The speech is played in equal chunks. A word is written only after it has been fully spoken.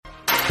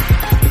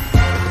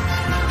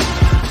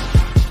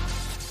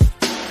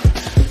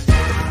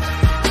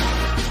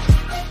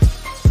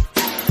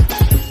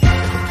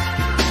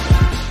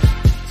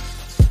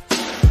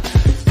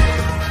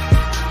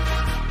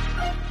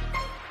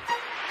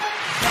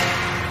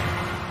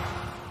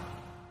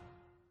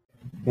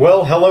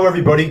Well, hello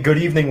everybody. Good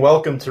evening.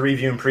 Welcome to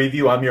Review and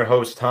Preview. I'm your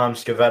host, Tom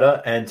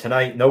Scavetta, and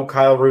tonight, no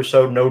Kyle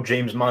Russo, no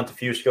James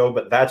Montefusco,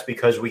 but that's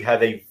because we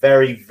have a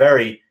very,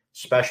 very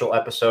special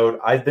episode.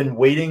 I've been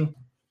waiting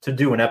to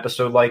do an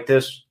episode like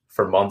this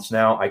for months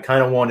now. I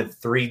kind of wanted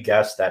three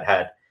guests that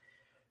had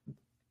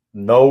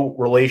no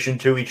relation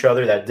to each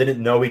other, that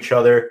didn't know each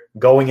other,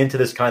 going into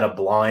this kind of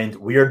blind.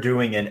 We are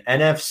doing an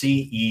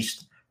NFC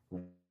East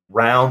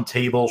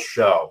roundtable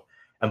show.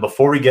 And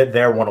before we get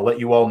there, I want to let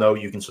you all know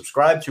you can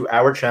subscribe to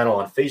our channel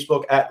on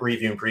Facebook at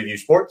Review and Preview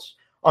Sports,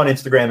 on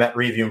Instagram at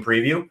Review and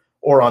Preview,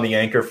 or on the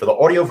Anchor for the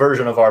audio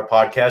version of our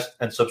podcast,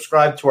 and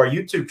subscribe to our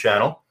YouTube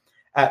channel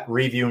at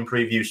Review and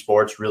Preview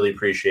Sports. Really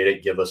appreciate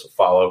it. Give us a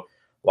follow,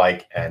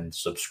 like, and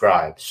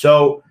subscribe.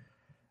 So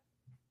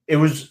it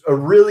was a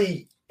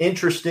really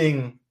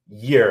interesting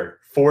year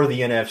for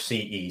the NFC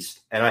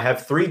East, and I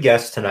have three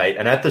guests tonight.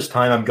 And at this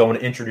time, I'm going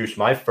to introduce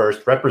my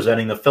first,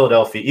 representing the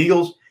Philadelphia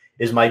Eagles,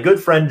 is my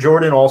good friend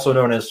Jordan, also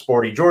known as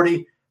Sporty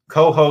Jordy,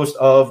 co-host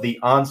of the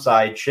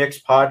Onside Chicks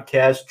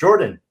podcast.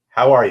 Jordan,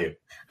 how are you?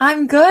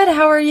 I'm good.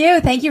 How are you?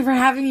 Thank you for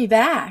having me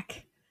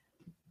back.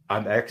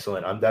 I'm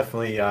excellent. I'm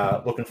definitely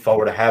looking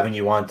forward to having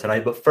you on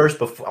tonight. But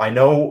first, I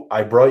know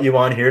I brought you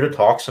on here to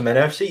talk some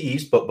NFC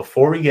East, but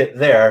before we get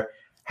there,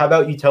 how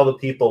about you tell the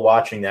people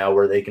watching now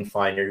where they can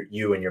find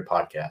you and your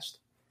podcast?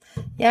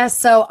 Yes,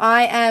 so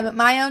I am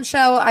my own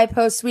show. I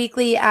post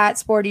weekly at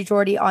Sporty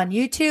Jordy on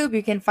YouTube.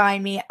 You can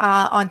find me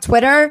on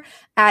Twitter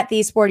at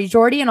the Sporty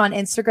Jordy and on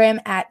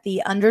Instagram at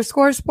the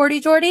 _Sporty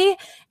Jordy.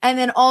 And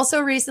then also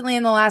recently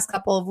in the last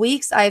couple of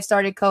weeks, I've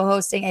started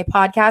co-hosting a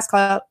podcast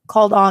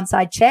called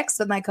Onside Chicks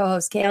with my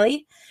co-host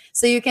Kaylee.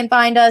 So you can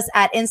find us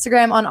at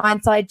Instagram on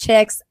Onside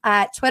Chicks,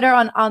 at Twitter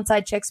on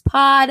Onside Chicks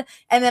Pod,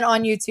 and then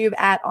on YouTube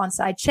at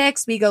Onside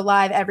Chicks. We go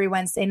live every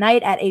Wednesday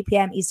night at 8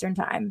 p.m. Eastern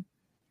Time.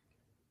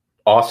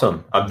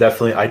 Awesome.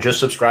 I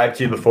just subscribed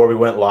to you before we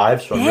went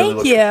live, so I'm really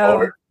looking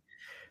forward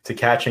to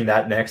catching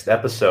that next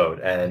episode.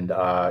 And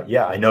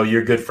I know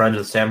you're good friends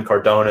with Sam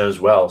Cardona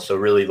as well, so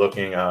really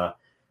looking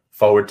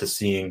forward to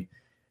seeing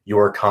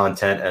your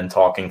content and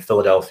talking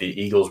Philadelphia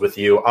Eagles with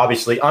you.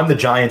 Obviously, I'm the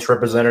Giants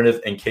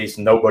representative in case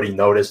nobody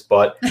noticed,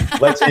 but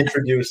let's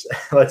introduce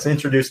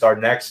our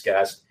next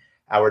guest.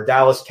 Our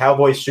Dallas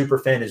Cowboys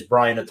superfan is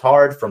Brian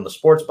Attard from the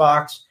Sports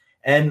Box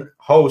and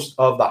host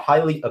of the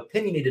highly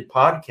opinionated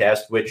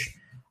podcast, which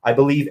I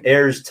believe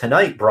airs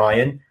tonight.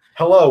 Brian,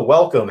 hello,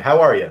 welcome. How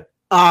are you?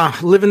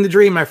 Living the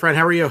dream, my friend.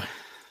 How are you?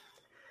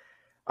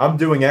 I'm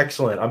doing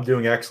excellent.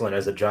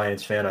 As a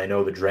Giants fan. I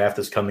know the draft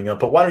is coming up,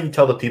 but why don't you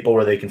tell the people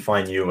where they can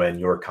find you and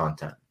your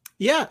content?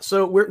 Yeah,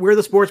 so we're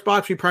the Sports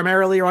Box. We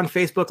primarily are on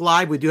Facebook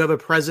Live. We do have a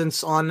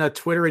presence on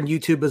Twitter and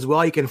YouTube as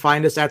well. You can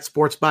find us at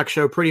Sports Box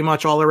Show pretty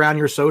much all around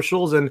your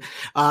socials, and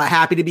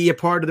happy to be a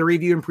part of the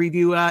Review and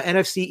Preview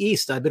NFC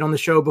East. I've been on the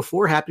show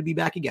before. Happy to be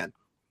back again.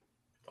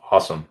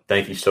 Awesome.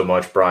 Thank you so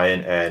much, Brian.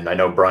 And I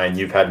know, Brian,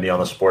 you've had me on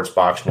the Sports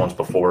Box once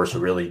before, so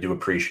really do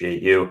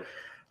appreciate you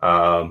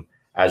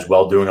as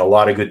well, doing a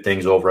lot of good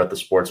things over at the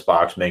Sports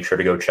Box. Make sure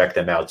to go check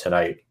them out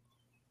tonight.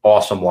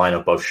 Awesome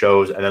lineup of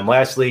shows. And then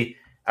lastly,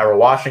 our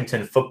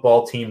Washington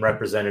football team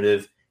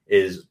representative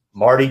is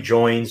Marty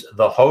Joins,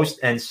 the host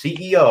and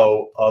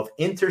CEO of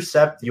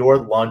Intercept Your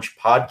Lunch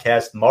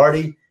podcast.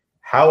 Marty,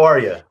 how are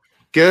you?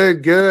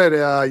 Good.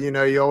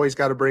 You always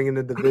got to bring in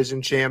the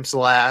division champs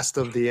last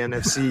of the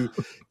NFC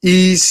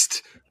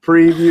East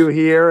preview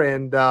here.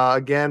 And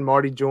again,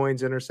 Marty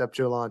Joins, Intercept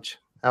Your Lunch.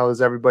 How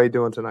is everybody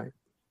doing tonight?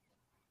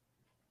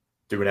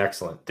 Doing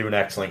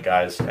excellent,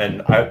 guys.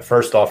 And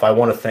first off, I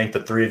want to thank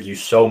the three of you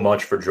so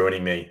much for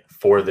joining me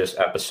for this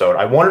episode.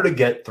 I wanted to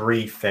get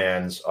three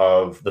fans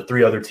of the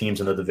three other teams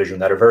in the division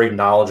that are very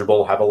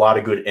knowledgeable, have a lot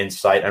of good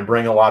insight, and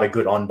bring a lot of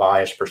good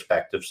unbiased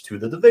perspectives to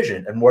the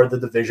division and where the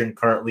division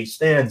currently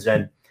stands.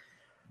 And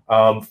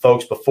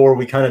folks, before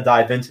we kind of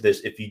dive into this,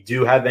 if you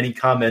do have any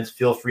comments,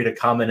 feel free to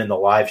comment in the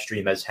live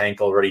stream as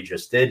Hank already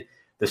just did.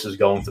 This is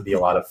going to be a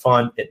lot of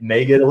fun. It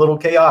may get a little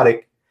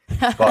chaotic,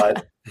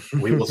 but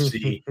we will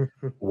see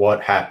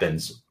what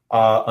happens.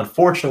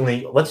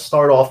 Unfortunately, let's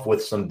start off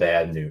with some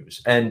bad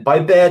news. And by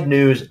bad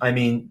news, I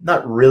mean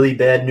not really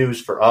bad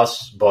news for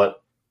us,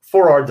 but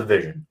for our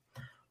division.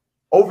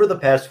 Over the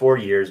past 4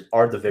 years,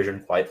 our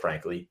division, quite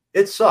frankly,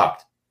 it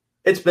sucked.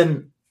 It's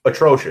been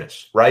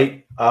atrocious,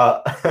 right?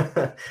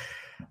 How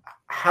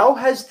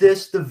has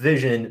this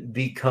division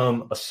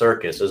become a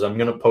circus? As I'm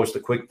going to post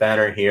a quick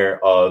banner here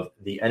of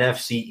the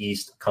NFC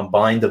East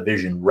combined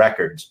division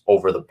records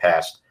over the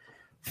past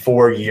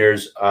 4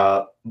 years.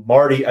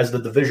 Marty, as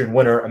the division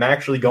winner, I'm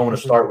actually going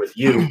to start with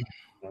you.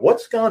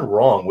 What's gone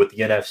wrong with the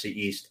NFC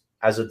East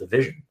as a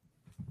division?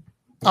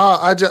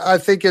 I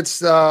think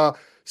it's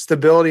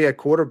stability at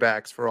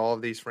quarterbacks for all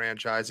of these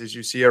franchises.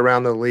 You see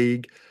around the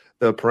league,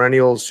 the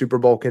perennial Super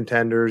Bowl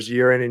contenders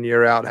year in and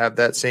year out have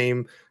that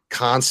same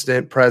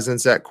constant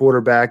presence at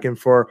quarterback. And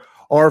for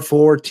our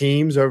four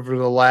teams over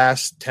the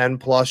last 10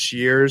 plus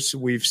years,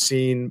 we've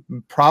seen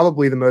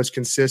probably the most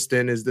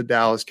consistent is the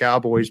Dallas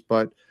Cowboys.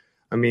 But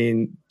I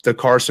mean, the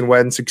Carson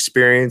Wentz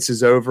experience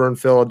is over in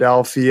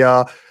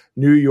Philadelphia.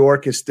 New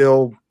York is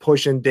still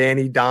pushing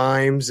Danny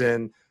Dimes,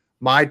 and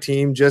my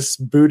team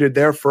just booted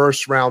their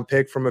first round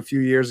pick from a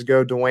few years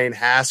ago, Dwayne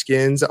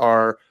Haskins.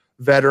 Our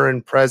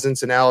veteran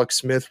presence and Alex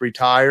Smith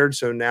retired.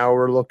 So now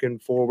we're looking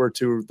forward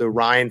to the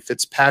Ryan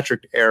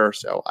Fitzpatrick era.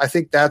 So I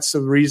think that's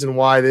the reason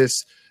why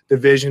this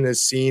division has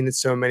seen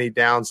so many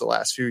downs the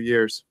last few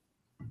years.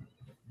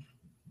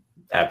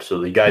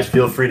 Absolutely. Guys,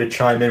 feel free to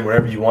chime in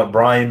wherever you want.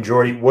 Brian,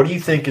 Jordy, what do you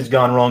think has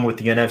gone wrong with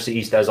the NFC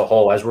East as a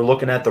whole? As we're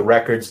looking at the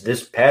records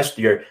this past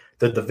year,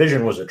 the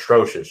division was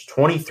atrocious,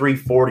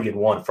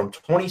 23-40-1. From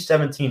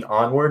 2017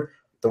 onward,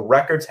 the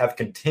records have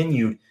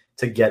continued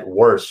to get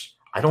worse.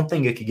 I don't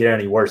think it could get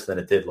any worse than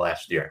it did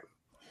last year.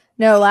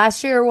 No,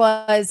 last year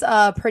was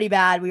pretty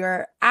bad. We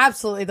were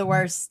absolutely the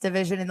worst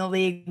division in the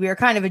league. We were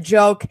kind of a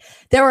joke.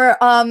 There were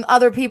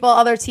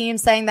other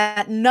teams saying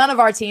that none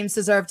of our teams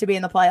deserve to be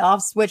in the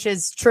playoffs, which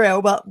is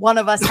true, but one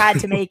of us had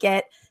to make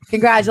it.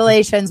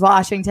 Congratulations,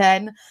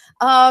 Washington.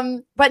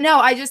 But no,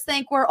 I just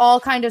think we're all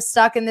kind of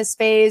stuck in this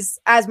phase.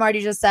 As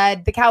Marty just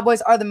said, the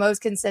Cowboys are the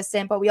most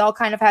consistent, but we all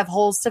kind of have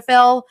holes to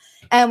fill.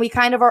 And we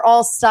kind of are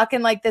all stuck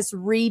in like this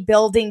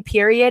rebuilding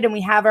period, and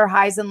we have our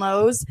highs and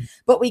lows,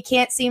 but we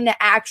can't seem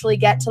to actually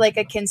get to like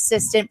a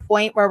consistent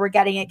point where we're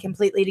getting it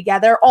completely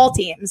together, all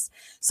teams.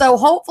 So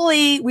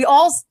hopefully we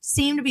all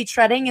seem to be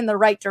treading in the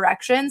right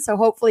direction. So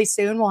hopefully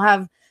soon we'll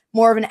have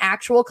more of an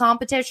actual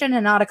competition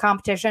and not a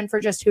competition for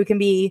just who can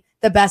be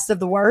the best of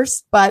the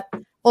worst, but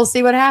we'll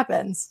see what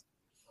happens.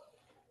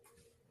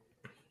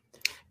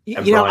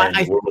 And Brian,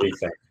 what do you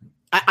think?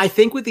 I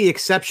think with the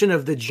exception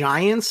of the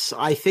Giants,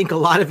 I think a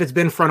lot of it's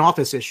been front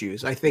office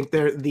issues. I think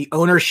the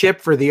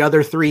ownership for the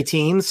other three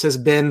teams has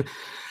been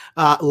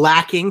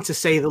lacking, to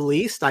say the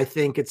least. I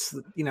think it's,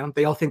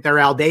 they all think they're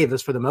Al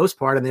Davis for the most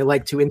part, and they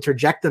like to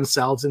interject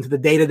themselves into the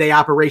day-to-day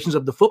operations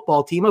of the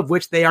football team, of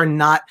which they are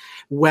not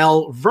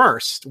well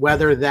versed,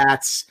 whether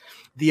that's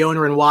the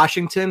owner in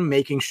Washington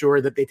making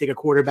sure that they take a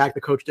quarterback the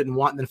coach didn't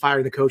want and then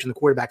fire the coach and the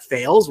quarterback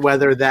fails,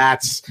 whether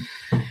that's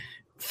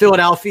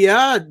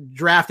Philadelphia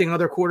drafting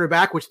another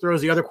quarterback, which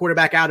throws the other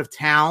quarterback out of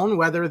town,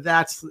 whether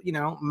that's,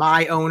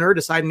 my owner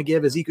deciding to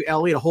give Ezekiel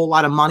Elliott a whole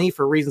lot of money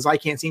for reasons I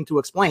can't seem to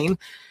explain.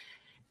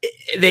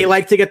 They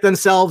like to get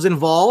themselves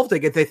involved.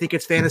 They think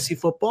it's fantasy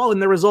football,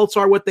 and the results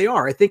are what they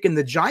are. I think in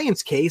the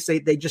Giants case,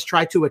 they just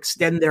tried to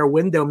extend their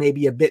window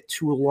maybe a bit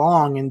too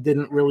long and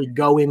didn't really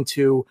go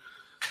into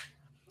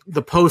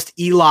the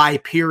post-Eli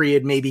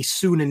period maybe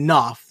soon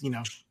enough.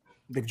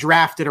 They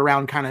drafted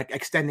around kind of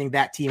extending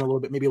that team a little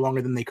bit, maybe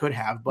longer than they could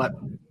have, but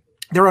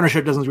their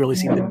ownership doesn't really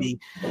seem to be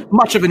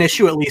much of an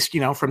issue, at least,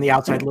 from the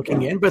outside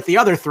looking in. But the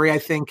other three, I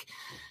think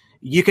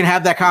you can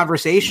have that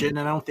conversation, and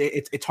I don't think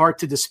it's hard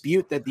to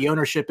dispute that the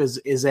ownership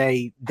is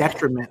a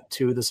detriment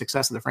to the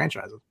success of the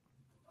franchise.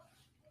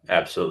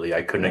 Absolutely.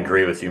 I couldn't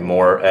agree with you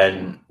more.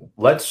 And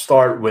let's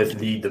start with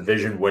the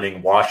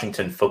division-winning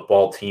Washington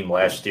football team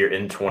last year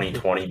in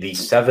 2020, the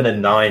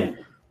 7-9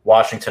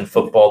 Washington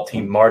football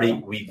team. Marty,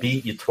 we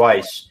beat you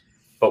twice,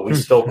 but we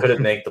still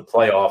couldn't make the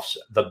playoffs.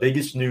 The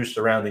biggest news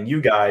surrounding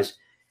you guys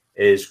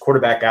is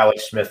quarterback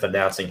Alex Smith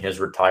announcing his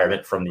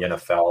retirement from the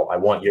NFL. I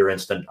want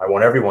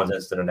everyone's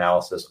instant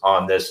analysis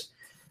on this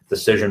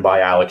decision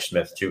by Alex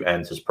Smith to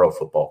end his pro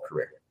football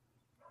career.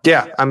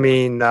 Yeah, I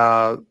mean,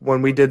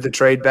 when we did the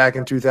trade back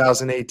in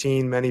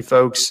 2018, many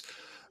folks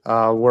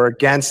were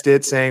against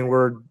it, saying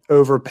we're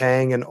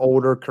overpaying an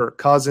older Kirk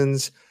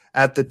Cousins.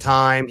 At the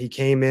time, he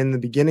came in the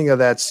beginning of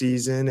that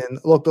season and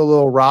looked a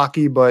little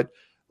rocky, but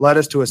led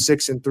us to a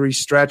 6-3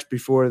 stretch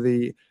before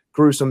the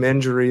gruesome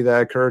injury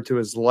that occurred to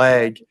his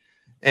leg.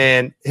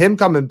 And him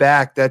coming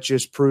back, that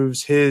just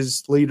proves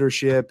his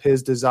leadership,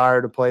 his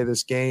desire to play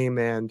this game.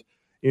 And,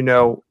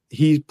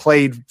 he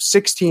played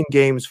 16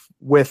 games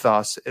with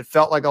us. It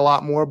felt like a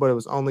lot more, but it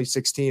was only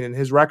 16. And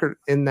his record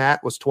in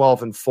that was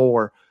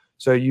 12-4.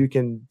 So you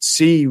can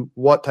see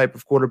what type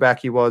of quarterback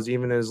he was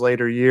even in his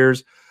later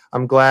years.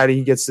 I'm glad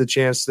he gets the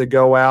chance to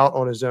go out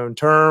on his own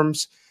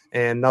terms,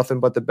 and nothing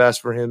but the best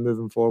for him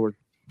moving forward.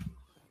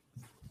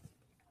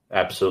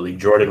 Absolutely.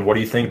 Jordan, what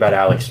do you think about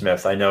Alex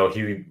Smith? I know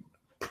he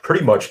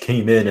pretty much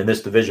came in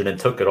this division and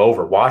took it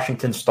over.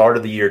 Washington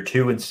started the year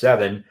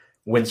 2-7,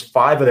 wins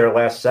 5 of their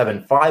last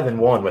 7,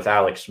 5-1 with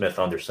Alex Smith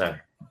under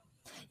center.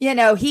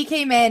 He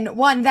came in,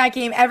 won that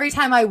game. Every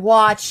time I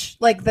watch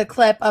like the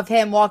clip of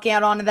him walking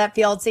out onto that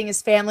field, seeing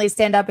his family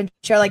stand up and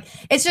cheer, like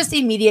it's just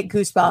immediate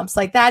goosebumps.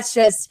 Like that's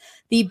just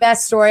the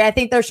best story. I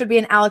think there should be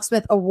an Alex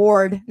Smith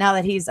award now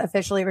that he's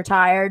officially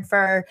retired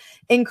for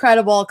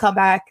incredible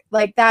comeback.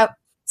 Like that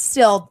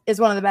still is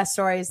one of the best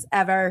stories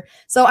ever.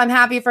 So I'm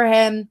happy for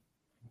him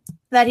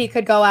that he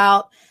could go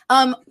out.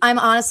 I'm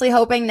honestly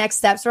hoping next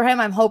steps for him.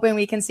 I'm hoping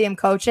we can see him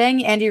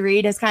coaching. Andy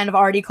Reid has kind of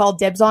already called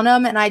dibs on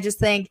him. And I just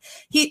think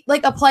he,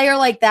 like a player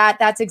like that,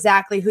 that's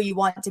exactly who you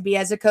want to be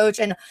as a coach.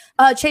 And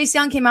Chase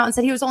Young came out and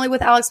said he was only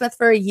with Alex Smith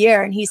for a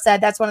year. And he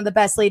said that's one of the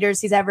best leaders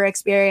he's ever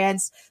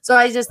experienced. So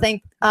I just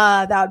think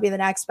that would be the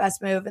next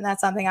best move. And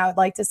that's something I would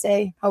like to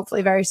see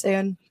hopefully very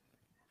soon.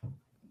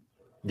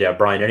 Yeah,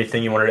 Brian,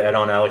 anything you wanted to add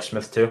on Alex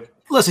Smith too?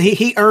 Listen,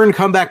 he earned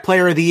comeback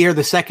player of the year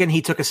the second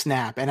he took a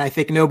snap. And I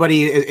think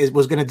nobody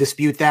was going to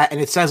dispute that. And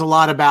it says a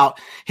lot about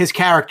his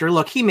character.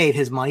 Look, he made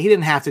his money. He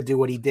didn't have to do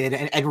what he did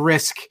and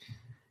risk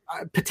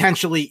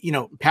potentially,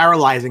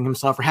 paralyzing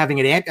himself or having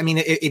it. I mean,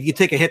 if you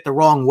take a hit the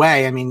wrong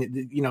way, I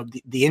mean,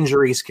 the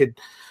injuries could,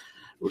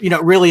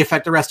 really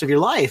affect the rest of your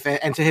life.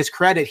 And to his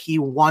credit, he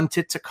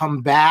wanted to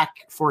come back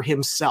for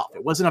himself.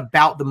 It wasn't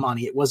about the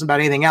money. It wasn't about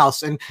anything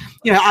else. And,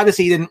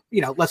 obviously he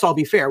didn't, let's all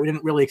be fair. We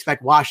didn't really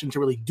expect Washington to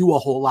really do a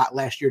whole lot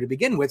last year to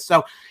begin with.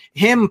 So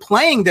him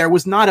playing there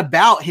was not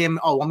about him.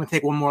 Oh, I'm going to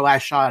take one more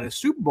last shot at a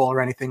Super Bowl or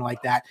anything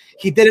like that.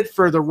 He did it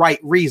for the right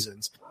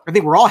reasons. I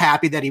think we're all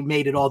happy that he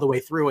made it all the way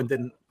through and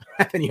didn't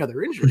have any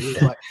other injuries.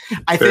 But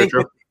I think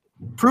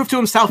proved to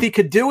himself he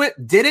could do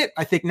it, did it.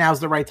 I think now's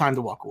the right time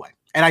to walk away.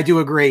 And I do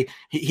agree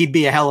he'd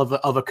be a hell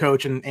of a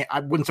coach, and it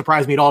wouldn't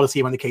surprise me at all to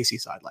see him on the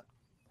KC sideline.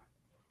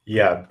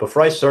 Yeah,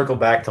 before I circle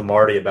back to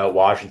Marty about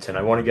Washington,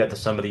 I want to get to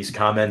some of these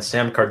comments.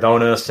 Sam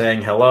Cardona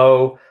saying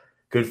hello,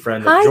 good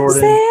friend of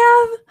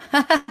Jordan.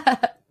 Sam.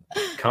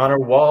 Connor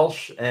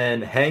Walsh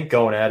and Hank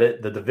going at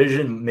it. The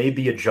division may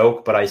be a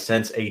joke, but I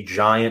sense a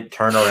giant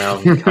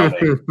turnaround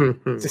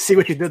coming. To see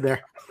what you did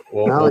there.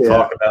 We'll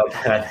talk about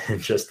that in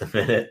just a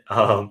minute.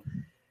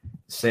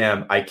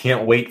 Sam, I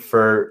can't wait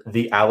for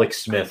the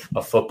Alex Smith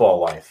of football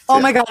life.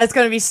 Oh my God, it's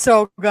going to be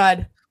so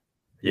good.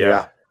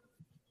 Yeah.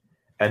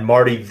 And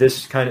Marty,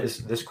 this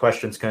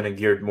question's kind of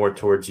geared more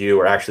towards you,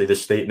 or actually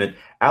this statement.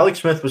 Alex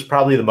Smith was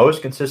probably the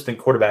most consistent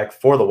quarterback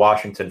for the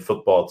Washington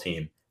football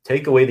team.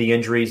 Take away the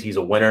injuries, he's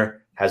a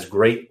winner, has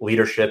great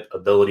leadership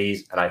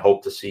abilities, and I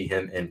hope to see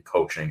him in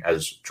coaching,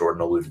 as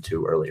Jordan alluded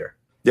to earlier.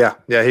 Yeah,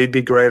 he'd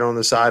be great on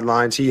the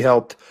sidelines. He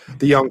helped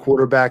the young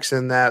quarterbacks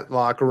in that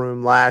locker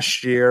room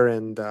last year,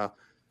 and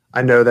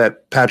I know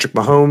that Patrick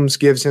Mahomes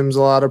gives him a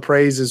lot of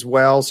praise as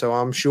well, so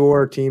I'm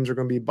sure teams are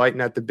going to be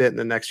biting at the bit in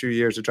the next few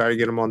years to try to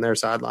get him on their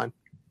sideline.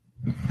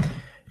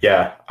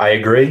 Yeah, I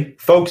agree.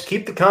 Folks,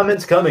 keep the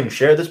comments coming.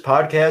 Share this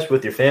podcast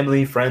with your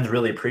family, friends.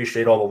 Really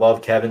appreciate all the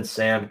love. Kevin,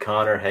 Sam,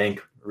 Connor,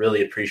 Hank,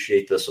 really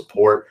appreciate the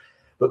support.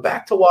 But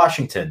back to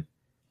Washington.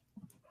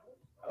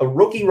 A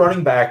rookie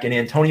running back in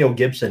Antonio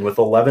Gibson with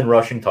 11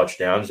 rushing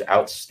touchdowns,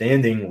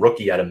 outstanding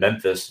rookie out of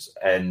Memphis,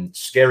 and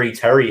Scary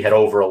Terry had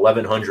over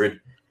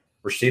 1,100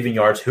 receiving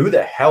yards. Who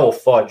the hell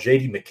thought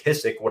J.D.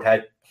 McKissick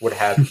would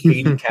have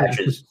 80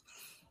 catches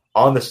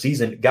on the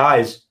season?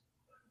 Guys,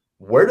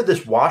 where did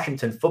this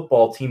Washington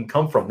football team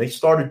come from? They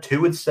started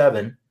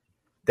 2-7.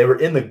 They were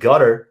in the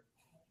gutter,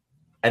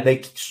 and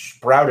they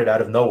sprouted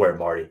out of nowhere,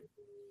 Marty.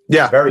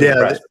 Yeah. Very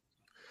impressive.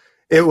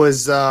 It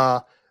was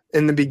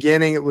in the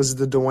beginning, it was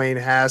the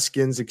Dwayne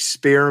Haskins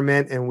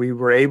experiment, and we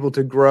were able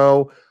to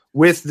grow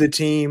with the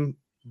team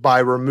by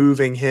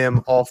removing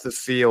him off the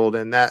field.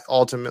 And that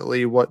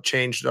ultimately what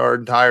changed our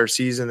entire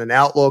season and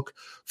outlook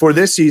for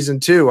this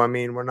season too. I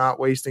mean, we're not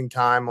wasting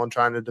time on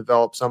trying to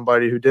develop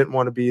somebody who didn't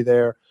want to be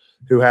there,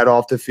 who had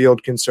off the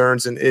field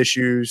concerns and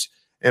issues.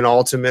 And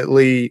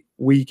ultimately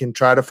we can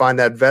try to find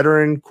that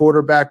veteran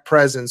quarterback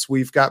presence.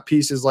 We've got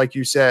pieces, like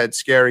you said,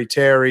 Scary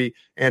Terry,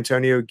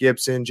 Antonio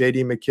Gibson,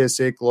 J.D.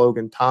 McKissick,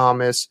 Logan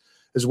Thomas,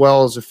 as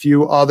well as a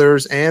few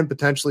others, and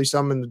potentially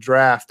some in the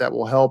draft that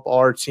will help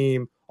our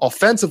team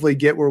offensively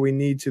get where we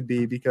need to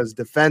be, because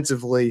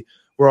defensively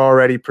we're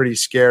already pretty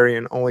scary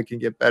and only can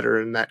get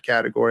better in that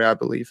category, I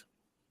believe.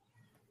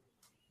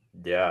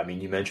 Yeah, I mean,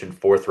 you mentioned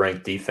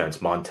fourth-ranked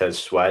defense. Montez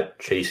Sweat,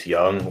 Chase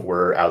Young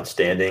were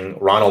outstanding.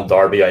 Ronald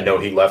Darby, I know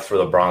he left for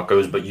the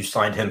Broncos, but you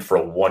signed him for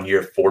a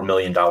 1-year, $4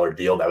 million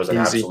deal. That was an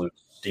absolute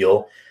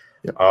steal.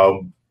 Yep.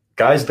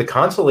 Guys, the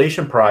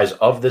consolation prize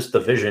of this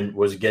division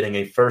was getting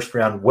a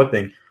first-round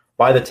whipping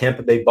by the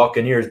Tampa Bay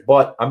Buccaneers.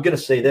 But I'm going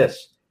to say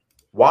this.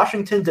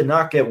 Washington did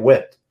not get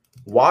whipped.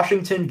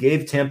 Washington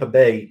gave Tampa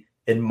Bay,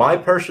 in my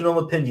personal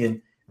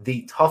opinion,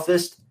 the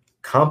toughest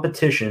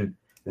competition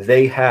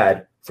they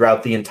had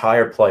throughout the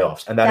entire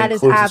playoffs, and that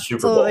includes the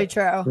Super Bowl. Absolutely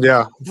true.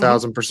 Yeah,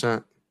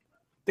 1,000%.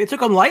 They took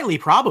them lightly,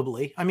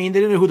 probably. I mean, they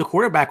didn't know who the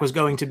quarterback was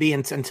going to be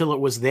until it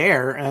was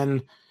there.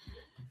 And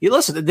you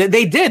listen,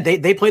 they did.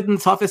 They played them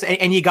the toughest,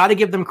 and you got to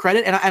give them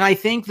credit. And I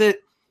think that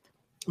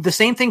the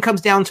same thing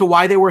comes down to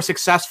why they were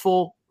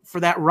successful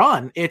for that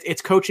run.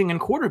 It's coaching and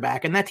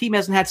quarterback, and that team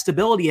hasn't had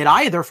stability at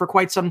either for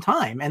quite some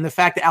time. And the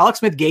fact that Alex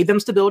Smith gave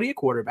them stability at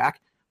quarterback,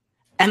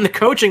 and the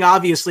coaching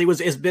obviously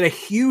has been a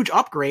huge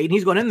upgrade. And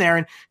he's gone in there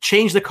and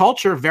changed the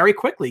culture very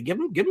quickly. Give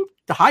him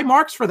the high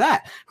marks for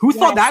that. Who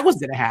thought that was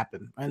going to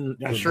happen? And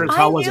I'm sure as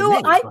hell wasn't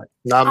me.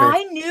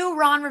 I knew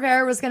Ron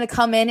Rivera was going to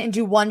come in and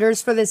do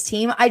wonders for this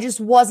team. I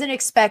just wasn't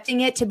expecting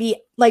it to be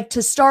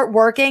to start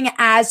working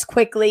as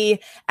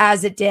quickly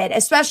as it did,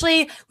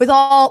 especially with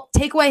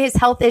take away his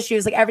health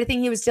issues, like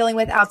everything he was dealing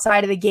with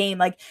outside of the game.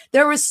 Like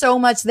there was so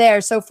much there.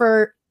 So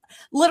for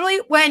literally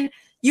when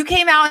you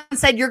came out and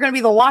said you're going to be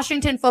the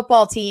Washington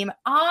football team,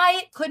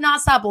 I could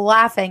not stop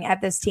laughing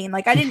at this team.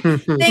 Like I didn't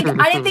think they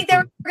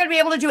were going to be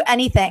able to do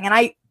anything. And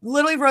I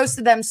literally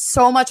roasted them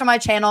so much on my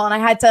channel, and I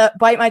had to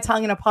bite my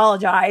tongue and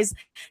apologize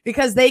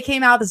because they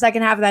came out the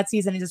second half of that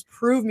season and just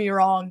proved me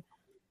wrong.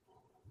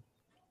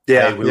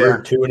 Hey, we were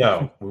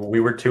 2-0. We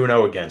were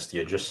 2-0 against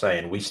you. Just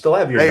saying. We still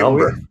have your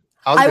number.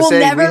 I will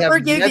never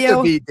forgive you. We have yet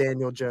to beat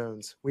Daniel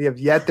Jones. We have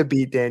yet to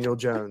beat Daniel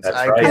Jones.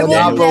 That's right. I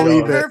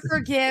will never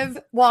forgive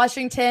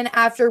Washington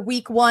after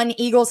week 1.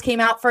 Eagles came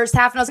out first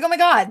half, and I was like, oh my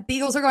God, the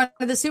Eagles are going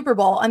to the Super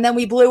Bowl. And then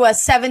we blew a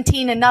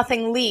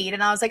 17-0 lead.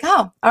 And I was like,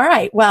 oh, all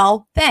right.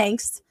 Well,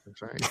 thanks.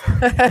 That's right.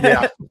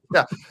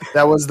 Yeah.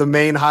 That was the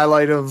main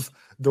highlight of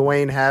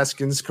Dwayne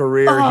Haskins'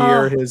 career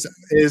here.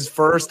 His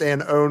first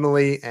and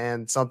only,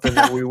 and something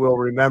that we will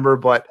remember,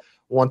 but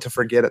want to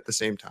forget at the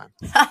same time.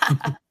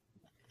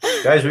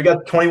 Guys, we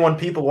got 21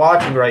 people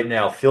watching right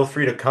now. Feel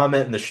free to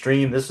comment in the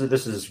stream. This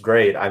is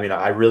great. I mean,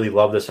 I really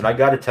love this. And I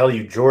got to tell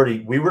you, Jordy,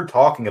 we were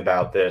talking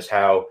about this,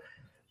 how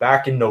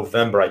back in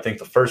November, I think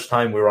the first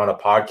time we were on a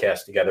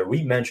podcast together,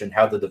 we mentioned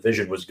how the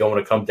division was going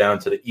to come down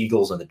to the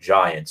Eagles and the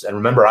Giants. And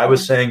remember, I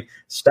was saying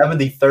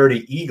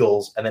 70-30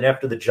 Eagles. And then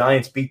after the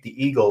Giants beat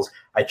the Eagles,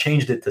 I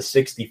changed it to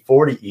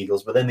 60-40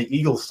 Eagles. But then the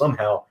Eagles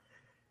somehow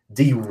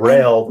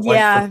derailed,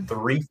 went for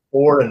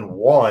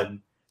 3-4-1.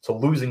 to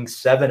losing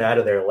 7 out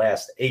of their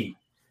last 8.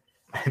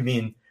 I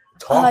mean,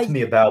 talk to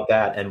me about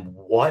that and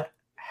what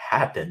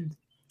happened.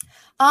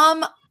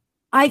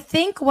 I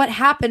think what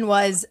happened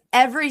was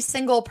every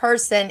single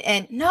person,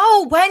 and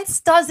no,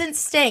 Wentz doesn't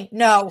stink.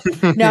 No.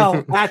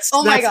 That's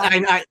my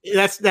God.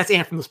 That's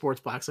Ant from the Sports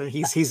Box.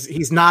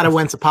 He's not a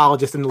Wentz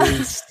apologist in the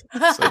least.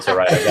 So it's all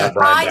right. I got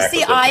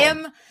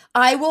Brian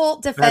I will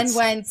defend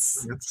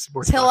Wentz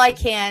till I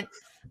can't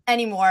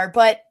anymore.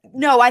 But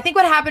no, I think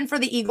what happened for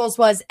the Eagles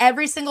was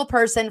every single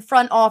person,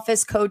 front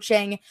office,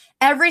 coaching,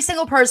 every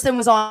single person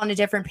was on a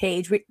different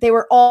page. They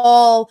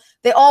all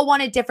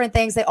wanted different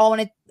things.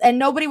 And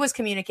nobody was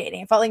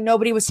communicating. It felt like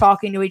nobody was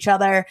talking to each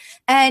other.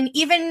 And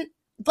even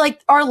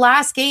like our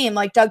last game,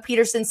 like Doug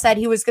Peterson said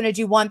he was going to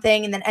do one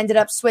thing and then ended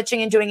up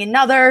switching and doing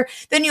another.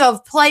 Then you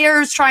have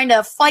players trying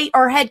to fight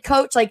our head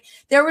coach. Like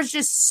there was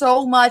just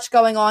so much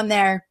going on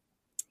there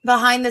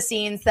behind the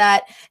scenes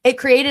that it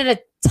created a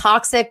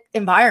toxic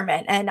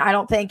environment. And I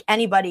don't think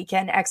anybody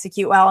can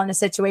execute well in a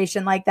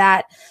situation like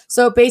that.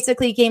 So it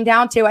basically came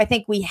down to, I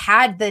think we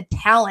had the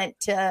talent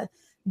to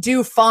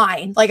do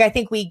fine. Like I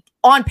think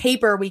on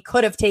paper, we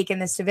could have taken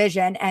this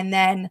division, and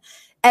then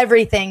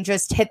everything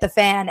just hit the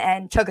fan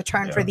and took a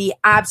turn for the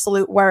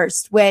absolute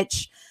worst,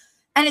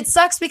 and it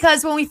sucks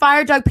because when we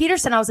fired Doug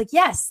Peterson, I was like,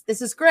 yes,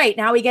 this is great.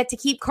 Now we get to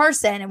keep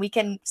Carson and we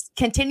can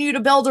continue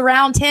to build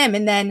around him.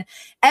 And then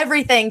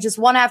everything just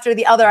one after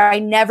the other. I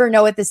never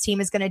know what this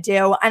team is going to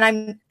do. And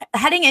I'm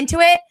heading into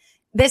it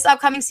this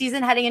upcoming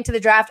season, heading into the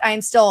draft.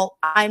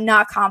 I'm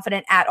not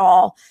confident at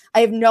all.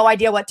 I have no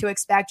idea what to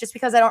expect just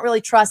because I don't really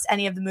trust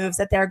any of the moves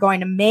that they're going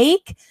to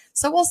make.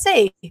 So we'll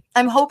see.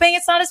 I'm hoping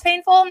it's not as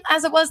painful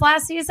as it was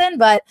last season,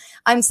 but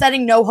I'm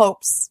setting no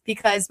hopes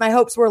because my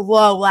hopes were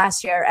low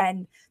last year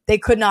and they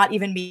could not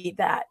even meet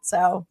that.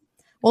 So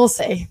we'll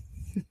see.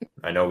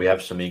 I know we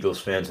have some Eagles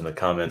fans in the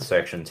comments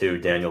section too,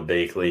 Daniel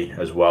Bakley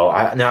as well.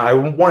 I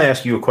want to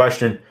ask you a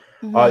question.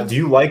 Mm-hmm. Do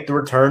you like the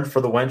return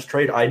for the Wentz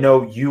trade? I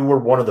know you were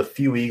one of the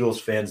few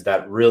Eagles fans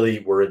that really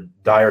were in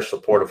dire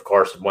support of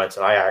Carson Wentz,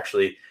 and I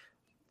actually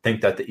think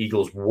that the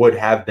Eagles would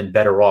have been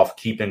better off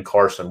keeping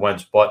Carson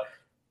Wentz. But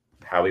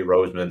Howie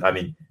Roseman, I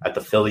mean, at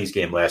the Phillies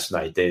game last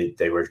night,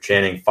 they were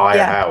chanting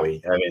 "Fire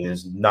Howie." I mean,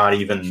 it's not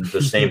even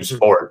the same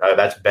sport.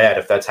 That's bad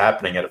if that's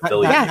happening at a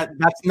Phillies game.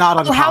 That's not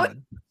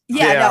uncommon.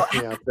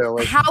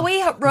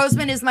 Howie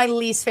Roseman is my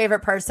least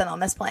favorite person on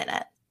this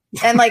planet.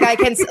 And like I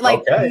can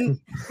like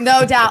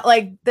no doubt,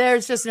 like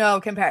there's just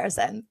no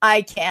comparison.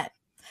 I can't.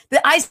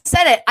 I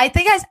said it. I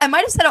think I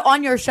might have said it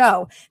on your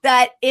show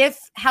that if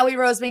Howie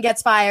Roseman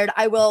gets fired,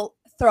 I will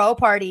throw a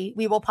party.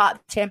 We will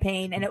pop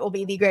champagne, and it will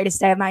be the greatest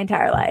day of my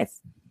entire life.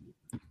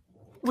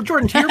 Well,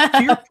 Jordan,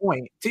 to your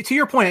point, to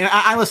your point, and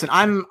I listen.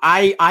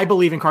 I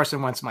believe in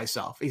Carson Wentz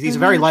myself. He's a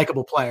very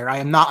likable player. I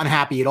am not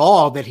unhappy at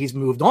all that he's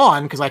moved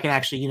on because I can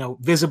actually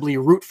visibly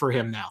root for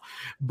him now.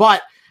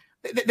 But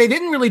they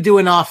didn't really do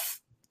enough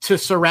to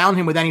surround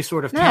him with any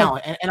sort of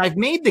talent. And I've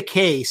made the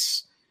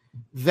case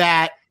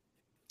that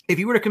if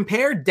you were to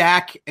compare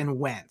Dak and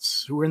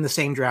Wentz, who were in the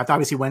same draft,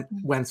 obviously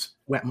Wentz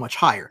went much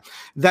higher,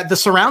 that the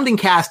surrounding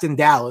cast in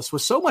Dallas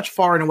was so much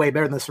far and away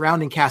better than the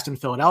surrounding cast in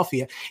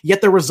Philadelphia,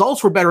 yet the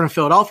results were better in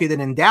Philadelphia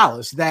than in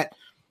Dallas, that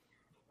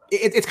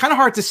it's kind of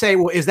hard to say,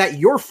 well, is that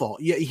your fault?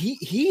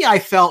 He, I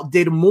felt,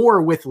 did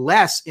more with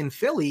less in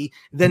Philly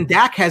than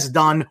Dak has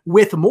done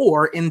with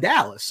more in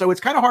Dallas. So it's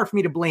kind of hard for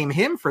me to blame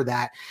him for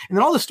that. And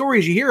then all the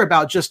stories you hear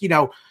about just,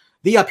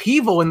 the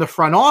upheaval in the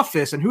front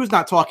office and who's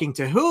not talking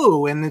to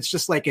who. And it's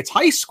just like, it's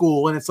high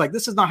school. And it's like,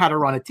 this is not how to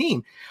run a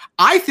team.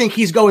 I think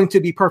he's going to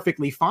be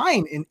perfectly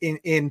fine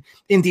in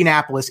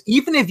Indianapolis.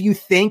 Even if you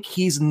think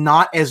he's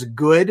not as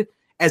good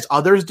as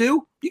others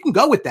do, you can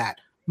go with that.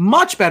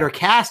 Much better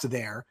cast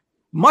there.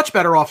 Much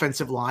better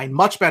offensive line,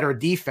 much better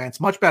defense,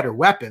 much better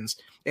weapons.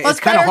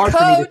 It's kind of hard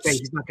for me to say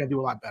he's not going to do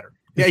a lot better.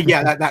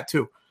 Yeah, that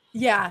too.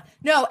 Yeah,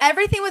 no,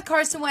 everything with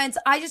Carson Wentz,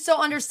 I just don't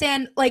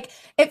understand. Like,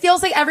 it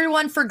feels like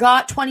everyone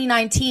forgot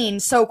 2019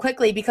 so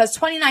quickly because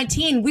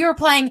 2019 we were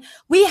playing,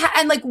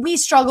 and like we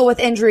struggle with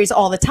injuries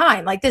all the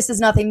time. Like, this is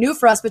nothing new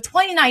for us, but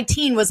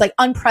 2019 was like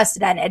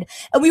unprecedented.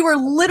 And we were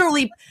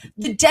literally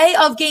the day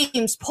of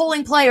games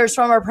pulling players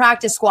from our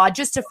practice squad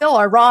just to fill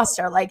our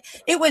roster. Like,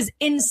 it was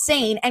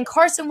insane. And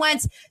Carson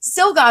Wentz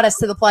still got us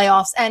to the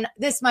playoffs. And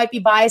this might be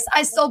biased.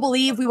 I still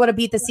believe we would have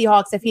beat the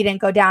Seahawks if he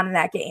didn't go down in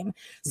that game.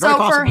 Very so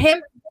possible. for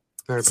him,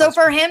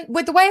 for him,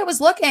 with the way it was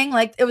looking,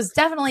 like it was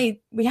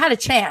definitely, we had a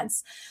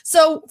chance.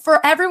 So for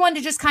everyone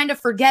to just kind of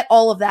forget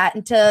all of that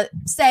and to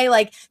say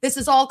like, this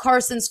is all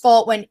Carson's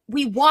fault when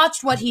we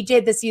watched what he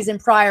did the season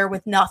prior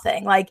with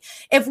nothing. Like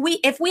if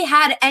we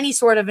had any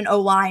sort of an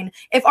O-line,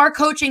 if our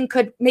coaching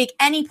could make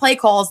any play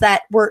calls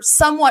that were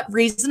somewhat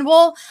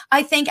reasonable,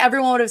 I think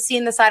everyone would have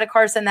seen the side of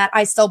Carson that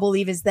I still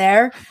believe is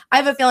there. I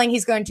have a feeling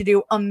he's going to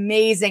do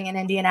amazing in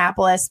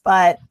Indianapolis,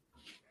 but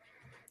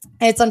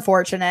it's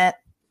unfortunate.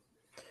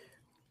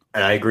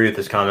 And I agree with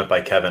this comment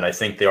by Kevin. I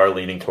think they are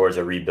leaning towards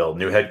a rebuild.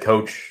 New head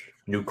coach,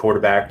 new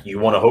quarterback. You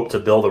want to hope to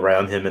build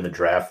around him in the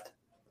draft.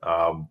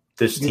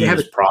 This team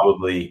is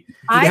probably.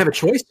 Do you have a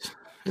choice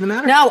in the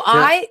matter? No,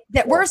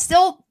 there are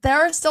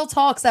still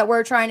talks that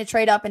we're trying to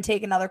trade up and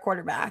take another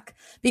quarterback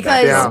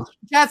because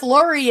Jeff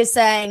Lurie is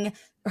saying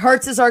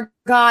Hurts is our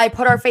guy.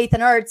 Put our faith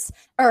in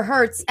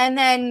Hurts, and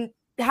then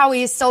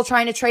Howie is still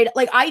trying to trade.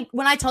 Like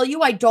when I tell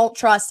you I don't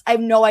trust, I have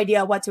no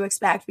idea what to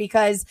expect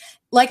because,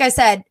 like I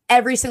said,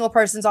 every single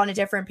person's on a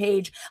different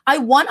page. I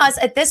want us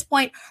at this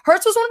point.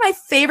 Hurts was one of my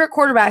favorite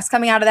quarterbacks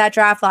coming out of that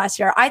draft last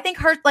year. I think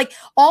Hurts, like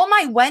all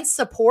my Wentz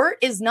support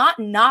is not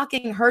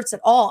knocking Hurts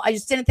at all. I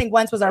just didn't think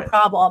Wentz was our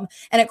problem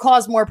and it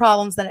caused more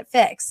problems than it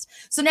fixed.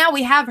 So now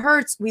we have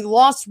Hurts. We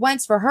lost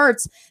Wentz for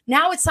Hurts.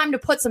 Now it's time to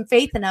put some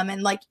faith in him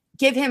and like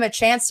give him a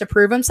chance to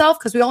prove himself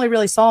because we only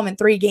really saw him in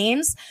 3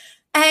 games.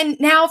 And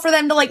now for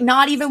them to like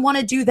not even want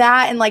to do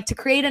that and like to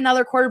create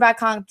another quarterback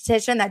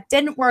competition that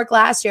didn't work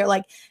last year,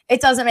 like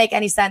it doesn't make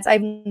any sense.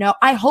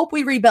 I hope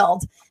we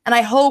rebuild and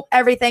I hope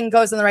everything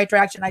goes in the right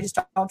direction. I just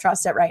don't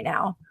trust it right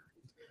now.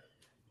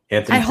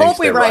 Anthony, I hope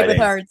we ride with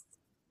Hurts.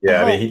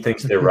 Yeah, I mean, he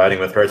thinks they're riding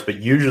with Hurts, but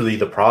usually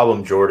the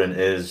problem, Jordan,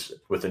 is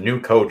with a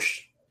new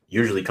coach,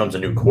 usually comes a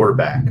new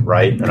quarterback,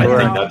 right? And I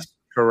think that's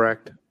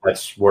correct.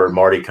 That's where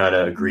Marty kind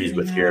of agrees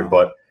with here,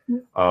 but.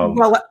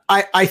 Well,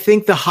 I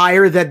think the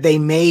hire that they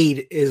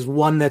made is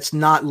one that's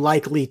not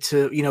likely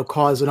to,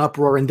 cause an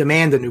uproar and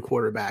demand a new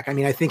quarterback. I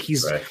mean, I think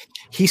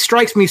he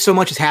strikes me so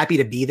much as happy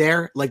to be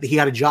there, like that he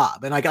got a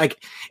job. And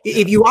like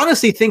if you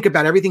honestly think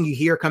about everything you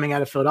hear coming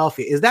out of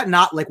Philadelphia, is that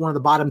not like one of the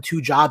bottom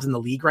 2 jobs in the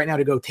league right now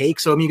to go take?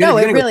 So I mean, it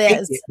really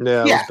is.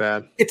 Yeah, it's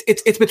bad.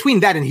 It's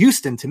between that and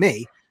Houston to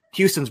me.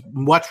 Houston's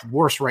much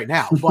worse right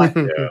now, but.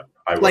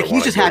 Like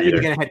he's just happy to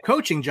get a head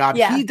coaching job.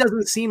 Yeah. He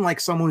doesn't seem like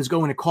someone who's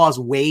going to cause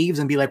waves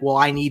and be like, well,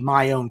 I need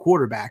my own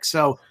quarterback.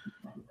 So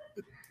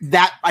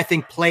that I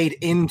think played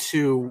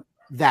into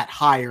that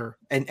hire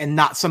and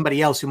not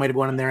somebody else who might have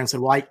gone in there and said,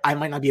 well, I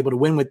might not be able to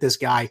win with this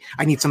guy.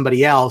 I need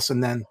somebody else.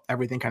 And then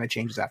everything kind of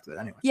changes after that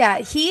anyway. Yeah.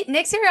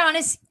 Nick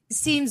Sirianni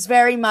seems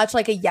very much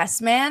like a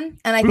yes man.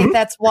 And I think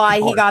that's why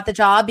he got the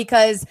job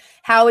because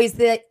Howie's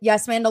the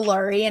yes man to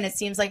Lurie. And it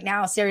seems like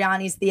now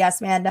Sirianni's the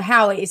yes man to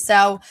Howie.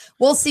 So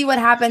we'll see what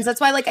happens. That's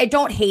why I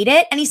don't hate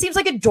it. And he seems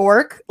like a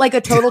dork, like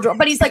a total dork,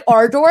 but he's like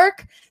our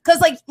dork. Cause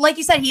like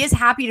you said, he is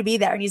happy to be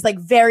there and he's like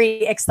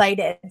very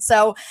excited.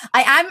 So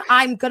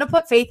I'm going to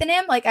put faith in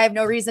him. Like I have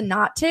no reason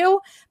not to,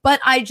 but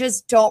I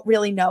just don't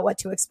really know what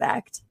to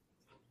expect.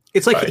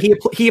 It's like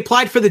he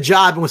applied for the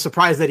job and was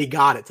surprised that he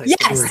got it.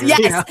 Yes.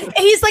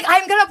 He's like,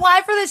 I'm going to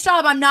apply for this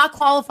job I'm not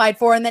qualified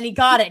for. And then he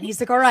got it. And he's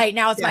like, all right,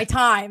 now it's my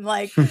time.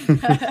 Like,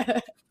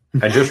 and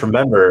just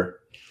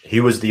remember,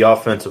 he was the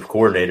offensive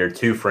coordinator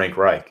to Frank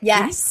Reich.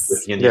 Yes.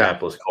 With the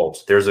Indianapolis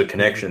Colts. There's a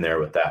connection there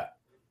with that.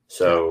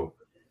 So,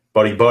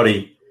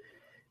 buddy,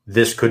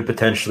 this could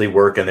potentially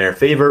work in their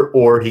favor,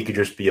 or he could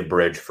just be a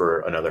bridge for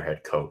another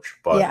head coach.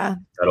 But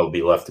that'll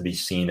be left to be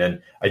seen.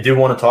 And I do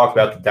want to talk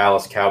about the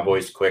Dallas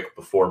Cowboys quick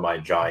before my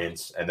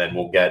Giants, and then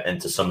we'll get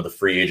into some of the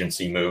free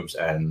agency moves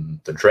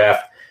and the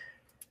draft.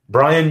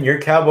 Brian,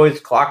 your Cowboys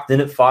clocked in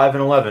at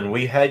 5-11.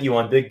 We had you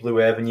on Big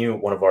Blue Avenue,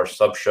 one of our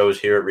sub shows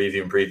here at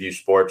Review and Preview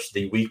Sports,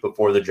 the week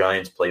before the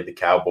Giants played the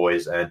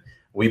Cowboys, and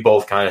we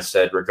both kind of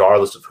said,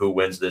 regardless of who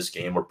wins this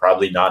game, we're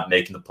probably not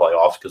making the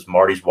playoffs because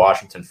Marty's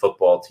Washington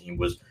football team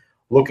was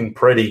looking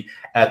pretty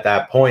at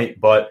that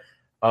point. But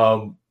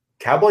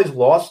Cowboys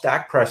lost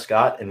Dak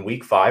Prescott in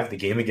week 5, the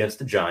game against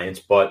the Giants,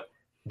 but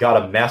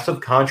got a massive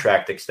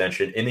contract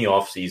extension in the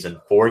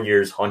offseason, 4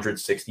 years,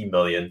 $160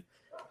 million.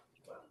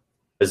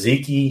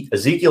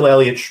 Ezekiel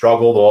Elliott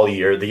struggled all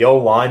year. The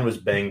O-line was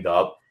banged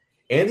up.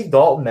 Andy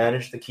Dalton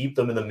managed to keep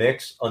them in the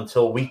mix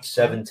until week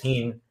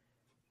 17.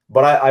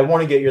 But I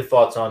want to get your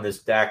thoughts on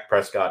this Dak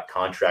Prescott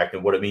contract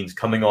and what it means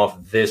coming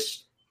off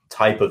this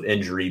type of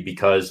injury,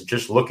 because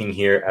just looking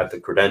here at the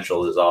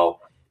credentials as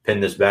I'll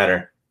pin this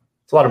banner,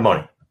 it's a lot of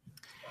money.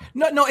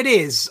 No, it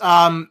is.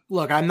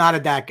 Look, I'm not a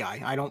Dak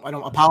guy. I don't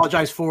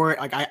apologize for it.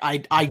 Like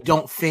I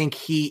don't think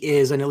he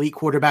is an elite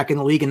quarterback in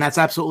the league, and that's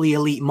absolutely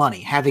elite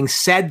money. Having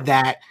said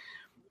that,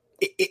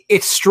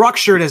 it's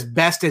structured as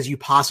best as you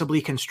possibly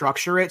can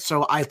structure it.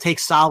 So I take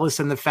solace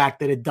in the fact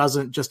that it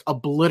doesn't just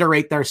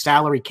obliterate their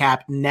salary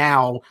cap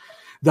now.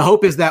 The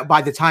hope is that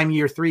by the time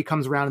year 3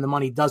 comes around and the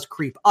money does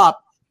creep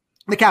up,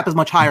 the cap is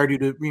much higher due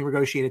to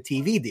renegotiated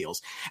TV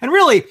deals. And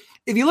really,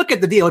 if you look at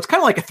the deal, it's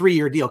kind of like a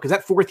 3-year deal because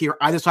that 4th year,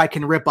 either side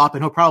can rip up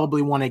and he'll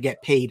probably want to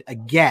get paid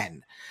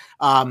again.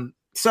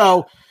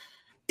 So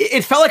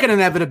it felt like an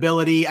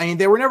inevitability. I mean,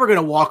 they were never going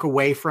to walk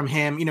away from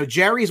him. You know,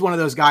 Jerry's one of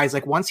those guys,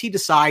 like once he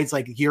decides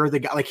like you're the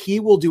guy, like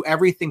he will do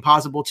everything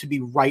possible to be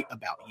right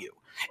about you.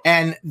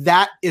 And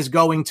that is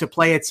going to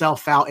play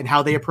itself out in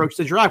how they approach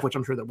the draft, which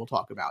I'm sure that we'll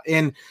talk about.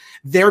 And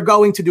they're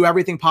going to do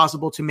everything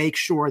possible to make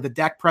sure that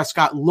Dak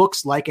Prescott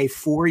looks like a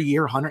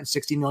 4-year,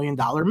 $160 million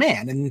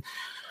man. And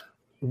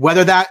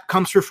whether that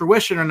comes to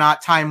fruition or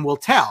not, time will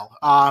tell.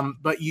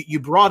 But you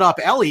brought up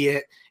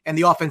Elliott and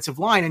the offensive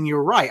line, and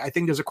you're right. I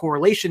think there's a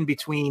correlation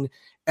between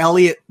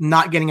Elliott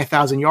not getting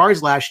 1,000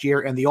 yards last year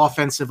and the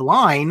offensive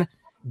line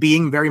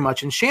being very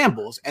much in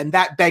shambles. And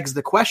that begs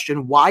the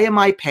question, why am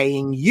I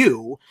paying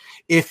you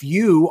if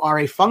you are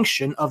a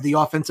function of the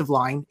offensive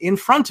line in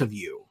front of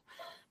you?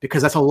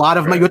 Because that's a lot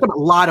of money. You have a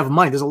lot of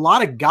money. There's a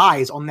lot of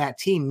guys on that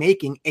team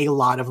making a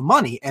lot of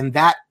money, and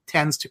that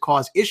tends to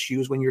cause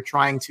issues when you're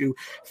trying to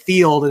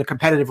field a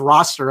competitive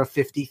roster of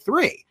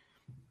 53.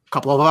 A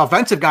couple of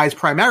offensive guys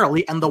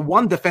primarily, and the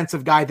one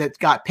defensive guy that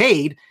got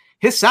paid,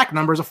 his sack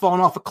numbers have fallen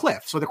off a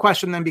cliff. So the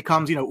question then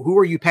becomes, who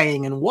are you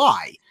paying and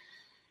why?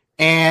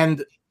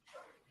 And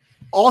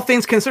all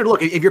things considered,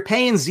 look, if you're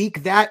paying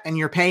Zeke that and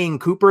you're paying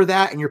Cooper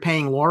that and you're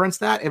paying Lawrence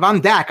that, if I'm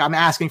Dak, I'm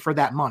asking for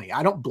that money.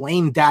 I don't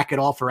blame Dak at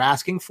all for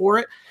asking for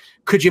it.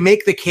 Could you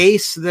make the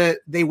case that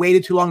they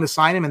waited too long to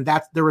sign him and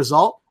that's the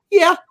result?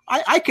 Yeah,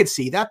 I could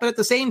see that. But at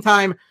the same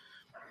time,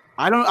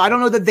 I don't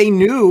know that they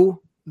knew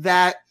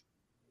that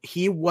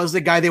he was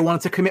the guy they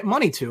wanted to commit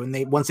money to.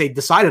 And once they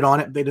decided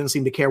on it, they didn't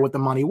seem to care what the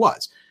money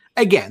was.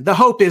 Again, the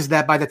hope is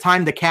that by the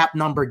time the cap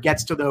number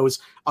gets to those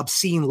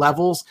obscene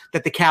levels,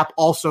 that the cap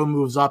also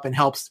moves up and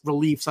helps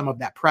relieve some of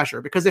that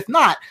pressure. Because if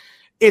not,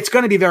 it's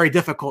going to be very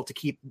difficult to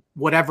keep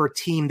whatever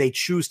team they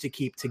choose to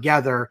keep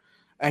together.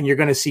 And you're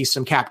going to see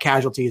some cap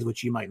casualties,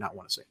 which you might not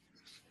want to see.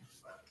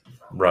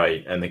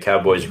 Right. And the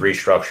Cowboys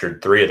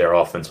restructured 3 of their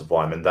offensive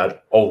linemen.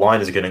 That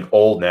O-line is getting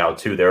old now,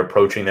 too. They're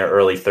approaching their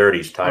early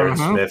 30s. Tyron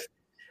Smith,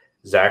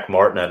 Zach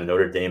Martin out of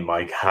Notre Dame,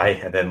 my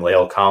guy, and then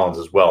Lael Collins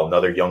as well,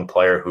 another young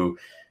player who,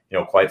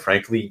 quite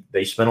frankly,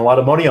 they spent a lot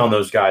of money on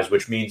those guys,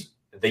 which means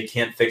they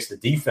can't fix the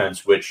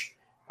defense, which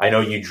I know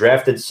you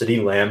drafted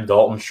CeeDee Lamb.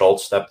 Dalton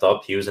Schultz stepped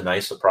up. He was a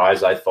nice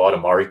surprise, I thought.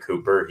 Amari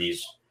Cooper,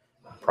 he's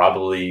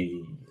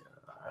probably,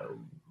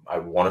 I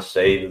want to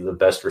say, the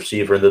best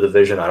receiver in the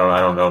division. I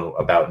don't know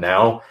about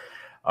now.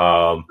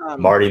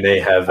 Marty may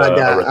have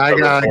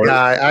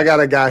I got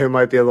a guy who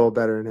might be a little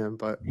better than him,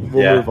 but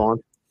we'll move on.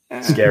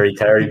 Scary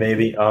Terry,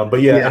 maybe.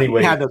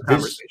 Anyway,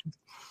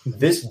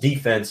 this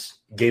defense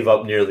gave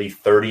up nearly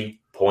 30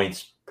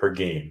 points per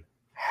game.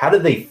 How do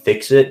they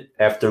fix it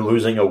after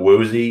losing a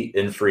Woozy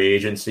in free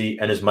agency?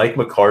 And is Mike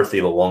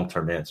McCarthy the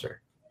long-term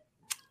answer?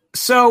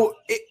 So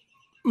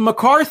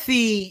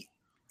McCarthy,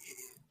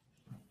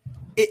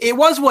 it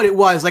was what it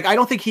was. Like, I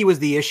don't think he was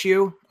the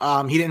issue.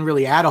 He didn't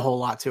really add a whole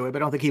lot to it,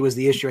 but I don't think he was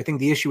the issue. I think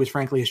the issue was,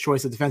 frankly, his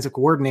choice of defensive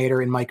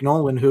coordinator in Mike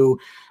Nolan, who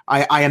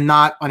I am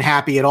not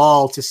unhappy at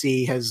all to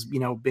see has,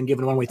 been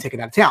given a one-way ticket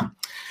out of town.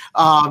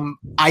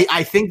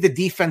 I think the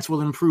defense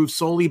will improve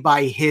solely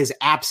by his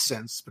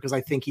absence because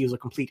I think he was a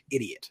complete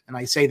idiot. And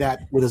I say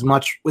that with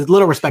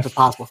little respect as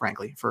possible,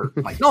 frankly, for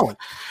Mike Nolan.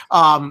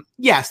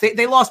 Yes,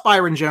 they lost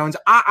Byron Jones.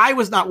 I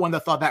was not one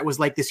that thought that was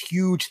like this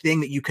huge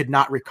thing that you could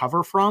not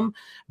recover from,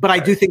 but I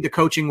do think the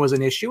coaching was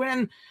an issue.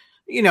 And,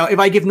 if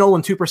I give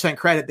Nolan 2%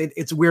 credit,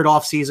 it's a weird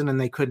offseason and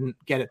they couldn't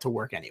get it to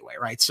work anyway.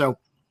 Right. So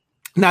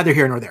neither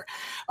here nor there.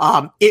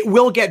 It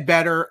will get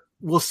better.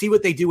 We'll see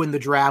what they do in the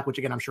draft, which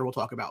again, I'm sure we'll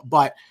talk about,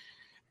 but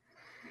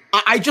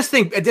I just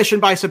think addition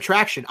by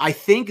subtraction. I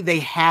think they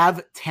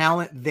have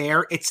talent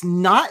there. It's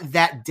not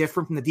that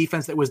different from the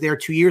defense that was there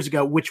 2 years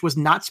ago, which was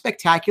not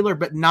spectacular,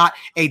 but not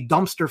a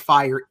dumpster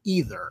fire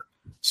either.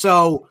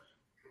 So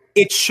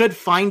it should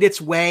find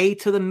its way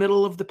to the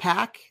middle of the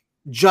pack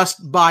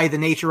just by the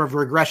nature of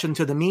regression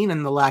to the mean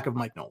and the lack of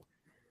Mike Nolan.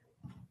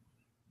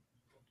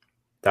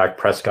 Dak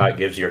Prescott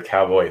gives your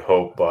Cowboy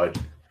hope, bud.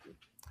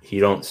 He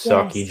don't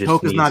suck. Yes. He just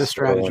hope needs is not a to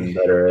strategy.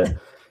 Better at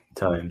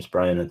times.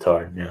 Brian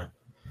Attar, yeah.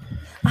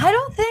 I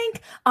don't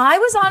think I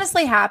was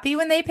honestly happy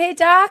when they paid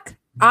Dak.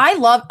 I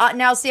love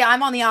now. See,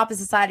 I'm on the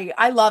opposite side of you.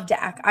 I love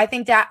Dak. I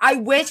think Dak. I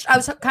wish I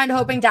was kind of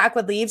hoping Dak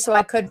would leave so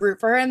I could root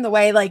for him the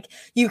way like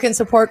you can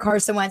support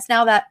Carson Wentz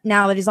now that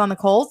he's on the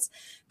Colts.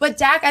 But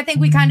Dak, I think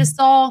we kind of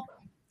saw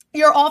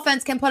your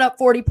offense can put up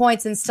 40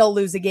 points and still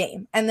lose a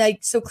game, and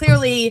so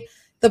clearly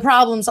the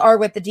problems are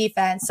with the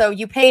defense. So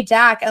you paid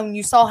Dak, and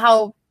you saw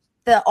how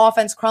the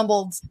offense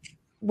crumbled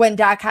when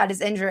Dak had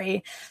his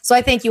injury. So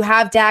I think you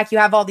have Dak, you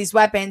have all these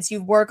weapons,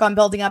 you work on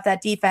building up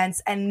that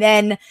defense, and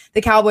then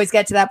the Cowboys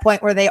get to that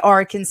point where they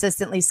are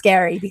consistently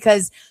scary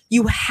because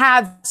you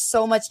have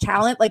so much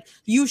talent. Like,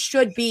 you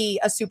should be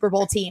a Super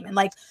Bowl team, and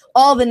like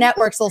all the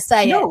networks will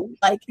say it.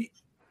 Like,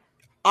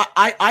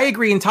 I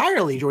agree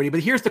entirely, Jordy,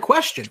 but here's the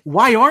question.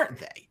 Why aren't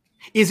they?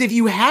 Is if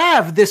you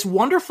have this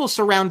wonderful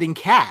surrounding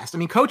cast, I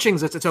mean,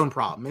 coaching's its own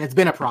problem, and it's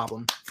been a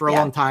problem for a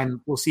long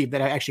time. We'll see if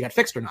that actually got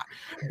fixed or not.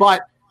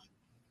 But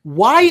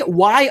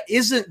why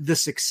isn't the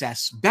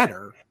success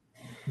better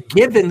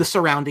given the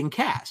surrounding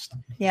cast?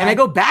 Yeah. And I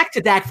go back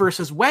to Dak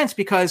versus Wentz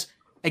because,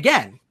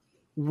 again,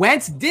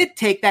 Wentz did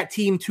take that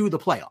team to the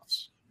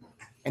playoffs,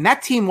 and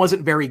that team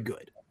wasn't very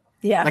good.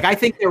 Yeah. Like, I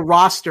think their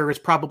roster is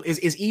probably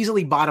is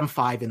easily bottom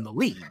 5 in the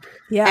league.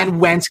 Yeah. And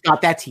Wentz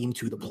got that team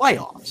to the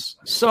playoffs.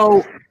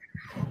 So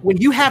when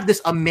you have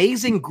this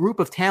amazing group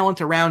of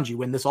talent around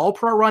you and this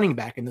all-pro running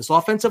back and this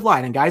offensive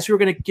line and guys who are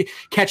going to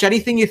catch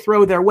anything you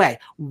throw their way,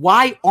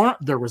 why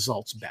aren't the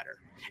results better?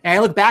 And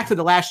I look back to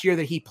the last year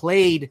that he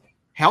played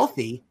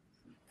healthy.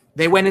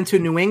 They went into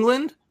New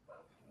England,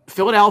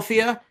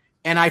 Philadelphia,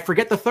 and I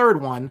forget the third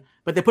one,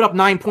 but they put up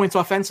 9 points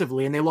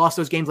offensively, and they lost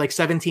those games like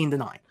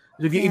 17-9.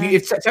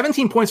 If it's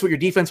 17 points what your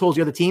defense holds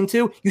the other team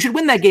to, you should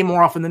win that game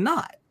more often than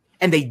not.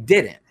 And they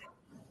didn't.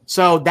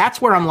 So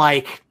that's where I'm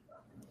like,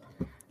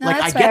 No,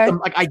 I get them.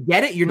 Like, I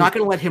get it. You're not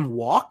going to let him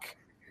walk,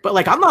 but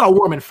like, I'm not all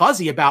warm and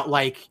fuzzy about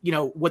like,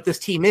 what this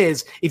team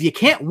is. If you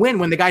can't win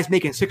when the guy's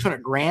making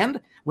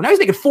 $600,000, when I was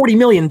making $40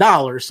 million,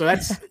 so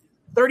that's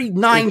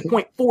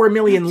 $39.4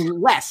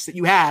 million less that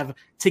you have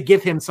to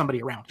give him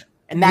somebody around him.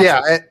 And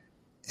that's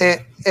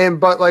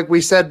but like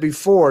we said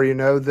before,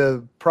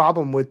 the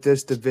problem with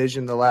this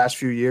division the last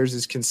few years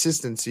is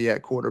consistency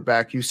at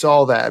quarterback. You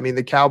saw that. I mean,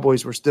 the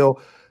Cowboys were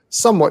still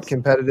somewhat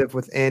competitive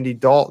with Andy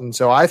Dalton.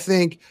 So I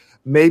think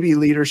maybe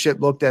leadership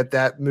looked at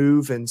that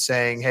move and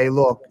saying, hey,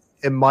 look,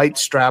 it might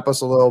strap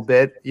us a little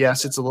bit.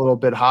 Yes, it's a little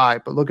bit high,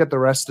 but look at the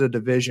rest of the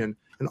division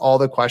and all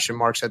the question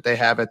marks that they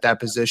have at that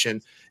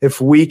position.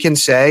 If we can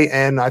say,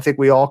 and I think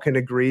we all can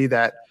agree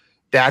that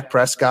Dak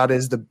Prescott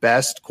is the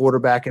best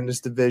quarterback in this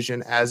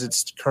division as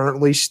it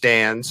currently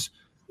stands,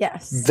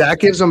 yes, that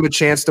gives them a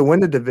chance to win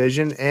the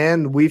division.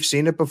 And we've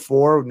seen it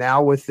before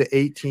now with the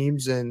 8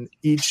 teams in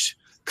each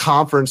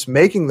conference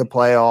making the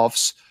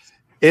playoffs.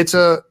 It's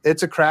a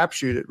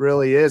crapshoot. It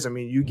really is. I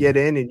mean, you get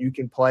in and you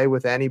can play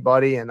with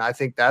anybody, and I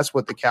think that's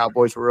what the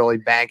Cowboys were really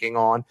banking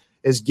on,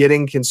 is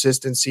getting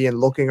consistency and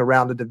looking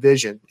around the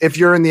division. If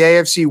you're in the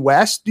AFC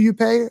West, do you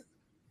pay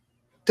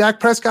Dak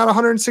Prescott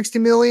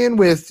 $160 million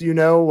with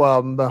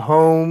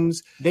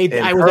Mahomes?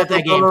 I was at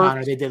that game,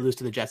 Connor. They did lose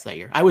to the Jets that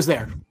year. I was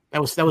there.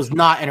 That was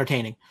not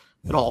entertaining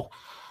at all.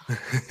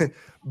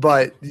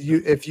 But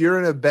if you're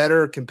in a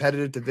better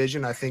competitive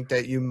division, I think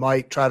that you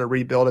might try to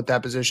rebuild at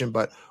that position.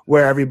 But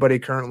where everybody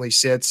currently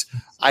sits,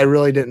 I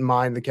really didn't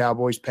mind the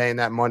Cowboys paying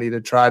that money to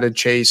try to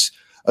chase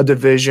a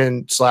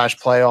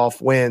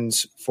division/playoff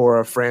wins for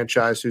a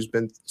franchise who's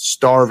been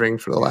starving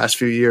for the last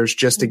few years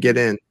just to get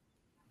in.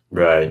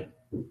 Right.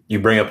 You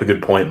bring up a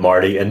good point,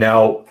 Marty. And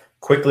now,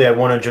 quickly, I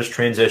want to just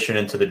transition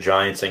into the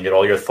Giants and get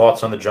all your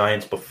thoughts on the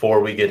Giants before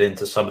we get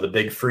into some of the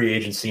big free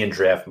agency and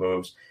draft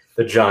moves.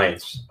 The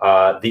Giants,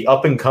 the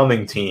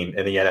up-and-coming team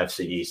in the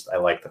NFC East, I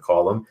like to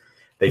call them.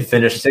 They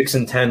finished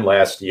 6-10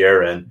 last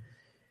year, and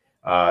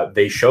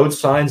they showed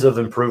signs of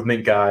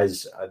improvement,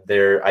 guys.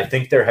 I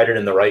think they're headed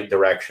in the right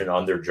direction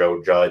under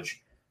Joe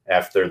Judge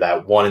after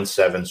that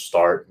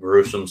 1-7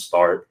 gruesome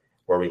start,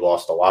 where we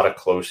lost a lot of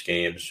close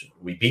games.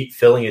 We beat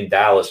Philly and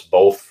Dallas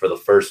both for the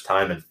first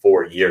time in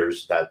 4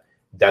 years. That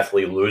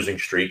deathly losing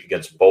streak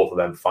against both of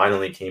them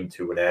finally came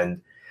to an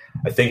end.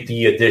 I think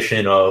the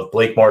addition of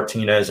Blake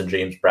Martinez and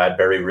James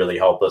Bradbury really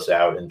helped us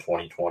out in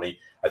 2020.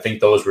 I think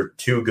those were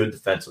 2 good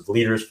defensive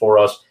leaders for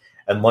us.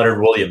 And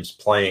Leonard Williams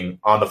playing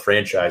on the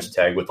franchise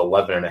tag with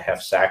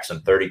 11.5 sacks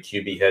and 30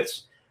 QB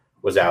hits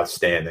was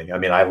outstanding. I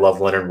mean, I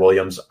love Leonard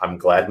Williams. I'm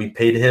glad we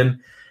paid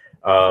him.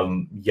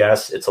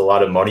 Yes, it's a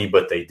lot of money,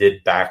 but they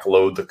did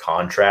backload the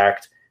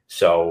contract.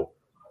 So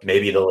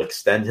maybe they'll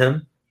extend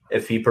him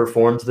if he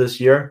performs this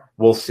year.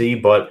 We'll see.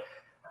 But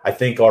I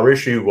think our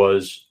issue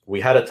was we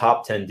had a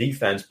top 10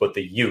 defense, but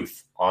the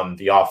youth on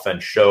the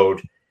offense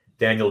showed.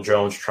 Daniel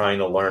Jones trying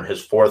to learn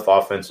his 4th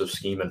offensive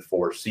scheme in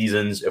 4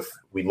 seasons. If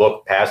we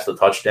look past the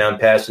touchdown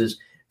passes,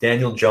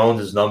 Daniel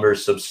Jones'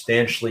 numbers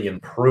substantially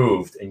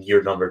improved in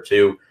year number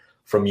 2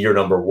 from year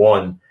number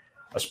 1,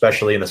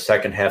 especially in the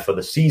second half of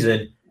the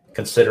season,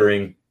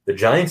 considering the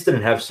Giants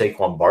didn't have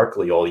Saquon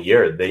Barkley all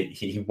year.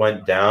 He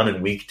went down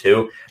in week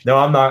 2. No,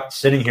 I'm not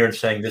sitting here and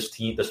saying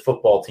this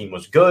football team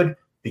was good,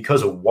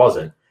 because it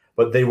wasn't.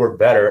 But they were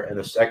better in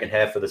the second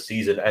half of the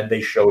season, and they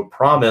showed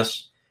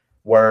promise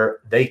where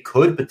they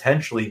could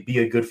potentially be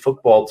a good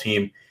football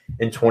team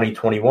in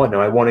 2021. Now,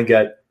 I want to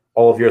get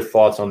all of your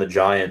thoughts on the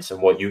Giants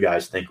and what you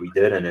guys think we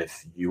did. And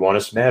if you want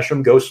to smash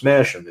them, go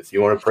smash them. If you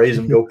want to praise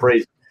them, go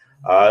praise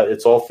them.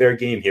 It's all fair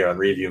game here on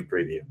Review and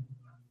Preview.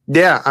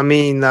 Yeah, I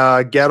mean,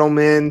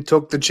 Gettleman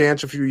took the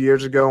chance a few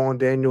years ago on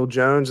Daniel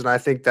Jones, and I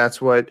think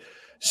that's what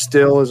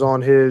still is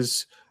on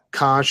his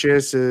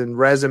conscience and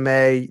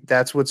resume,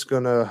 that's what's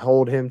going to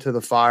hold him to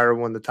the fire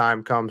when the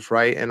time comes,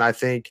 right? And I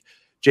think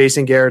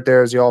Jason Garrett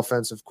there is the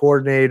offensive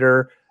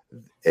coordinator.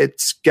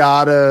 It's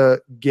got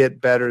to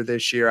get better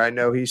this year. I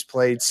know he's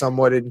played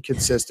somewhat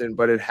inconsistent,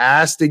 but it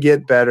has to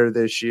get better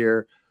this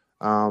year,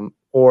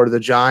 or the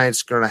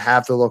Giants are going to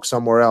have to look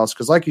somewhere else.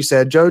 Because like you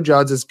said, Joe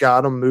Judge has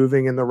got them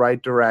moving in the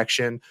right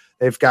direction.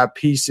 They've got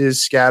pieces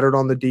scattered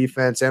on the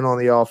defense and on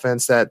the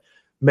offense that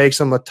makes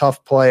them a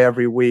tough play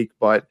every week.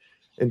 But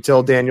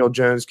until Daniel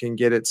Jones can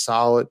get it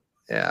solid,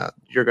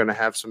 you're going to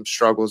have some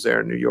struggles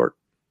there in New York.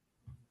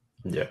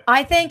 Yeah,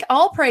 I think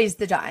I'll praise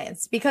the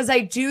Giants because I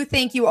do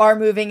think you are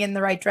moving in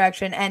the right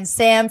direction. And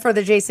Sam, for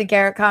the Jason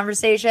Garrett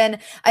conversation,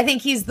 I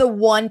think he's the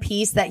one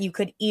piece that you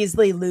could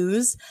easily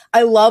lose.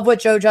 I love what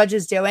Joe Judge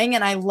is doing,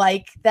 and I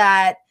like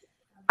that.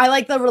 I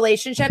like the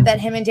relationship that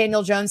him and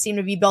Daniel Jones seem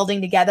to be building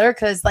together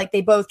because, like,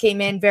 they both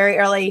came in very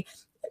early.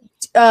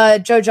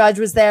 Joe Judge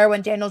was there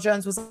when Daniel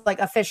Jones was like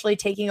officially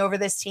taking over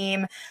this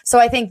team. So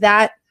I think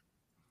that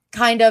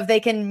kind of they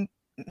can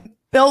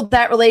build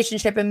that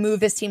relationship and move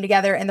this team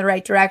together in the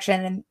right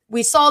direction. And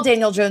we saw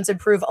Daniel Jones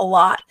improve a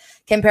lot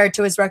compared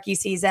to his rookie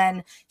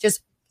season,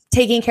 just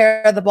taking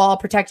care of the ball,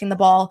 protecting the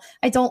ball.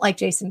 I don't like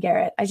Jason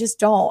Garrett. I just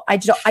don't. I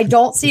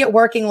don't see it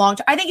working long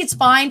term. I think it's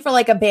fine for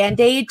like a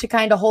Band-Aid to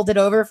kind of hold it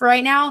over for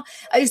right now.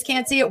 I just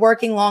can't see it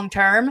working long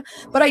term.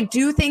 But I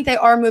do think they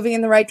are moving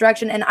in the right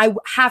direction. And I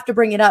have to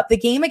bring it up. The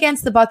game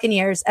against the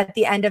Buccaneers at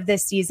the end of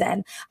this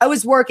season, I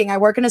work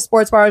in a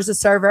sports bar as a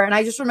server. And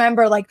I just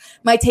remember like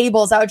my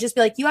tables, I would just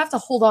be like, you have to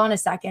hold on a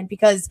second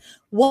because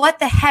what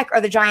the heck are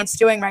the Giants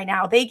doing right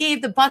now? They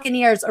gave the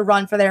Buccaneers a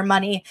run for their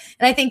money.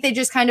 And I think they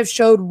just kind of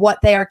showed what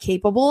they are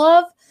capable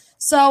of.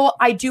 So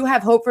I do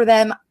have hope for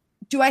them.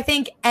 Do I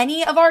think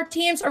any of our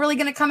teams are really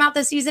going to come out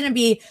this season and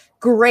be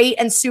great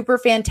and super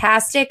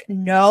fantastic?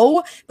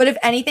 No. But if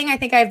anything, I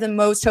think I have the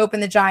most hope in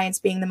the Giants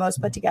being the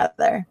most put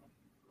together.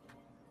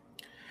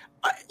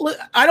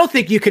 I don't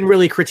think you can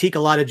really critique a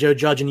lot of Joe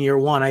Judge in year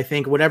one. I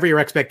think whatever your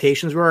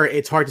expectations were,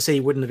 it's hard to say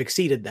you wouldn't have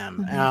exceeded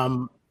them.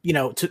 Mm-hmm.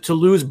 To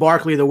lose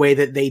Barkley the way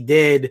that they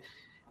did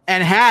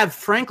and have,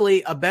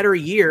 frankly, a better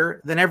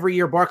year than every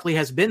year Barkley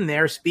has been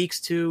there speaks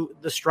to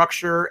the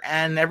structure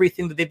and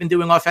everything that they've been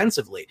doing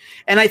offensively.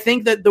 And I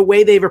think that the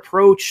way they've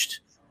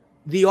approached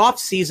the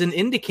offseason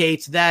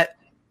indicates that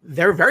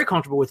they're very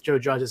comfortable with Joe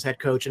Judge as head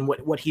coach and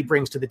what he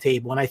brings to the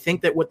table. And I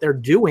think that what they're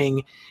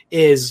doing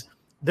is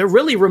they're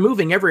really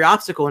removing every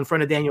obstacle in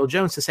front of Daniel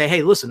Jones to say,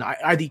 hey, listen,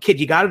 either kid,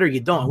 you got it or you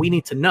don't. We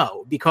need to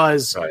know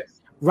because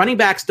running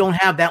backs don't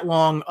have that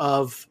long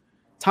of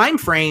time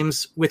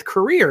frames with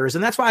careers.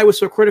 And that's why I was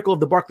so critical of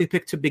the Barkley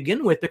pick to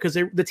begin with, because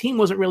the team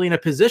wasn't really in a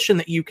position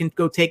that you can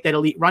go take that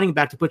elite running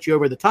back to put you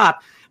over the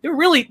top. They were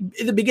really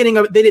in the beginning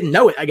of it. They didn't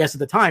know it, I guess, at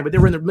the time, but they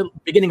were in the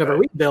beginning of a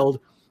rebuild.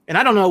 And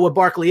I don't know what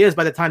Barkley is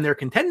by the time they're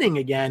contending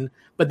again,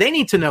 but they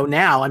need to know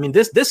now. I mean,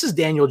 this is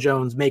Daniel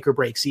Jones' make or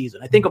break season.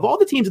 I think of all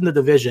the teams in the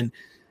division,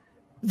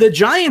 the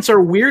Giants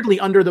are weirdly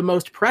under the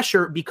most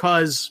pressure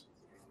because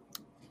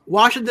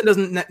Washington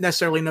doesn't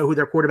necessarily know who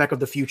their quarterback of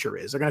the future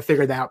is. They're going to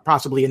figure that out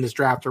possibly in this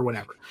draft or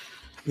whatever.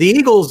 The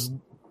Eagles,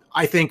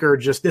 I think, are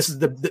just, this is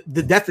the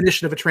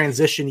definition of a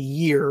transition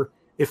year,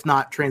 if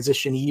not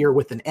transition year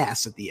with an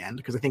S at the end,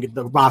 because I think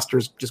the roster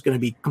is just going to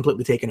be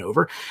completely taken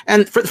over.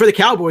 And for the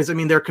Cowboys, I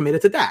mean, they're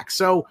committed to Dak.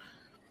 So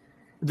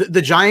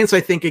the Giants, I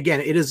think, again,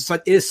 it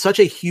is such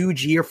a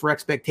huge year for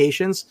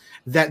expectations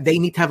that they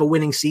need to have a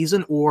winning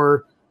season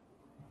or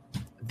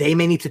they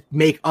may need to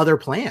make other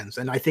plans.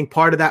 And I think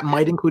part of that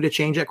might include a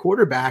change at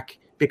quarterback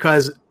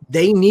because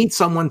they need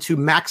someone to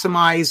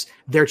maximize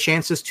their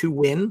chances to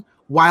win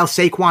while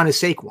Saquon is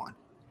Saquon,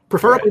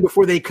 preferably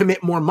before they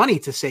commit more money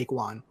to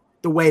Saquon,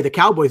 the way the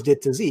Cowboys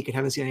did to Zeke and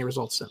haven't seen any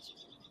results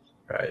since.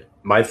 Right.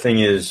 My thing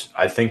is,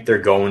 I think they're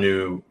going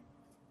to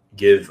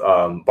give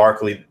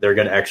Barkley, they're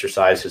going to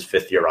exercise his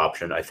fifth-year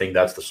option. I think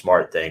that's the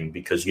smart thing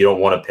because you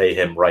don't want to pay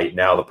him right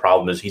now. The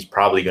problem is he's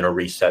probably going to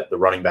reset the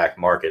running back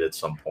market at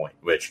some point,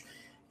 which –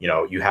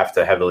 you have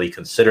to heavily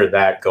consider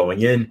that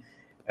going in.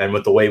 And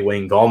with the way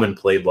Wayne Gallman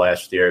played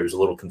last year, it was a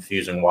little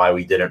confusing why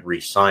we didn't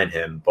re-sign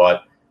him.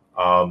 But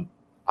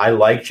I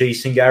like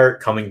Jason Garrett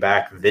coming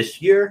back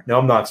this year. No,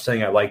 I'm not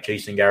saying I like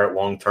Jason Garrett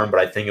long-term, but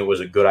I think it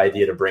was a good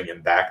idea to bring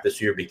him back this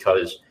year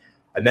because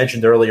I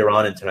mentioned earlier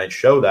on in tonight's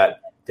show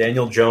that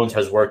Daniel Jones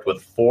has worked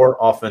with 4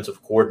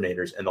 offensive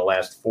coordinators in the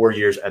last 4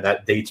 years, and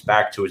that dates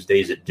back to his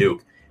days at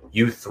Duke.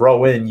 You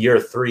throw in year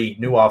 3,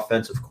 new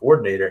offensive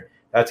coordinator,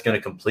 that's going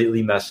to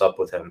completely mess up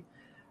with him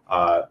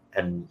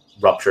and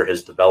rupture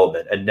his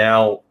development. And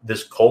now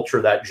this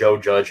culture that Joe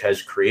Judge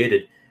has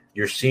created,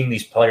 you're seeing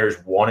these players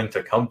wanting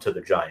to come to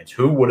the Giants.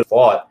 Who would have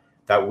thought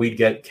that we'd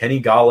get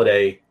Kenny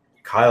Golladay,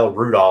 Kyle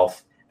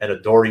Rudolph, and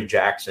Adoree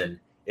Jackson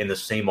in the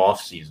same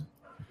offseason?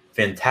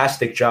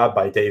 Fantastic job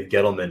by Dave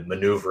Gettleman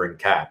maneuvering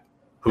Cap,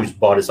 whose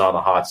butt is on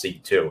the hot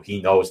seat too.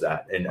 He knows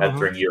that. And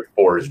entering year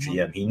 4 as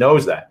GM, he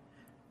knows that.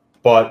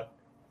 But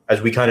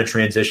as we kind of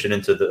transition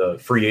into the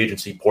free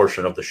agency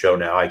portion of the show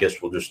now, I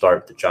guess we'll just start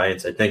with the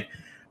Giants. I think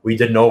we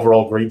did an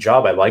overall great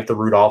job. I like the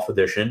Rudolph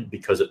addition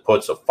because it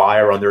puts a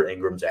fire under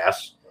Ingram's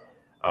ass.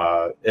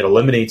 It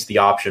eliminates the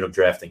option of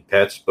drafting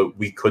Pitts, but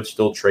we could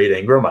still trade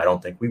Ingram. I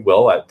don't think we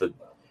will. The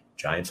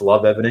Giants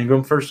love Evan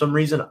Ingram for some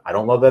reason. I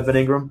don't love Evan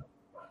Ingram.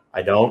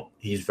 I don't.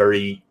 He's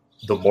very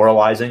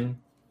demoralizing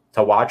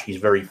to watch. He's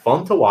very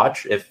fun to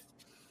watch if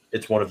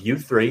it's one of you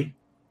three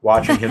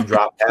watching him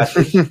drop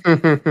passes.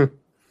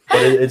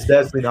 But it's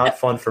definitely not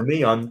fun for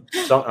me on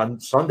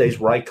Sundays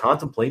where I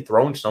contemplate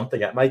throwing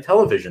something at my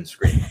television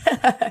screen.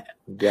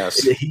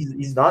 Yes.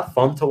 He's not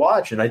fun to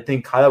watch. And I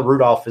think Kyle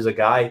Rudolph is a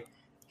guy,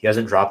 he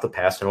hasn't dropped the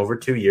pass in over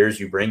 2 years.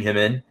 You bring him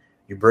in.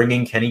 You bring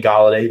in Kenny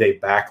Golladay. They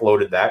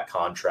backloaded that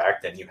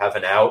contract, and you have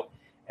an out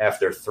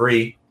after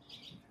 3.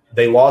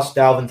 They lost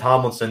Dalvin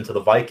Tomlinson to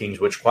the Vikings,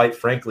 which, quite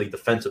frankly,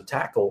 defensive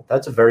tackle,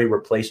 that's a very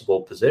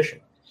replaceable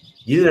position.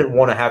 You didn't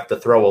want to have to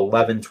throw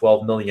 11,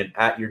 12 million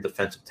at your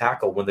defensive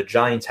tackle when the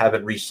Giants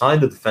haven't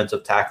re-signed a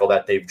defensive tackle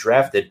that they've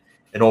drafted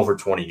in over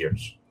 20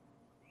 years.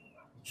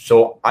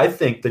 So I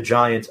think the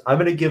Giants, I'm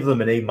going to give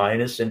them an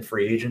A- in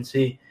free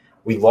agency.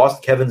 We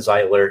lost Kevin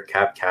Zeitler,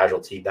 cap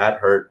casualty. That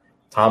hurt.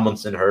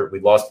 Tomlinson hurt. We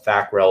lost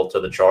Fackrell to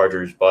the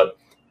Chargers. But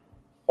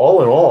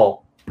all in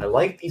all, I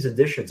like these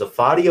additions.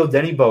 Afadio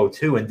Denibo,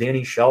 too, and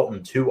Danny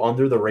Shelton, 2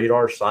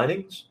 under-the-radar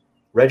signings.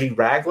 Reggie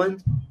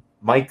Ragland,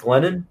 Mike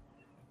Glennon.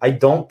 I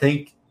don't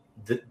think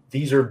that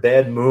these are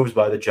bad moves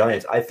by the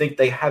Giants. I think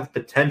they have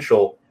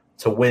potential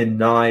to win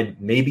 9,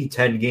 maybe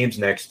 10 games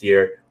next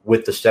year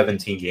with the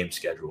 17-game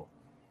schedule.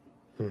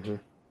 Mm-hmm.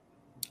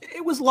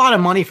 It was a lot of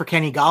money for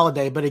Kenny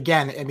Golladay, but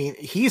again, I mean,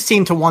 he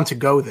seemed to want to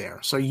go there.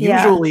 So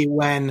usually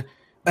when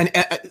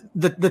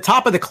the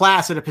top of the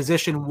class at a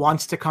position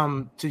wants to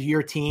come to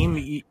your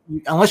team,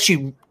 unless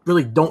you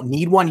really don't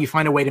need one, you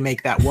find a way to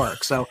make that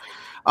work. So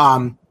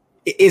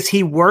is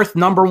he worth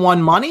number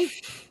 1 money?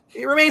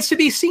 It remains to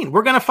be seen.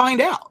 We're going to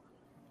find out.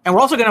 And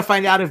we're also going to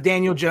find out if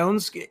Daniel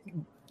Jones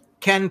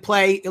can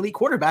play elite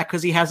quarterback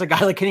because he has a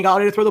guy like Kenny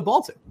Golladay to throw the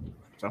ball to.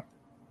 So,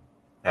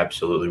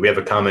 absolutely. We have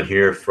a comment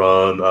here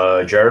from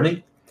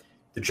Jeremy.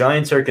 The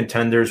Giants are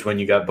contenders when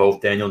you got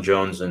both Daniel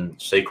Jones and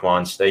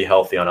Saquon stay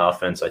healthy on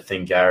offense. I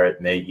think Garrett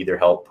may either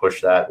help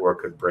push that or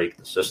could break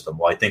the system.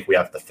 Well, I think we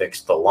have to fix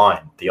the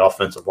line. The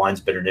offensive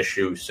line's been an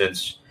issue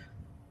since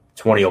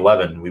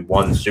 2011. We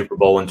won the Super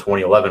Bowl in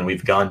 2011.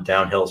 We've gone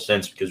downhill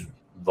since because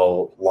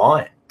the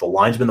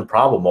line's been the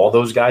problem. All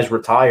those guys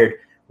retired.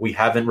 We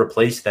haven't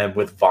replaced them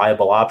with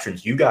viable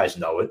options. You guys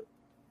know it.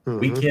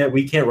 Mm-hmm.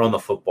 We can't run the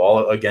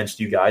football against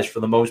you guys for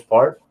the most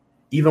part,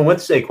 even with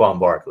Saquon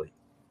Barkley.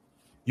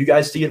 You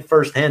guys see it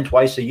firsthand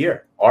twice a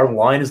year. Our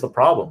line is the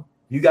problem.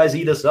 You guys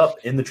eat us up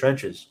in the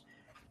trenches.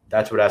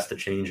 That's what has to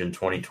change in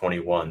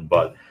 2021.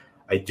 But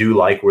I do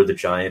like where the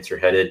Giants are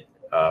headed.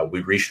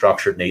 We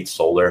restructured Nate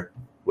Solder,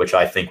 which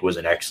I think was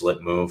an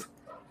excellent move.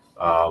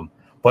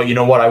 But you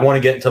know what? I want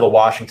to get into the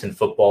Washington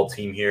football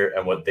team here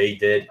and what they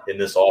did in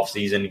this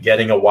offseason,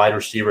 getting a wide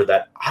receiver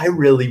that I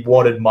really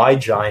wanted my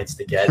Giants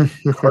to get,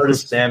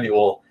 Curtis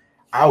Samuel.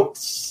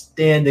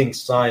 Outstanding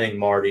signing,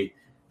 Marty,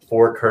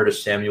 for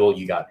Curtis Samuel.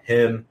 You got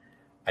him.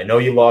 I know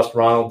you lost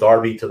Ronald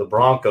Darby to the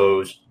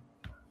Broncos,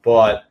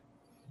 but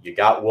you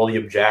got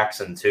William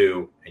Jackson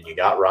too, and you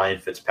got Ryan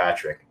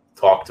Fitzpatrick.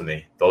 Talk to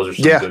me. Those are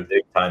some good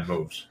big-time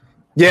moves.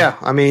 Yeah,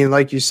 I mean,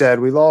 like you said,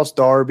 we lost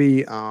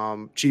Darby,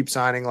 cheap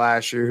signing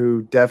last year,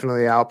 who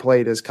definitely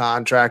outplayed his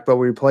contract, but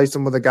we replaced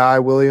him with a guy,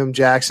 William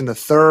Jackson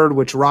III,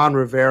 which Ron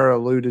Rivera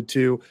alluded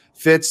to,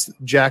 fits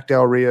Jack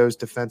Del Rio's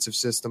defensive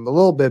system a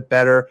little bit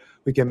better.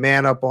 We can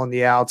man up on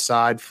the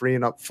outside,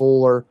 freeing up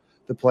Fuller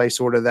to play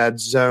sort of that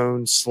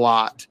zone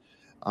slot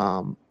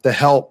to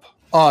help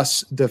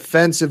us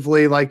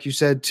defensively, like you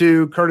said,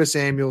 too. Curtis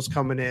Samuel's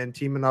coming in,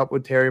 teaming up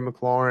with Terry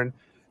McLaurin.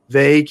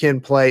 They can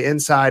play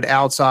inside,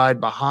 outside,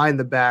 behind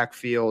the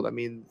backfield. I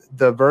mean,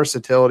 the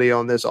versatility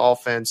on this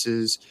offense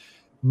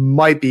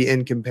might be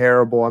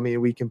incomparable. I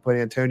mean, we can put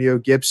Antonio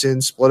Gibson,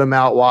 split him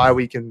out wide.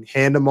 We can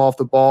hand him off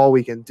the ball.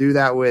 We can do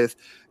that with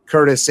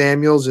Curtis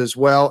Samuels as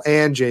well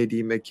and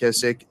J.D.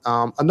 McKissick.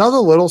 Another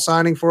little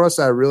signing for us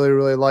that I really,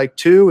 really like,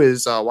 too,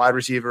 is wide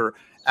receiver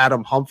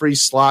Adam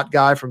Humphries, slot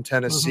guy from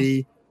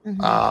Tennessee.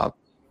 Mm-hmm.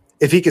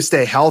 If he can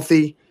stay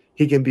healthy,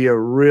 he can be a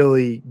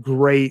really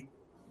great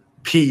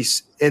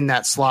piece in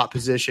that slot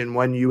position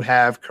when you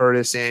have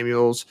Curtis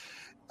Samuels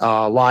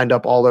lined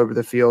up all over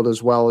the field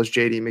as well as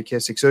J.D.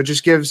 McKissick. So it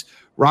just gives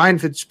Ryan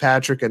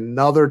Fitzpatrick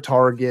another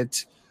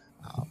target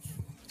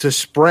to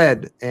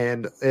spread,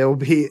 and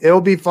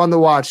it'll be fun to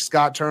watch.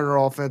 Scott Turner,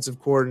 offensive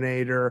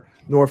coordinator,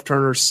 North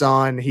Turner's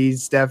son,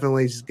 he's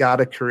definitely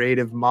got a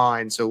creative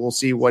mind. So we'll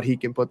see what he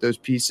can put those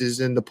pieces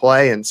into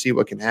play and see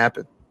what can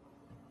happen.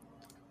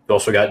 We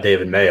also got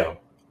David Mayo.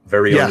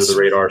 Very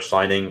under-the-radar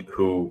signing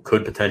who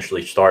could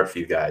potentially start for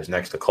you guys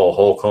next to Cole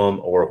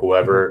Holcomb or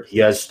whoever. He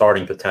has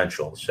starting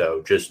potential,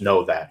 so just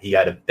know that. He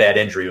had a bad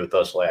injury with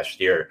us last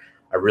year.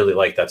 I really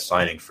like that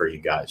signing for you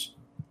guys.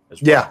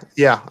 as well.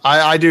 Yeah,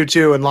 I do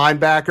too. And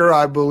linebacker,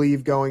 I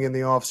believe going in the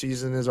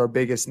offseason is our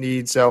biggest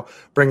need. So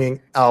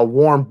bringing a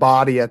warm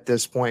body at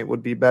this point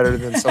would be better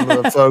than some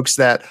of the folks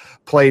that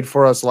played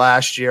for us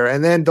last year.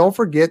 And then don't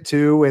forget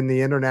too, in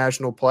the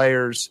international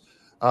players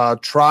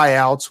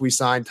tryouts, we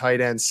signed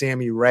tight end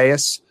Sammy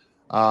Reyes.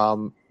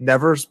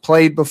 Never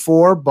played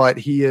before, but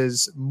he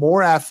is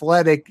more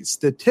athletic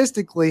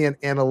statistically and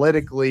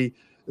analytically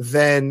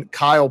than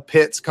Kyle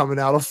Pitts coming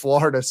out of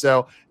Florida.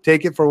 So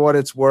take it for what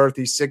it's worth.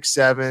 He's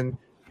 6'7",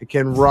 he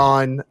can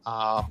run.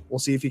 We'll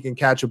see if he can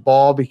catch a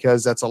ball,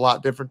 because that's a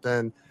lot different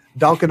than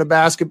dunking a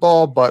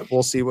basketball, but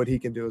we'll see what he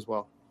can do as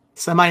well.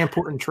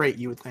 Semi-important trait,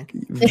 you would think.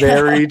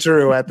 Very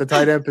true. At the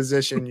tight end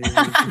position, you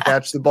can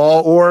catch the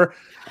ball, or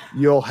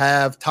you'll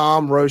have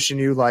Tom roasting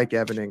you like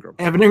Evan Ingram.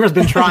 Evan Ingram's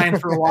been trying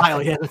for a while.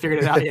 He hasn't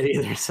figured it out yet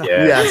either. So.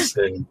 Yeah, yes.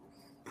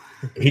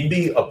 He'd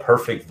be a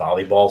perfect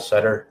volleyball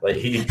setter. Like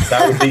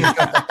that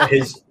would be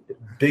his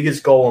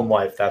biggest goal in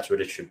life. That's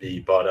what it should be.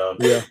 But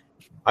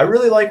I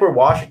really like where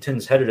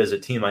Washington's headed as a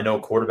team. I know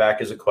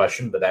quarterback is a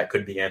question, but that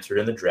could be answered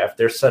in the draft.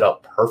 They're set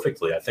up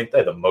perfectly. I think they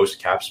have the most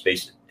cap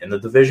space in the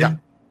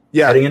division.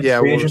 Yeah. Heading into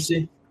free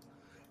agency.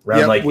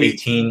 Around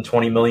 18,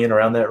 20 million,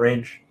 around that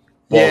range.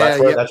 Well,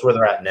 that's where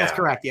they're at now. That's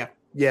correct, yeah.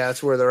 Yeah,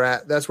 that's where they're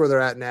at. That's where they're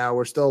at now.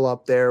 We're still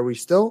up there. We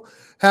still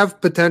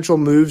have potential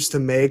moves to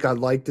make. I'd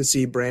like to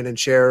see Brandon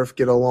Sheriff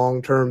get a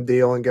long-term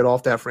deal and get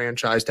off that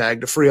franchise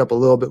tag to free up a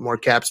little bit more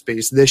cap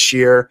space this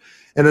year.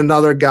 And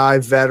another guy,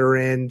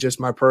 veteran,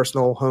 just my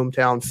personal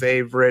hometown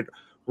favorite,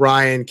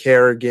 Ryan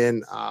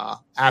Kerrigan.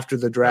 After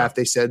the draft,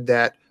 they said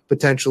that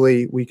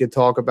potentially we could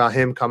talk about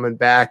him coming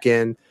back,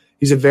 and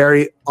he's a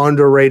very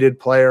underrated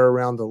player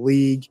around the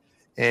league,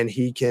 and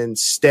he can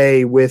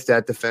stay with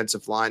that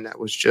defensive line that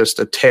was just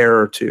a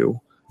terror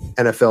to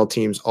NFL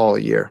teams all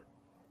year.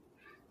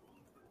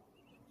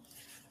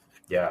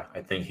 Yeah,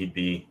 I think he'd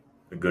be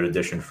a good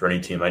addition for any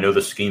team. I know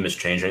the scheme is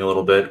changing a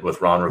little bit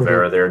with Ron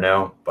Rivera there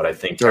now, but I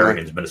think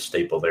Kerrigan's been a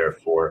staple there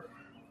for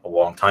a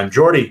long time.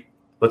 Jordy,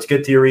 let's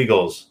get to your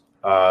Eagles.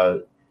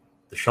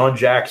 Deshaun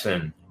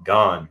Jackson,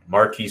 gone.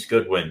 Marquise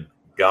Goodwin,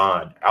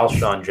 gone.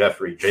 Alshon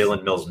Jeffrey,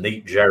 Jalen Mills,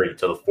 Nate Jerry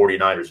to the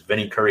 49ers,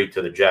 Vinny Curry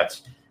to the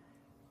Jets.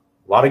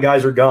 A lot of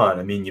guys are gone.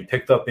 I mean, you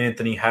picked up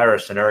Anthony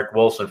Harris and Eric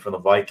Wilson from the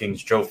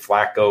Vikings, Joe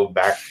Flacco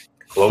back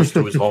close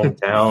to his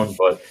hometown,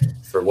 but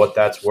for what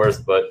that's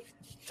worth. But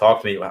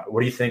talk to me.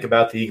 What do you think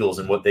about the Eagles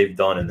and what they've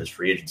done in this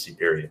free agency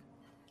period?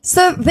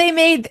 So they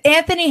made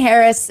Anthony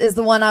Harris is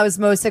the one I was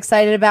most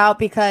excited about,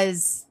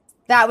 because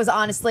that was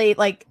honestly,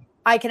 like,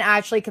 I can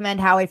actually commend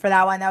Howie for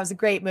that one. That was a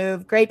great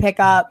move, great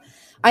pickup.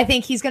 I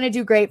think he's going to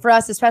do great for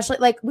us, especially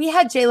like we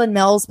had Jalen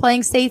Mills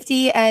playing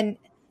safety, and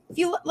if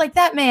you like,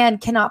 that man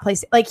cannot play.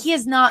 Like, he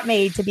is not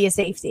made to be a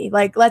safety.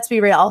 Like, let's be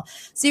real.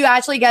 So you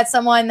actually get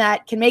someone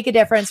that can make a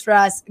difference for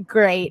us.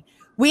 Great.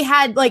 We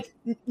had like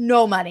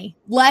no money,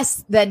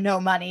 less than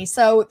no money.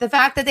 So the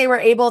fact that they were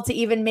able to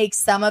even make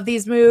some of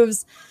these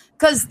moves,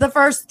 because the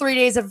first 3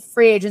 days of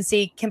free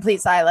agency,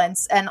 complete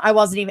silence. And I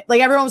wasn't even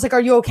like, everyone was like,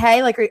 are you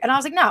okay? Like, and I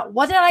was like, no,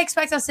 what did I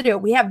expect us to do?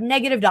 We have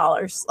negative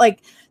dollars. Like,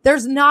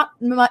 there's not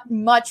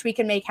much we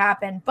can make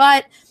happen,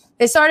 but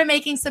they started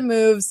making some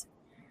moves.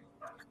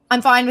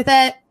 I'm fine with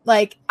it.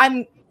 Like,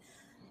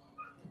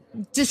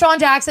 Deshaun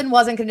Jackson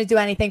wasn't going to do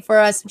anything for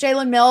us.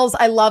 Jalen Mills,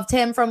 I loved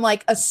him from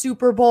like a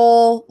Super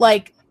Bowl,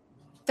 like,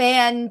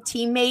 fan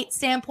teammate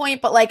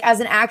standpoint, but like as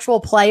an actual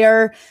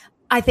player,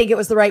 I think it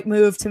was the right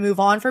move to move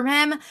on from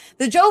him.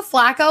 The Joe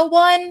Flacco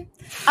one,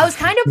 I was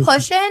kind of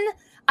pushing.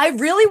 I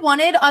really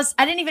wanted us,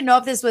 I didn't even know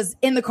if this was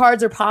in the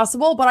cards or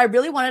possible, but I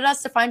really wanted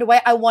us to find a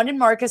way. I wanted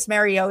Marcus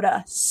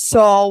Mariota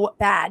so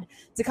bad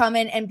to come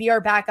in and be our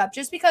backup,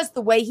 just because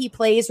the way he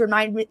plays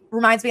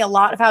reminds me a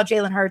lot of how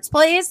Jalen Hurts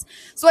plays.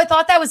 So I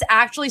thought that was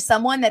actually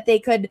someone that they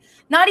could,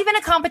 not even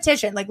a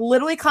competition, like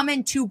literally come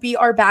in to be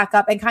our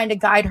backup and kind of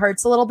guide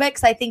Hurts a little bit,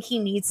 because I think he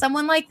needs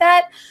someone like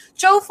that.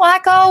 Joe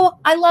Flacco,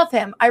 I love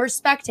him. I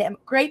respect him.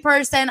 Great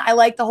person. I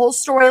like the whole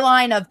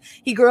storyline of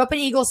he grew up an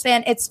Eagles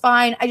fan. It's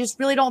fine. I just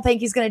really don't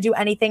think he's going to do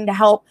anything to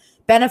help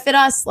benefit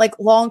us like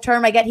long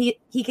term. I get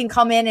he can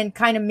come in and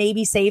kind of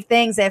maybe save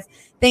things if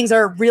things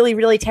are really,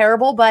 really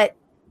terrible, but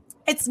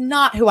it's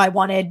not who I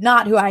wanted,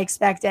 not who I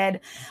expected.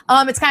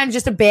 It's kind of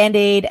just a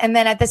Band-Aid. And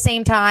then at the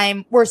same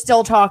time, we're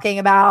still talking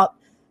about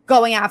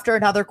going after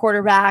another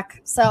quarterback.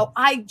 So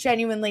I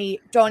genuinely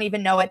don't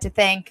even know what to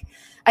think.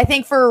 I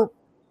think for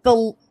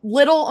the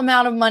little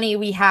amount of money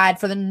we had,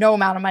 for the no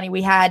amount of money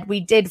we had, we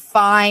did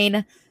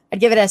fine. I'd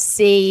give it a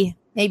C,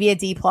 maybe a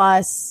D+.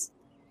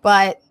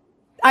 But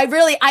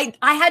I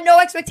had no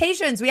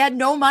expectations. We had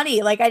no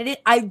money. Like,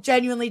 I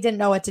genuinely didn't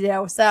know what to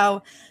do.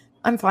 So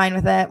I'm fine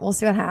with it. We'll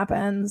see what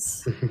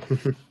happens.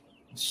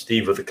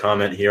 Steve with a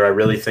comment here. I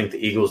really think the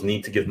Eagles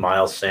need to give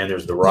Miles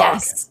Sanders the rock.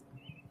 Yes.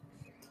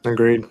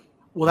 Agreed.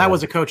 Well, that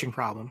was a coaching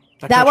problem.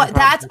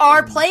 That's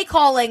our play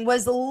calling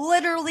was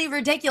literally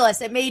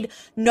ridiculous. It made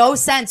no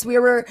sense. They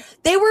were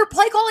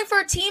play calling for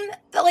a team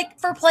that, like,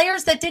 for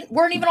players that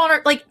weren't even on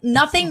our, like,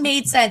 nothing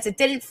made sense. It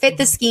didn't fit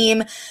the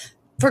scheme.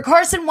 for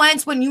Carson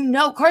Wentz, when you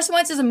know Carson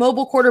Wentz is a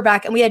mobile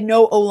quarterback and we had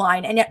no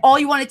O-line, and yet all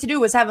you wanted to do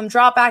was have him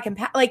drop back and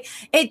like,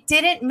 it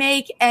didn't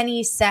make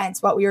any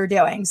sense what we were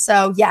doing.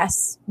 So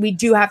yes, we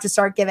do have to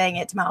start giving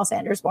it to Miles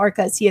Sanders more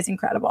because he is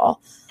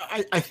incredible.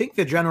 I think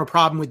the general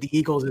problem with the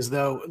Eagles is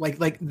though,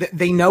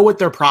 they know what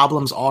their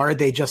problems are.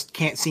 They just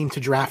can't seem to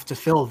draft to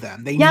fill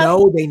them. They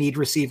know they need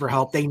receiver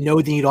help. They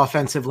know they need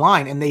offensive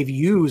line, and they've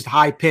used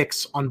high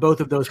picks on both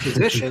of those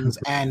positions,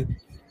 and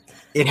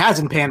it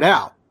hasn't panned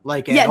out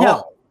at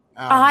all.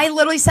 I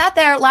literally sat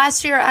there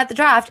last year at the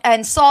draft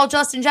and saw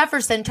Justin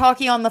Jefferson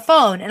talking on the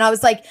phone, and I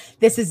was like,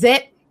 "This is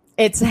it.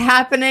 It's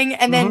happening."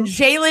 And then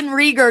Jalen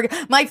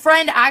Reagor, my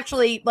friend,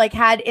 actually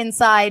had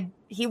inside.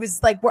 He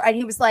was like,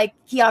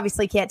 he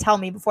obviously can't tell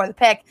me before the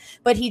pick,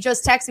 but he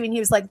just texted me and he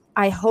was like,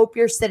 "I hope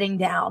you're sitting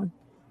down."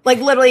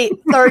 Literally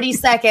 30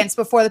 seconds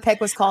before the pick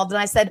was called, and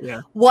I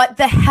said, "What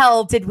the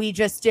hell did we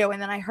just do?"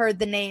 And then I heard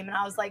the name, and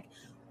I was like,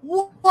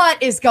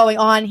 "What is going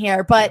on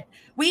here?" But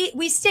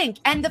we stink.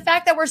 And the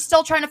fact that we're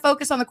still trying to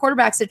focus on the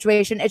quarterback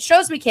situation, it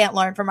shows we can't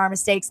learn from our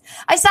mistakes.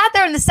 I sat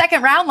there in the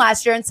second round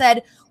last year and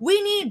said, we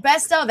need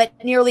best of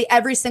at nearly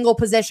every single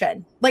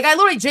position. I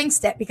literally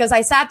jinxed it because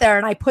I sat there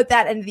and I put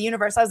that into the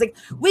universe. I was like,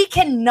 we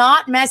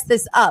cannot mess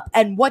this up.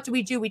 And what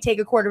do? We take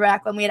a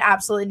quarterback when we had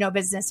absolutely no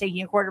business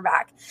taking a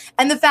quarterback.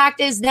 And the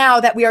fact is now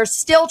that we are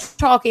still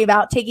talking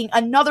about taking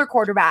another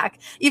quarterback,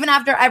 even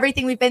after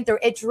everything we've been through,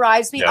 it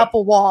drives me up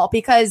a wall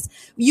because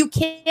you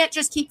can't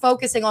just keep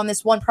focusing on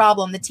this one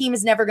problem. The team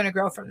is never going to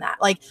grow from that.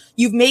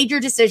 You've made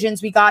your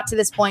decisions. We got to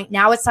this point.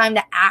 Now it's time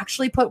to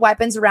actually put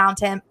weapons around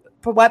him.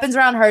 Put weapons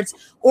around Hurts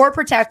or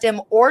protect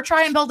him or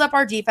try and build up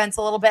our defense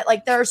a little bit.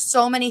 There are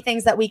so many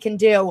things that we can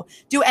do.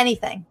 Do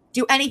anything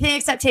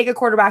except take a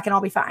quarterback and I'll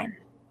be fine.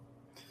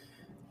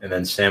 And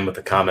then Sam with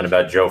the comment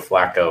about Joe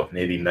Flacco,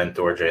 maybe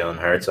mentor Jalen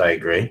Hurts. I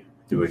agree.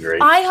 Do agree.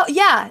 I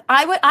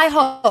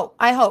hope.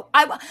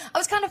 I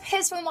was kind of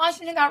pissed when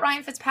Washington got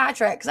Ryan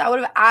Fitzpatrick because I would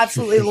have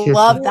absolutely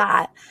loved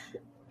that.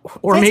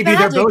 Or maybe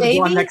they're both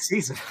one next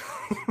season.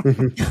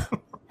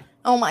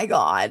 Oh my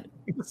God.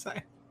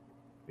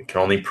 We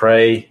can only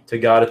pray to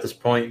God at this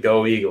point.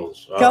 Go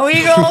Eagles. Go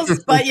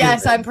Eagles. But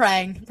yes, I'm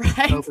praying.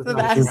 Praying for the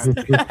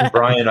best.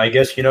 Brian, I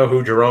guess you know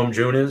who Jerome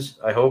June is,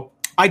 I hope.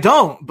 I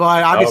don't,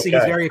 but obviously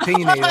he's very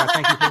opinionated.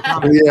 Thank you for the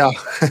comment.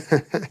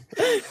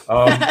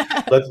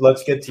 Yeah.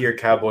 Let's get to your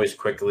Cowboys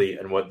quickly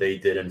and what they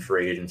did in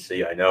free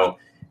agency. I know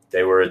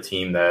they were a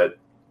team that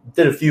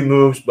did a few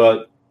moves,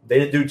 but they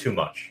didn't do too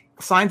much.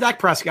 Signed Dak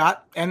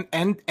Prescott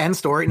and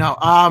story. No.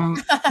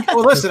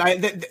 Well,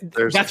 listen,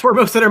 that's where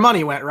most of their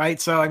money went,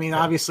 right? So, I mean,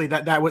 obviously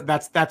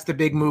that's the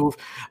big move.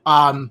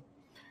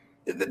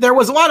 There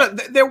was a lot of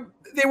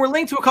they were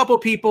linked to a couple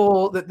of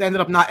people that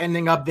ended up not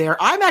ending up there.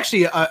 I'm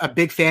actually a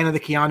big fan of the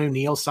Keanu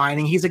Neal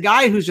signing. He's a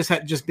guy who's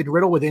just been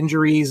riddled with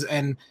injuries,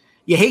 and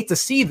you hate to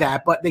see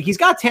that, but he's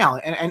got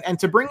talent. And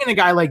to bring in a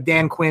guy like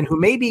Dan Quinn, who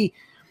maybe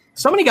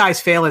so many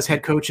guys fail as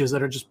head coaches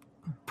that are just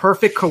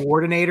perfect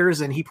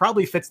coordinators, and he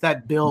probably fits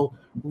that bill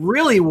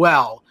really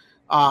well.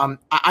 I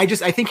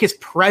think his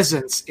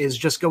presence is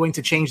just going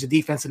to change the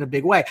defense in a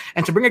big way.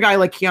 And to bring a guy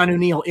like Keanu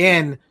Neal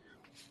in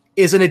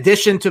is an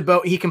addition to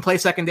both. He can play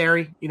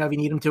secondary, if you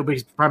need him to, but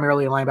he's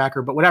primarily a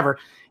linebacker, but whatever.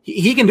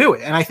 He can do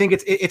it. And I think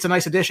it's a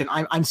nice addition.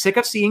 I'm sick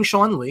of seeing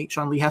Sean Lee.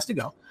 Sean Lee has to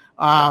go.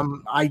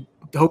 I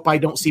hope I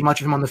don't see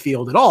much of him on the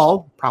field at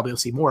all. Probably will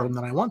see more of him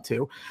than I want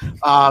to.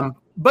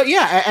 But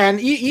yeah,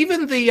 and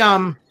even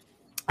the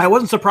I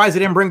wasn't surprised they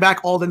didn't bring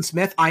back Aldon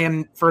Smith. I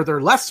am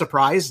further less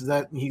surprised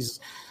that he's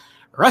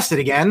arrested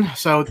again.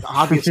 So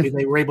obviously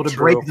they were able to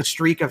break the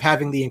streak of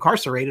having the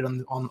incarcerated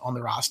on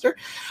the roster.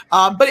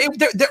 But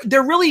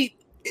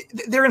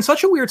they're in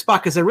such a weird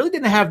spot because they really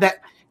didn't have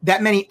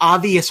that many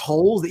obvious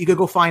holes that you could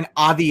go find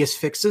obvious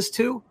fixes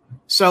to.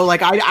 So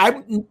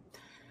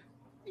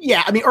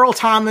Earl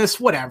Thomas,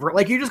 whatever.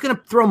 You're just going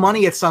to throw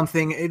money at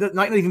something. It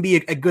might not even be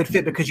a good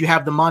fit because you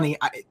have the money.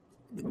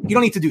 You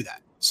don't need to do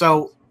that.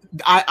 So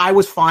I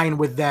was fine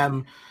with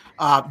them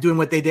doing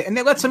what they did. And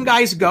they let some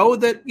guys go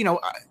that,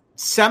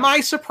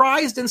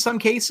 semi-surprised in some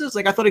cases.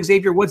 I thought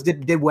Xavier Woods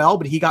did well,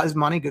 but he got his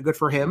money. Good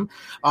for him.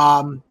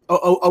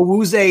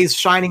 Owuze's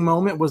shining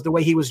moment was the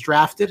way he was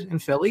drafted in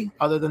Philly.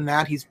 Other than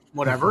that, he's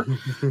whatever.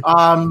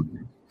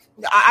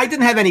 I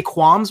didn't have any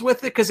qualms with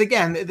it because,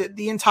 again,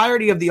 the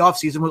entirety of the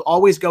offseason was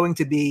always going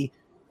to be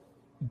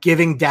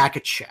giving Dak a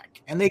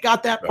check. And they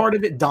got that part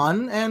of it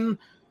done, and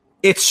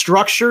it's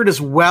structured as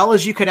well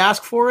as you could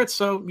ask for it.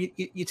 So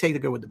you take the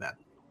good with the bad.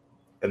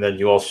 And then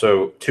you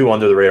also, two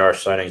under-the-radar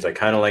signings I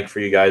kind of like for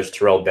you guys,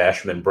 Terrell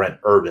Basham and Brent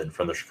Urban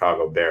from the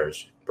Chicago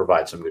Bears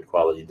provide some good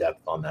quality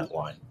depth on that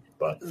line.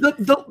 But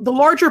the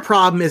larger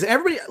problem is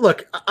everybody –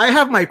 look, I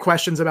have my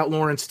questions about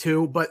Lawrence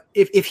too, but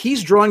if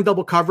he's drawing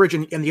double coverage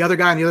and the other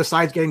guy on the other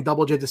side is getting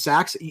double-digit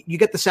sacks, you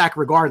get the sack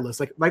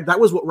regardless. Like that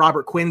was what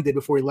Robert Quinn did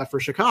before he left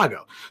for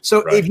Chicago.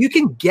 So if you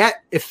can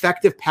get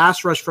effective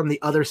pass rush from the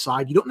other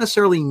side, you don't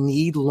necessarily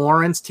need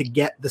Lawrence to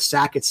get the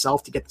sack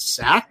itself to get the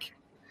sack.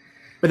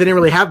 But they didn't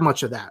really have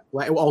much of that.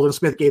 Alden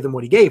Smith gave them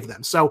what he gave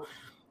them. So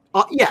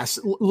Yes,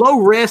 low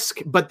risk,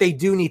 but they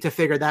do need to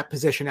figure that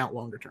position out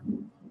longer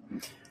term.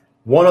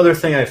 One other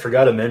thing I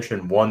forgot to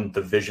mention, one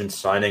division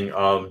signing,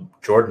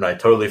 Jordan, I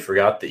totally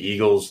forgot the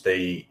Eagles.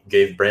 They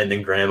gave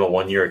Brandon Graham a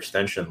 1-year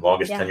extension,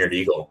 longest tenured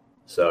Eagle.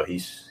 So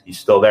he's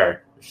still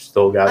there.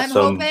 Still got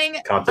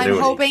continuity. I'm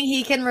hoping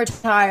he can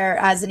retire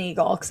as an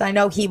Eagle because I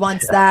know he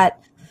wants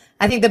that.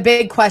 I think the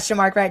big question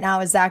mark right now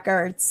is Zach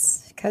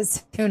Ertz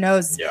because who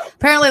knows? Yeah.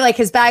 Apparently, like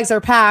his bags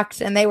are packed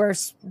and they were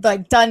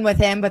like done with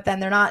him, but then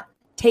they're not.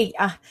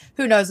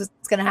 Who knows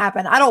what's going to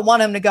happen? I don't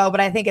want him to go, but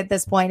I think at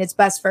this point it's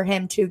best for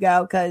him to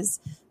go because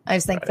I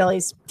just think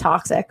Philly's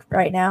toxic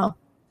right now.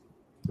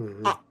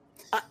 Mm-hmm.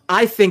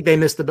 I think they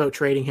missed the boat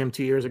trading him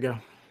 2 years ago.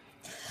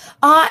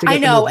 I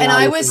know, and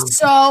I was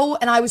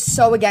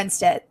so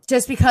against it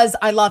just because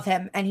I love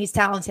him and he's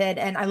talented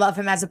and I love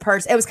him as a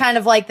person. It was kind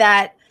of like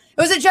that.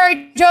 It was a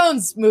Jerry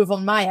Jones move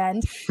on my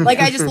end. Like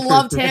I just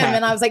loved him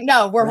and I was like,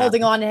 no, we're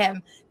holding on to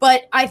him.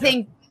 But I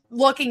think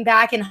looking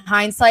back in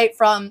hindsight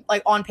from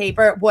like on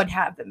paper, it would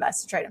have been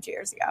best to trade him 2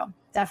 years ago.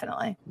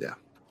 Definitely. Yeah.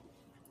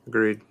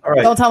 Agreed. All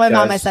right. Don't tell my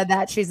mom I said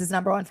that. She's his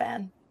number one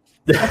fan.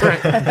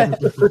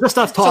 Just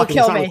stop talking.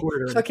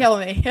 She'll kill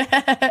me.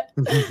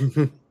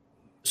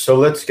 So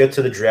let's get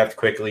to the draft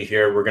quickly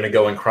here. We're going to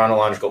go in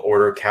chronological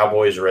order.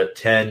 Cowboys are at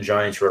 10,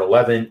 Giants are at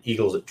 11,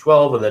 Eagles at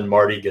 12, and then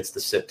Marty gets to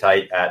sit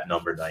tight at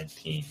number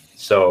 19.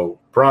 So,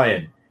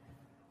 Brian,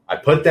 I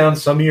put down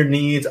some of your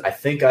needs. I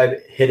think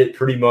I've hit it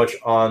pretty much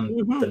on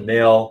the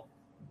nail.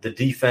 The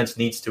defense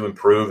needs to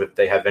improve if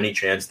they have any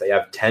chance. They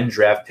have 10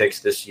 draft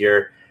picks this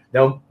year.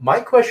 Now, my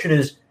question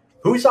is,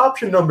 who's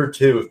option number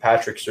 2 if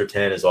Patrick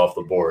Surtain is off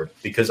the board?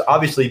 Because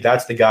obviously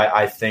that's the guy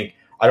I think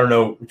 – I don't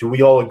know. Do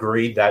we all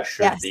agree that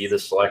should be the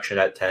selection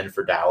at 10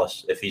 for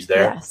Dallas if he's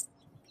there? Yes.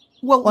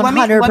 Well,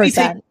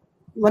 100%.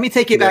 Let me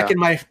take you back in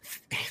my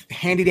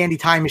handy-dandy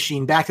time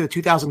machine back to the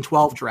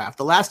 2012 draft.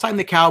 The last time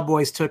the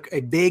Cowboys took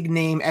a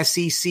big-name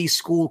SEC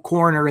school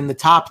corner in the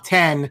top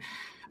 10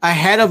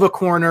 ahead of a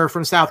corner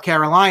from South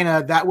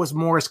Carolina, that was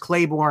Morris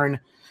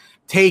Claiborne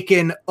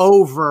taken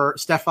over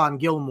Stephon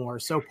Gilmore.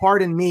 So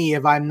pardon me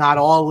if I'm not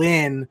all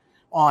in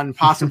on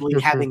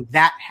possibly having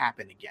that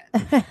happen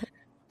again.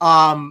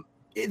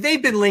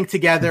 They've been linked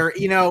together.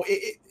 You know,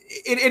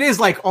 it is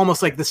like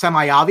almost like the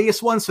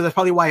semi-obvious one. So that's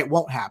probably why it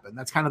won't happen.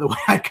 That's kind of the way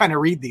I kind of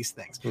read these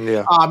things.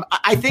 Yeah.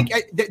 I think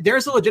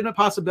there's a legitimate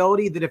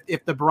possibility that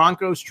if the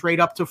Broncos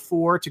trade up to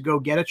 4 to go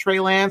get a Trey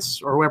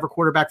Lance or whoever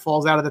quarterback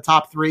falls out of the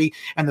top 3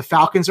 and the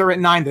Falcons are at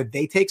 9, that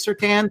they take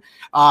Surtain.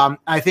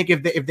 I think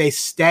if they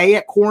stay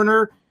at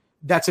corner,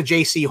 that's a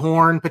JC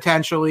Horn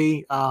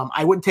potentially.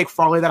 I wouldn't take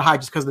Farley that high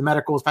just because of the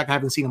medicals. In fact, I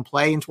haven't seen him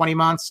play in 20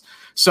 months.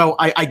 So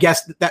I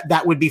guess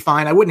that would be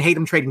fine. I wouldn't hate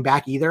him trading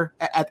back either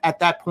at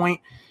that point.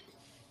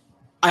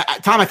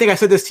 Tom, I think I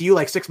said this to you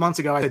like 6 months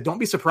ago. I said, don't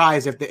be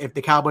surprised if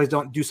the Cowboys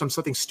don't do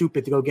something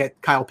stupid to go get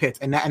Kyle Pitts.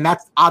 And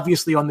that's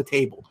obviously on the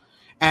table.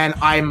 And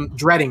I'm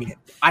dreading it.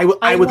 I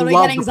would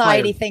love get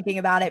anxiety thinking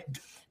about it.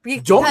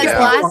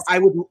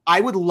 I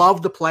would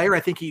love the player. I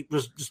think he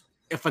was just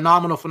a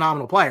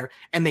phenomenal player,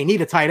 and they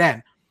need a tight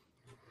end.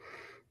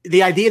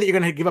 The idea that you're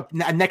going to give up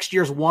next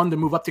year's 1 to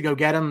move up to go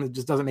get him, it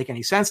just doesn't make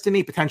any sense to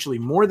me. Potentially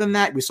more than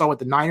that. We saw what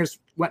the Niners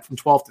went from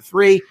 12 to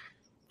 3.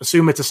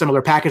 Assume it's a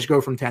similar package, go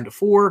from 10 to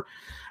 4.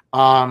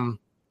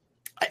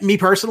 Me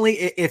personally,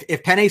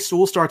 if Penei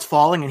Sewell starts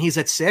falling and he's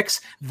at 6,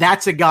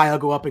 that's a guy I'll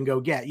go up and go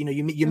get. You know,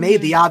 you made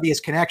the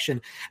obvious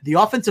connection. The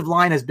offensive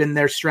line has been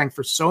their strength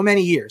for so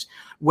many years.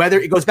 Whether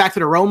it goes back to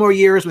the Romo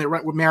years when they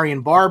went with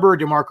Marion Barber,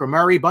 DeMarco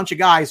Murray, a bunch of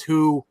guys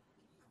who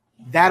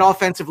that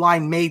offensive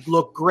line made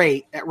look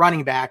great at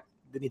running back.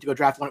 They need to go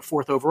draft one at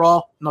 4th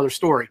overall. Another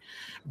story.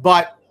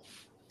 But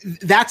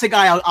that's a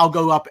guy I'll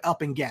go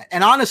up and get.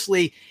 And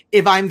honestly,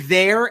 if I'm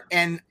there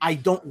and I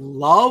don't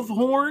love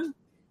Horn,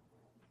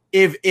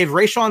 if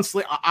Rashawn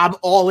Slater, I'm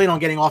all in on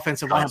getting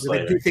offensive line because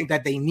I do think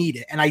that they need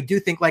it. And I do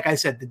think, like I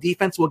said, the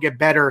defense will get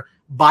better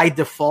by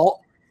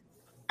default.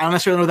 I don't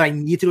necessarily know that I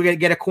need to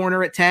get a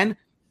corner at 10.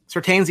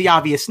 Surtain's the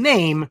obvious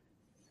name.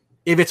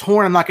 If it's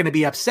Horn, I'm not going to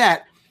be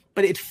upset.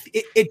 But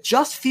it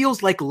just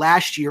feels like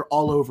last year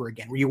all over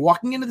again, where you're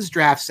walking into this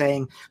draft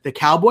saying the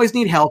Cowboys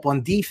need help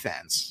on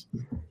defense.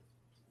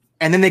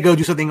 And then they go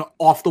do something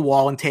off the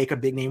wall and take a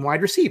big name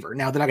wide receiver.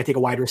 Now they're not going to take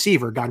a wide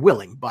receiver, God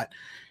willing, but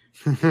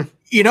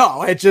you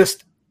know, it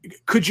just,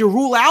 could you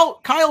rule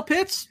out Kyle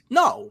Pitts?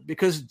 No,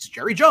 because it's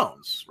Jerry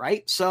Jones,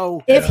 right?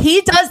 So if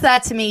he does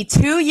that to me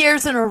 2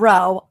 years in a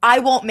row, I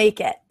won't make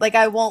it. Like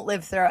I won't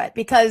live through it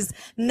because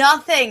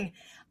nothing.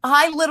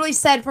 I literally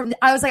said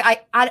I was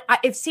like, I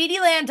if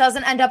CeeDee Lamb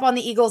doesn't end up on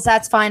the Eagles,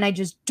 that's fine. I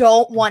just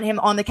don't want him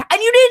on the and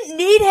you didn't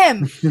need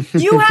him.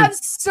 You have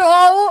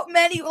so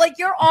many, like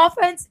your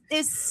offense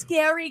is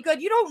scary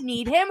good. You don't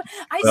need him.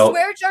 I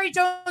swear Jerry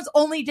Jones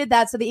only did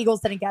that so the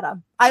Eagles didn't get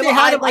him. I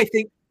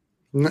think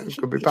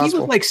could be possible. He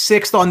was like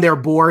 6th on their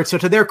board. So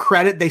to their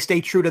credit, they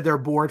stay true to their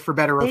board for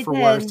better or for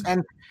worse.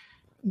 And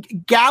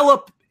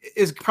Gallup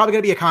is probably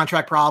going to be a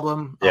contract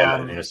problem. Yeah,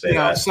 I'm going to say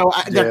that. So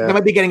they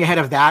might be getting ahead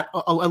of that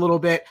a little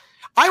bit.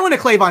 I went to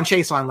Clavon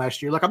Chase on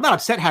last year. Look, I'm not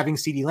upset having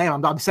CeeDee Lamb.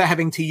 I'm upset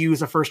having to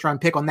use a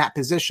first-round pick on that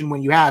position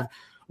when you have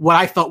what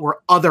I thought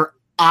were other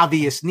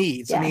obvious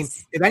needs. Yes. I mean,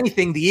 if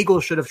anything, the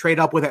Eagles should have traded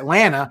up with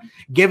Atlanta,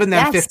 given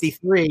them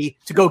 53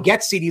 to go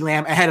get CeeDee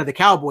Lamb ahead of the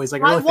Cowboys.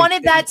 Like, I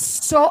wanted that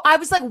so. I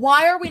was like,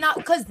 why are we not?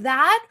 Because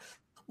that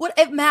would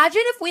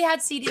imagine if we had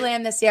CeeDee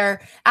Lamb this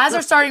year as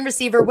our starting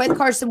receiver with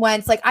Carson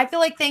Wentz. Like, I feel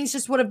like things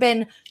just would have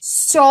been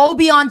so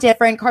beyond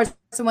different. Carson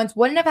Wentz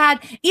wouldn't have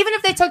had, even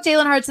if they took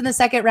Jalen Hurts in the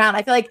second round,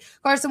 I feel like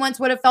Carson Wentz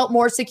would have felt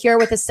more secure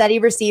with a steady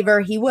receiver.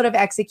 He would have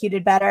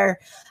executed better.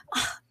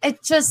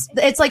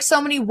 It's like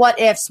so many what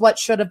ifs, what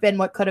should have been,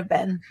 what could have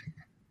been.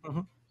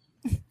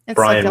 Mm-hmm.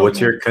 Brian, what's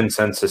your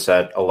consensus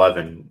at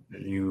 11?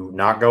 You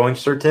not going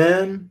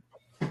certain?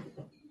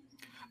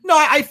 No,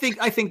 I think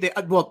they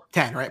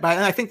 10, right? But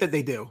I think that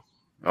they do.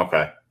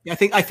 Okay.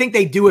 I think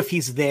they do if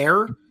he's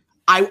there.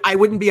 I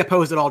wouldn't be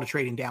opposed at all to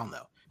trading down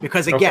though,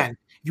 because again,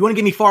 if you want to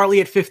give me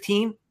Farley at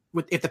 15,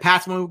 if the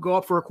Pats want to go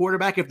up for a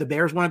quarterback, if the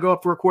Bears want to go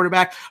up for a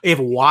quarterback, if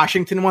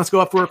Washington wants to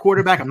go up for a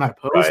quarterback, I'm not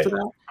opposed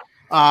to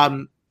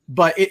that.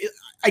 But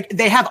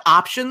they have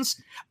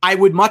options. I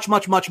would much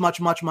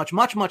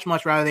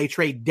rather they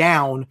trade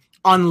down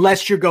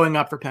unless you're going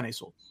up for Penei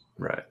Sewell.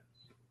 Right.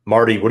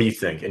 Marty, what do you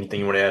think? Anything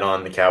you want to add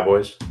on the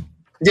Cowboys?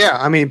 Yeah,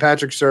 I mean,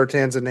 Patrick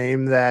Surtain's a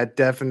name that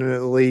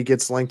definitely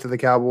gets linked to the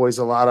Cowboys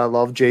a lot. I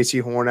love J.C.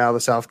 Horn out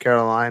of South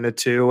Carolina,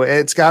 too.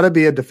 It's got to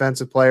be a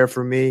defensive player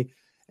for me,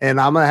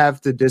 and I'm going to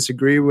have to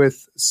disagree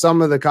with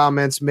some of the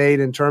comments made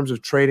in terms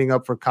of trading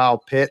up for Kyle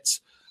Pitts.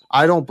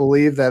 I don't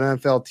believe that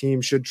NFL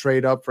teams should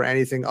trade up for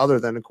anything other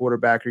than a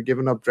quarterback or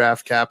giving up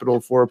draft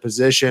capital for a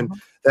position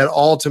that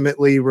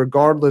ultimately,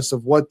 regardless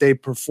of what they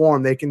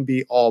perform, they can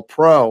be all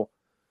pro.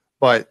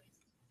 But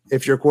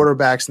if your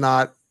quarterback's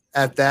not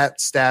at that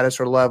status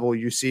or level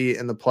you see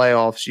in the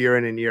playoffs year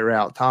in and year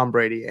out, Tom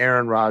Brady,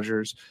 Aaron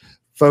Rodgers,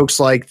 folks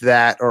like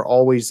that are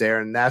always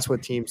there, and that's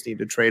what teams need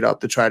to trade up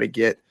to try to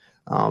get.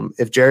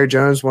 If Jerry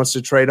Jones wants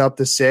to trade up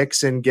to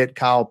 6 and get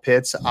Kyle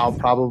Pitts, I'll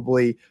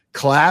probably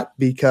clap,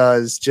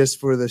 because just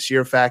for the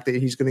sheer fact that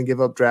he's going to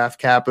give up draft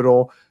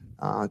capital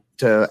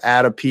to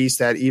add a piece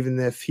that even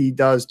if he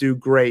does do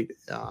great,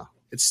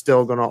 it's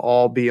still going to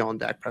all be on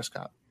Dak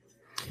Prescott.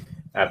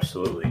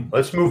 Absolutely.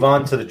 Let's move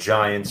on to the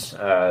Giants.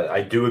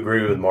 I do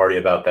agree with Marty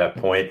about that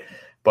point,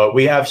 but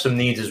we have some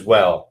needs as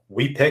well.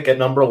 We pick at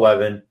number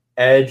 11.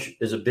 Edge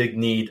is a big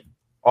need.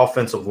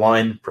 Offensive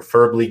line,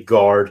 preferably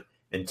guard.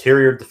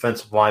 Interior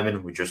defensive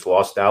lineman, we just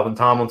lost Dalvin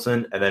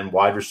Tomlinson. And then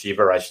wide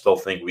receiver, I still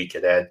think we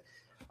could add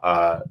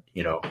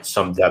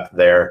some depth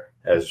there.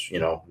 As,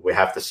 we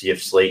have to see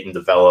if Slayton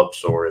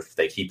develops or if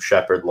they keep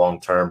Shepard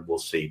long-term. We'll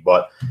see.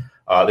 But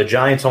the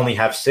Giants only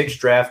have 6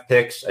 draft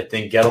picks. I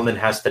think Gettleman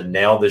has to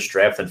nail this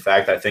draft. In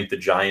fact, I think the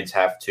Giants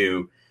have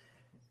to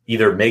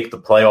either make the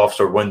playoffs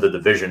or win the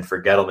division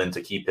for Gettleman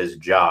to keep his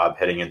job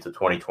heading into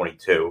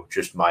 2022.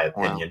 Just my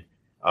opinion.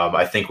 Wow.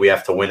 I think we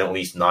have to win at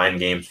least 9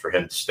 games for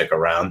him to stick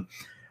around.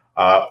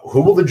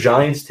 Who will the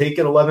Giants take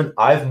at 11?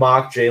 I've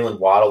mocked Jalen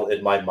Waddle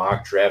in my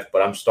mock draft,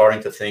 but I'm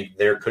starting to think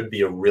there could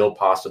be a real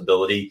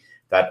possibility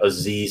that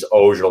Azeez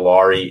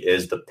Ojulari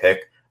is the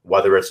pick,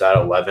 whether it's at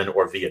 11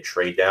 or via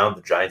trade down.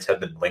 The Giants have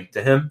been linked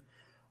to him.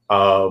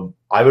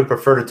 I would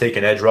prefer to take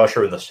an edge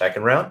rusher in the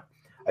second round.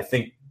 I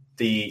think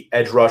the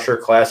edge rusher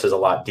class is a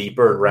lot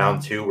deeper in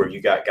round 2, where you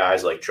got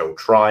guys like Joe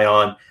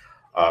Tryon,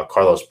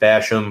 Carlos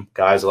Basham,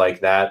 guys like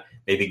that.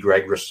 Maybe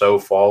Greg Rousseau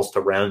falls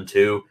to round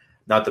 2.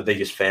 Not the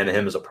biggest fan of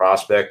him as a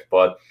prospect,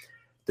 but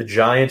the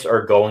Giants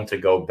are going to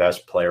go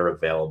best player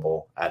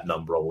available at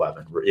number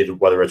 11.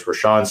 Whether it's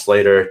Rashawn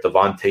Slater,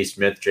 Devontae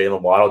Smith,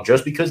 Jalen Waddle,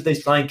 just because they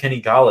signed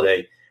Kenny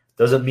Golladay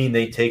doesn't mean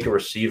they take a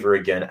receiver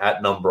again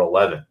at number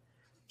 11.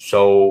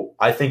 So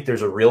I think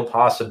there's a real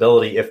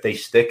possibility if they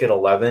stick at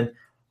 11,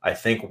 I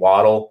think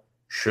Waddle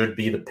should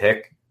be the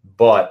pick,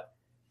 but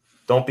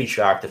don't be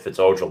shocked if it's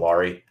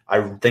Ojulari.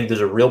 I think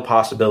there's a real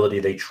possibility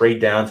they trade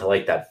down to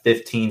like that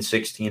 15,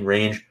 16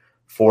 range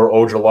for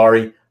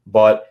Ojulari,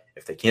 but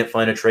if they can't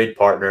find a trade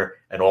partner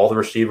and all the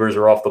receivers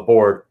are off the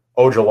board,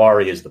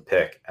 Ojulari is the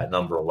pick at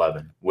number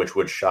 11, which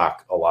would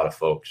shock a lot of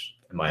folks,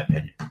 in my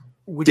opinion.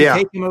 Would you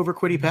take him over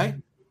Kwity Paye?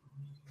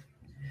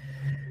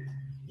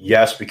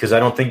 Yes, because I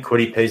don't think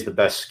Kwity Paye's the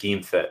best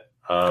scheme fit.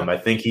 I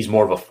think he's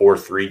more of a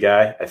 4-3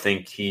 guy. I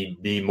think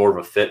he'd be more of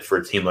a fit for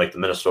a team like the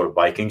Minnesota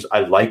Vikings.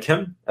 I like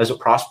him as a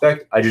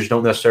prospect. I just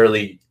don't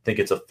necessarily think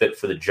it's a fit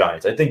for the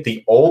Giants. I think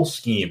the old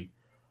scheme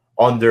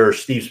under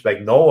Steve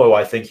Spagnuolo,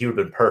 I think he would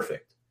have been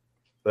perfect.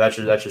 But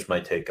that's just my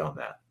take on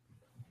that.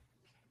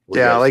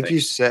 Yeah, like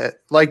you said,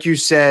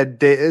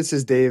 this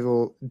is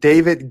David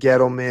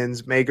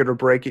Gettleman's make it or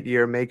break it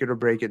year, make it or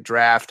break it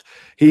draft.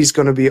 He's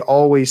going to be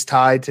always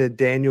tied to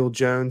Daniel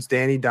Jones,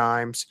 Danny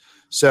Dimes.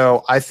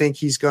 So I think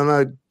he's going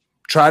to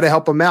try to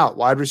help him out.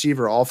 Wide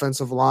receiver,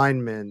 offensive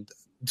lineman,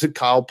 to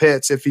Kyle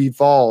Pitts if he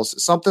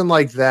falls, something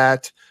like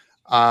that.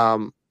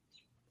 I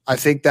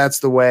think that's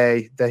the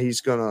way that he's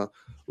going to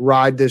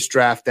ride this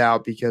draft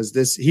out, because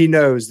he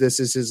knows this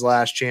is his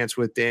last chance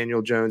with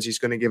Daniel Jones. He's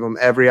going to give him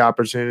every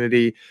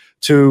opportunity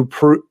to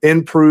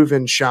improve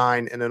and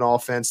shine in an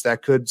offense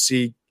that could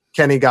see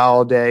Kenny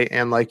Golladay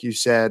and, like you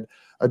said,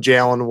 a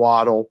Jalen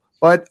Waddle.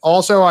 But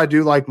also I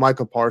do like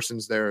Micah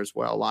Parsons there as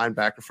well,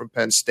 linebacker from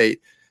Penn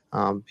State.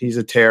 He's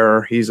a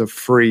terror. He's a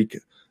freak.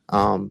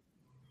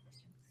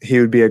 He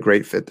would be a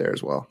great fit there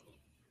as well.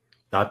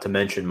 Not to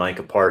mention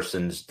Micah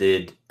Parsons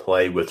did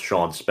play with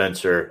Sean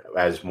Spencer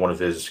as one of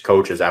his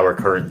coaches, our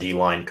current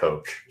D-line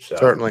coach. So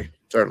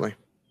Certainly.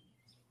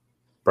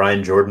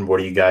 Brian Jordan, what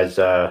are you guys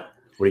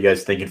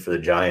thinking for the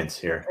Giants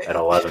here at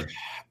 11?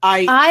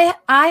 I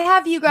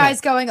have you guys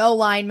going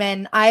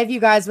O-lineman. I have you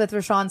guys with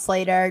Rashawn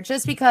Slater,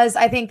 just because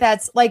I think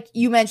that's, like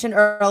you mentioned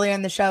earlier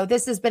in the show,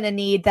 this has been a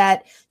need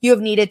that you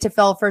have needed to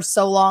fill for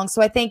so long.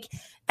 So I think,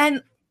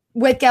 and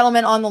with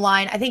Gettleman on the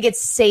line, I think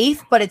it's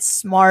safe, but it's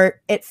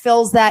smart. It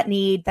fills that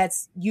need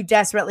that's you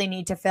desperately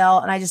need to fill.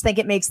 And I just think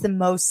it makes the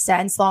most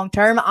sense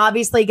long-term.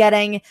 Obviously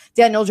getting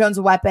Daniel Jones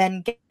a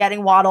weapon,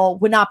 getting Waddle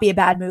would not be a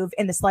bad move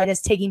in the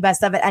slightest, taking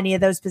best of at any of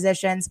those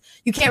positions.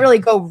 You can't really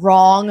go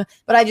wrong,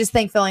 but I just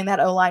think filling that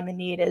O-lineman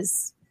need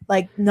is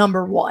like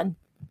number one.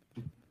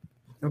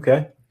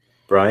 Okay.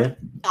 Brian?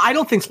 I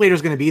don't think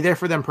Slater's going to be there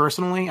for them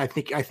personally. I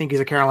think he's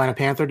a Carolina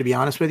Panther, to be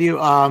honest with you.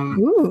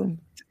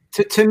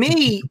 To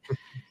me,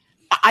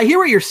 I hear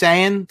what you're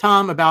saying,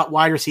 Tom, about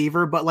wide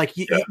receiver, but like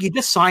you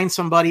just sign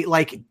somebody.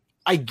 Like,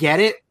 I get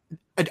it.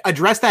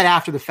 Address that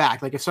after the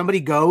fact. Like, if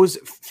somebody goes,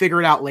 figure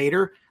it out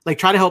later. Like,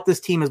 try to help this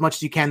team as much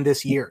as you can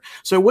this year.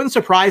 So it wouldn't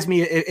surprise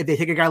me if they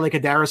take a guy like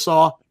a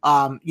Darisaw,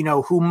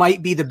 who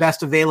might be the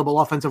best available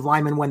offensive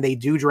lineman when they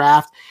do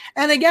draft.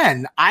 And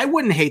again, I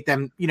wouldn't hate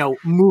them,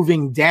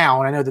 moving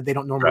down. I know that they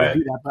don't normally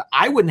do that, but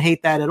I wouldn't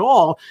hate that at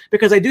all,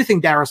 because I do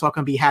think Darisaw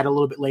can be had a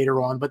little bit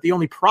later on. But the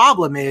only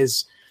problem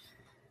is,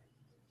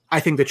 I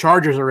think the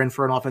Chargers are in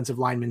for an offensive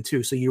lineman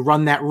too. So you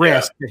run that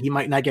risk that he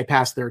might not get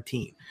past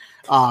 13.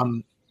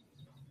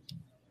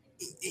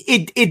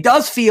 It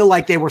does feel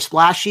like they were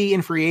splashy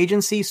in free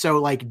agency. So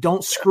like,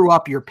 don't screw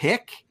up your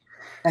pick.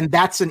 And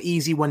that's an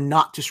easy one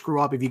not to screw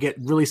up if you get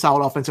really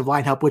solid offensive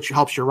line help, which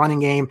helps your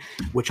running game,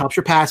 which helps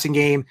your passing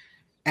game,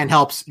 and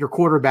helps your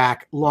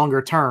quarterback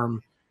longer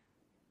term.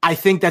 I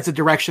think that's a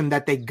direction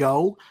that they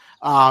go.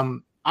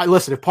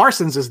 Listen, if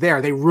Parsons is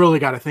there, they really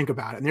got to think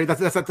about it. And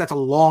that's a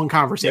long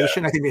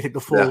conversation. I think they take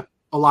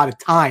a lot of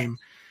time.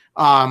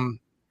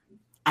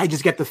 I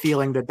just get the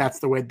feeling that that's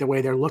the way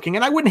they're looking,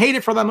 and I wouldn't hate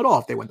it for them at all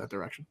if they went that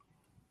direction.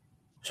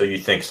 So you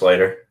think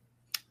Slater?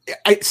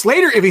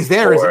 Slater, if he's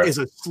there, is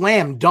a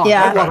slam dunk.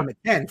 Yeah. I love him at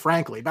 10,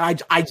 frankly,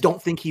 but I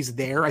don't think he's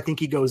there. I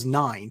think he goes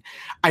 9.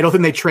 I don't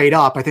think they trade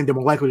up. I think they're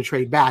more likely to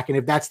trade back, and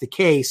if that's the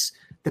case,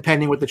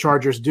 depending what the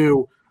Chargers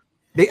do.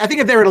 I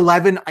think if they're at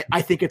 11,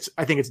 I think it's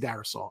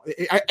Darisaw.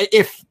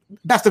 If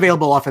best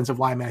available offensive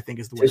lineman, I think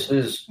is the way.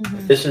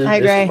 This is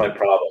my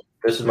problem.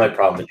 This is my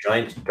problem. The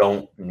Giants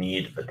don't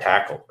need a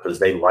tackle because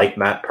they like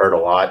Matt Pert a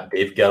lot.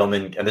 Dave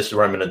Gettleman, and this is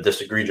where I'm going to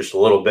disagree just a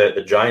little bit.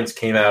 The Giants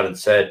came out and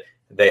said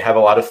they have a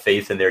lot of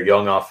faith in their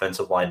young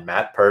offensive line.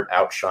 Matt Pert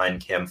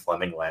outshined Cam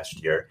Fleming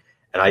last year,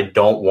 and I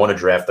don't want to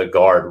draft a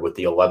guard with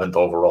the 11th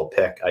overall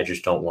pick. I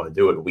just don't want to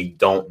do it. We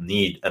don't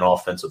need an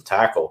offensive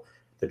tackle.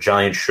 The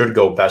Giants should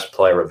go best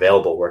player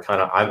available.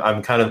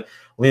 I'm kind of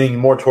leaning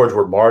more towards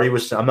where Marty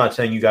was. I'm not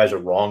saying you guys are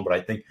wrong, but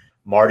I think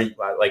Marty,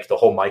 like the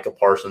whole Micah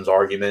Parsons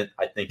argument,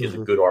 I think is a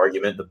good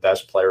argument. The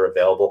best player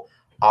available.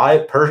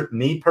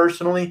 Me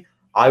personally,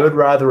 I would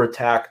rather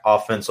attack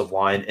offensive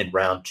line in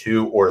round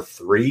 2 or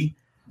 3.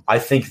 I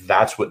think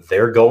that's what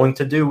they're going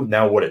to do.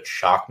 Now, would it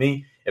shock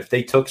me if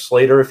they took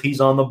Slater if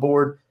he's on the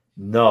board?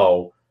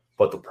 No,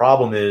 but the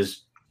problem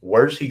is,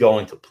 where's he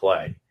going to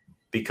play?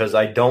 Because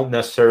I don't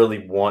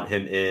necessarily want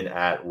him in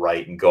at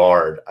right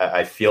guard.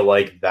 I feel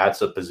like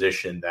that's a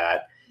position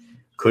that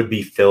could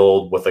be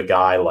filled with a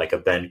guy like a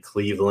Ben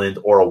Cleveland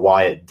or a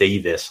Wyatt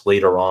Davis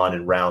later on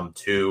in round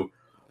 2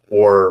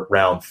 or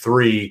round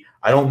 3.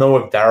 I don't know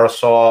if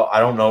Darisaw,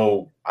 I don't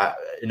know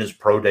in his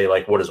pro day,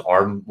 like what his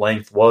arm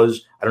length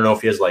was. I don't know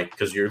if he has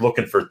because you're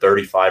looking for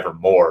 35 or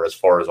more as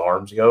far as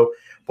arms go.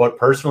 But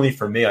personally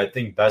for me, I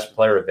think best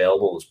player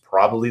available is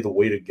probably the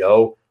way to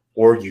go,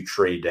 or you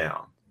trade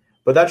down.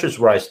 But that's just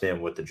where I stand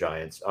with the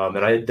Giants.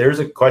 There's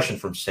a question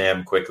from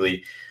Sam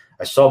quickly.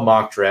 I saw a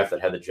mock draft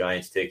that had the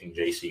Giants taking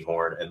J.C.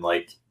 Horn, and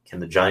can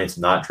the Giants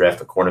not draft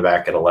a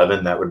cornerback at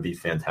 11? That would be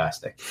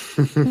fantastic.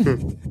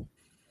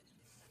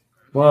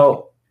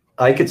 Well,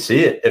 I could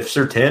see it. If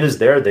Surtain is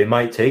there, they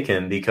might take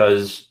him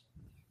because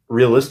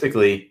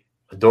realistically,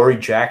 Adoree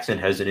Jackson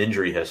has an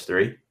injury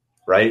history,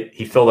 right?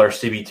 He filled our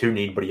CB2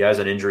 need, but he has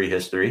an injury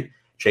history.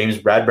 James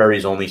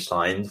Bradbury's only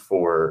signed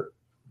for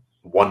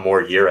one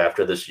more year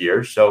after this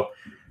year. So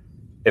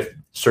if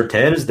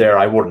Surtain is there,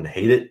 I wouldn't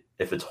hate it.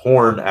 If it's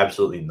Horn,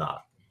 absolutely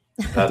not.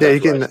 You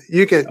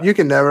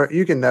can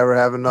never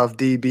have enough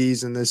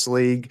DBs in this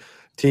league.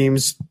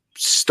 Teams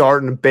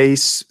starting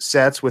base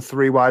sets with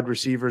 3 wide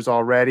receivers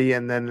already,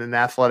 and then an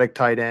athletic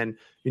tight end.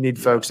 You need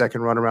folks that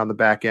can run around the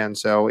back end.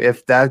 So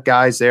if that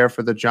guy's there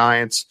for the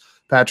Giants,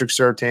 Patrick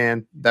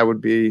Surtain, that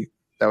would be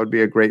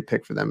a great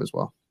pick for them as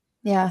well.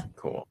 Yeah.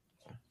 Cool.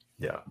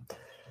 Yeah.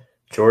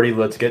 Jordy,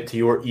 let's get to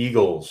your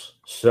Eagles.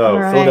 So,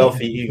 right.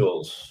 Philadelphia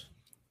Eagles,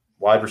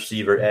 wide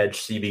receiver, edge,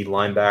 CB,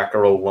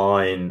 linebacker,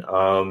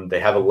 O-line. They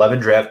have 11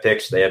 draft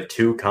picks. They have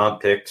 2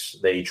 comp picks.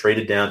 They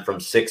traded down from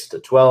 6 to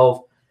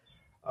 12.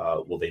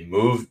 Will they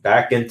move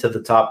back into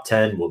the top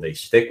 10? Will they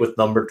stick with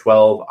number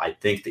 12? I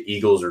think the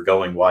Eagles are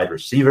going wide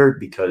receiver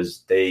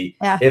because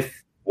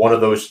if one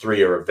of those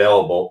 3 are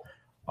available,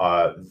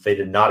 they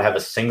did not have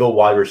a single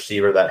wide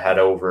receiver that had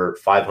over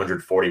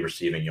 540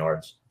 receiving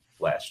yards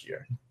last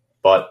year.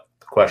 But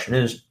the question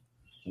is,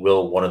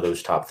 will one of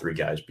those top 3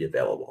 guys be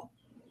available?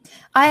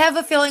 I have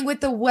a feeling with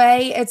the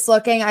way it's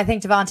looking, I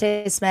think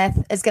Devontae Smith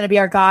is going to be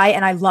our guy,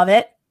 and I love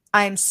it.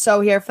 I'm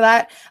so here for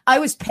that. I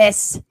was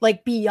pissed,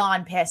 like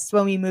beyond pissed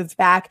when we moved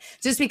back,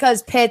 just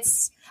because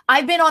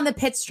I've been on the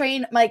Pitts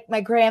train.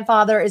 My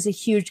grandfather is a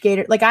huge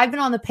Gator. Like I've been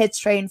on the Pitts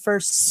train for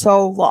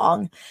so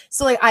long.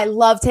 So like I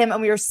loved him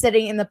and we were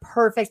sitting in the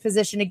perfect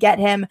position to get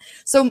him.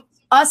 So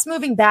us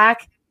moving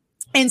back,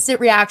 instant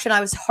reaction.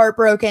 I was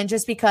heartbroken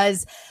just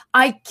because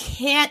I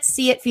can't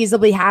see it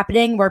feasibly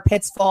happening where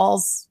Pitts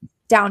falls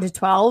down to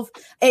 12.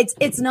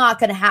 It's not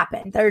going to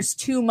happen. There's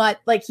too much,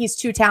 like he's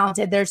too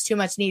talented. There's too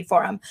much need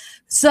for him.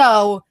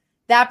 So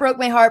that broke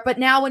my heart. But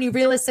now when you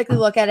realistically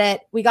look at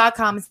it, we got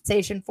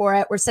compensation for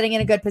it. We're sitting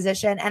in a good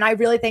position. And I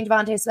really think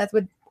Devontae Smith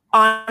would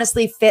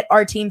honestly fit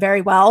our team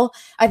very well.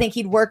 I think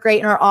he'd work great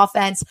in our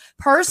offense.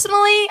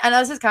 Personally, I know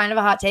this is kind of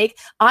a hot take.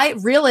 I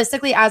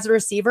realistically, as a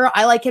receiver,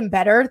 I like him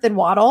better than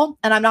Waddle.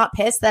 And I'm not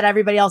pissed that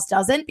everybody else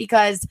doesn't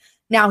because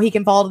now he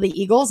can fall to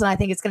the Eagles. And I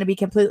think it's going to be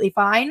completely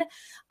fine.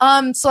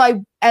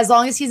 So as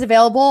long as he's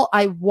available,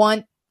 I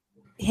want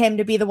him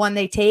to be the one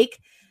they take.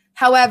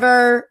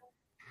 However,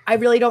 I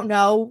really don't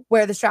know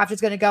where this draft is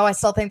going to go. I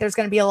still think there's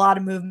going to be a lot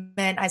of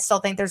movement. I still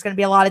think there's going to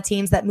be a lot of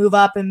teams that move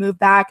up and move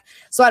back.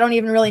 So I don't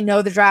even really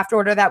know the draft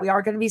order that we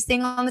are going to be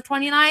seeing on the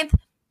 29th.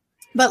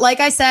 But like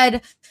I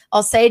said,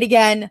 I'll say it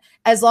again.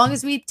 As long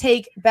as we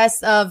take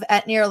best of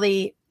at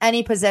nearly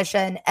any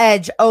position,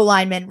 edge,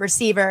 O-lineman,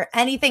 receiver,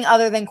 anything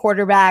other than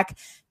quarterback,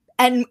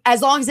 and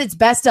as long as it's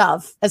best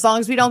of, as long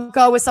as we don't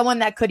go with someone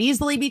that could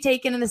easily be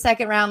taken in the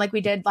second round like we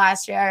did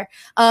last year,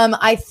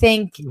 I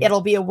think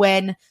it'll be a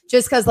win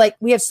just because like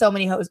we have so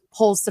many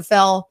holes to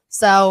fill.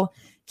 So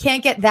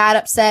can't get that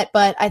upset.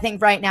 But I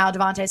think right now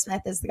Devontae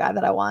Smith is the guy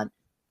that I want.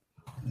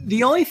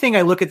 The only thing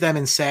I look at them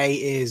and say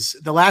is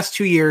the last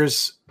 2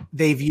 years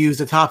they've used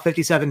a top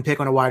 57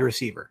 pick on a wide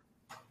receiver.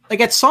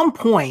 Like at some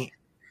point,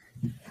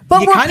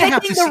 but we're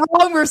picking the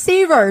wrong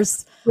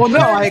receivers. Well, no,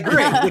 I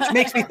agree, which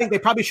makes me think they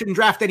probably shouldn't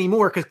draft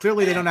anymore because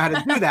clearly they don't know how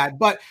to do that.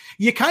 But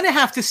you kind of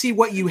have to see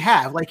what you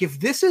have. Like if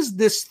this is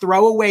this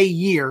throwaway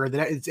year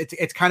that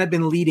it's kind of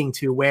been leading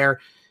to where,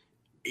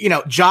 you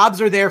know,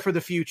 jobs are there for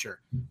the future.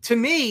 To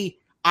me,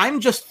 I'm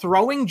just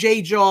throwing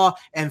J-Jaw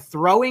and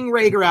throwing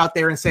Rager out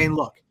there and saying,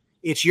 look,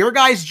 it's your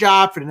guys'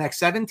 job for the next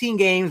 17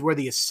 games, whether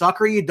you suck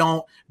or you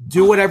don't,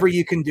 do whatever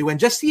you can do. And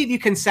just see if you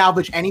can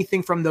salvage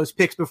anything from those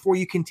picks before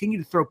you continue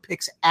to throw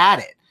picks at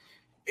it.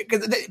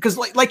 Because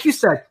like you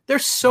said,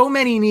 there's so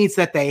many needs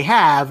that they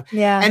have,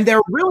 and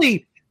they're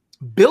really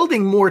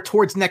building more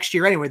towards next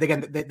year anyway.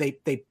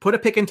 They put a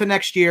pick into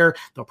next year.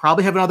 They'll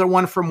probably have another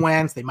one from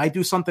Wentz. They might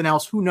do something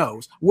else. Who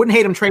knows? Wouldn't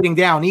hate them trading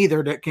down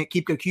either to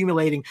keep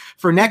accumulating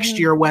for next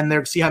year when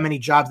they see how many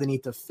jobs they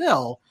need to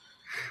fill.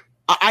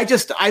 I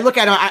look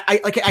at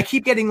it. I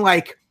keep getting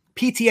like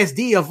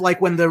PTSD of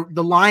like when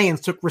the Lions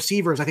took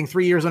receivers, I think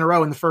 3 years in a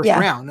row in the first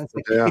round.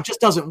 It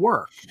just doesn't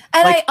work.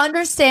 And I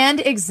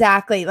understand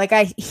exactly. Like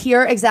I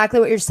hear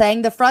exactly what you're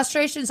saying. The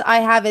frustrations I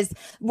have is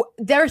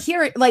they're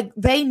here. Like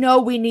they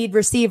know we need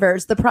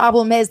receivers. The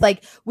problem is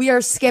like we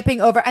are skipping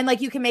over. And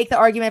like you can make the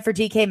argument for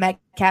DK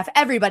Metcalf.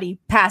 Everybody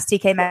passed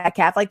DK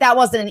Metcalf. Like that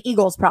wasn't an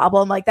Eagles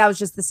problem. Like that was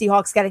just the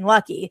Seahawks getting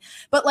lucky.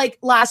 But like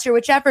last year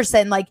with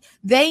Jefferson, like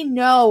they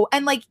know.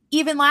 And like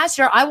even last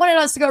year, I wanted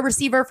us to go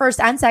receiver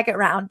first and second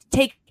round.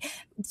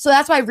 So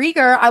that's why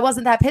Reagor, I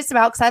wasn't that pissed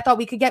about because I thought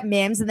we could get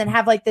Mims and then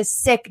have like this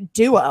sick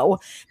duo.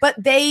 But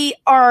they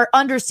are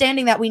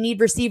understanding that we need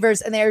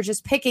receivers and they're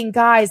just picking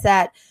guys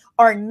that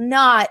are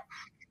not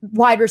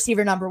wide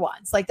receiver number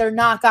ones. Like they're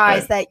not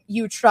guys that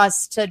you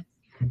trust to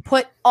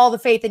put all the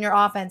faith in your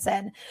offense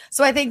in.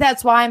 So I think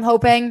that's why I'm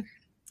hoping.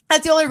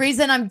 That's the only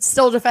reason I'm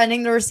still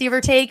defending the receiver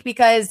take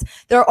because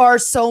there are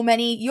so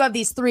many. You have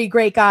these 3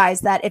 great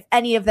guys that if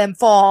any of them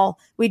fall,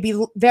 we'd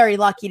be very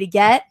lucky to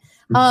get.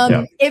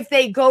 If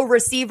they go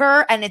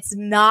receiver and it's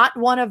not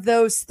one of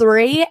those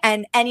 3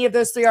 and any of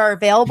those 3 are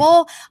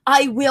available,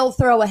 I will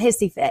throw a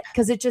hissy fit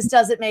because it just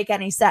doesn't make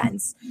any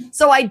sense.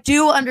 So I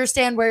do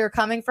understand where you're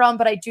coming from,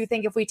 but I do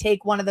think if we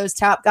take one of those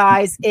top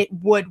guys, it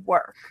would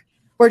work.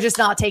 We're just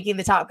not taking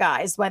the top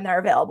guys when they're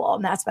available,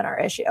 and that's been our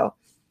issue.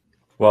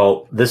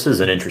 Well, this is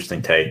an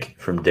interesting take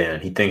from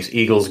Dan. He thinks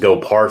Eagles go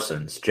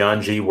Parsons.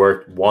 John G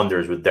worked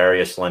wonders with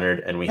Darius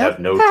Leonard, and we have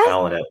no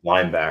talent at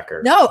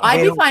linebacker. No,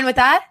 I'd be fine with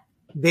that.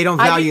 They don't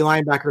value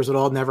linebackers at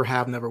all. Never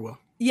have, never will.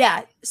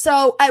 Yeah.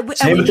 So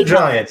same with the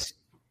Giants.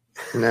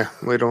 Nah,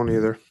 we don't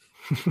either.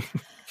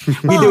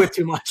 We do it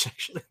too much,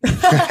 actually.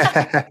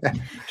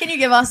 Can you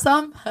give us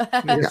some?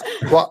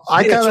 Well,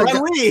 I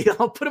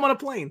I'll put him on a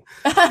plane.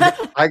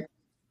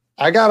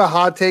 I got a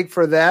hot take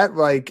for that.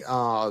 Like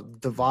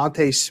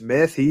Devontae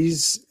Smith,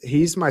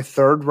 he's my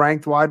third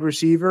ranked wide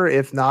receiver,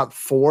 if not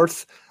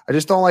fourth. I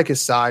just don't like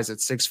his size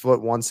at 6 foot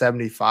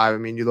 175. I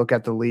mean, you look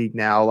at the league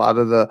now, a lot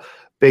of the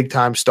big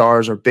time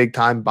stars or big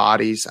time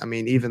bodies. I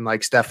mean, even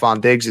like Stephon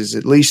Diggs is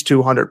at least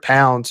 200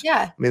 pounds.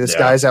 Yeah. I mean, this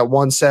guy's at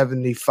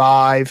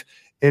 175.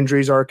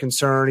 Injuries are a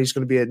concern. He's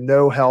going to be at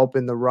no help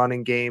in the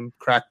running game,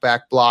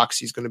 crackback blocks.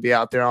 He's going to be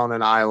out there on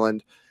an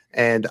island.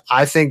 And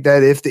I think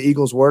that if the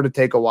Eagles were to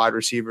take a wide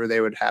receiver, they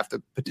would have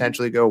to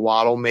potentially go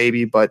Waddle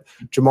maybe. But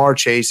Jamar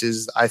Chase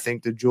is, I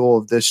think, the jewel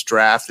of this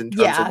draft in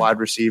terms of wide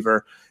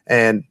receiver.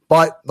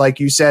 But like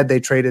you said, they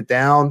traded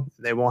down.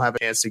 They won't have a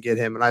chance to get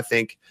him. And I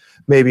think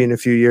maybe in a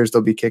few years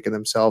they'll be kicking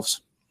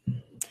themselves.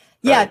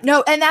 Yeah,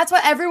 no, and that's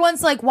what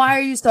everyone's like, why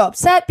are you so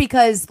upset?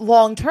 Because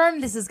long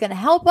term, this is going to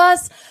help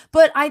us.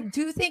 But I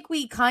do think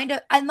we it's kind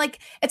of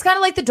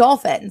like the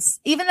Dolphins.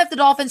 Even if the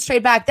Dolphins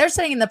trade back, they're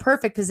sitting in the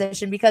perfect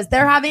position because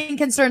they're having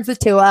concerns with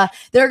Tua.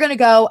 They're going to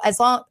go, as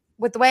long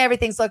with the way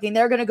everything's looking,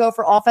 they're going to go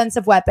for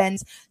offensive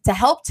weapons to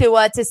help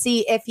Tua to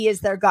see if he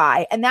is their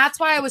guy. And that's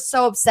why I was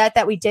so upset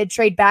that we did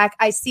trade back.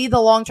 I see the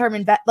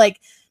long-term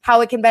how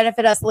it can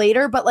benefit us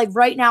later. But like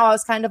right now, I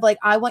was kind of like,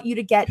 I want you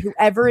to get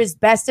whoever is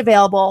best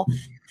available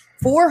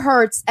for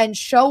Hurts and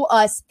show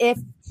us if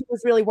he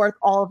was really worth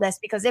all of this.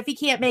 Because if he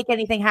can't make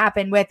anything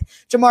happen with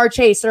Jamar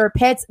Chase or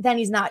Pitts, then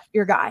he's not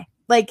your guy.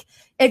 Like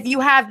if you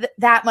have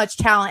that much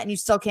talent and you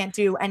still can't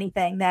do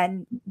anything,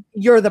 then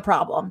you're the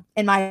problem,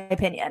 in my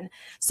opinion.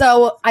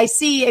 So I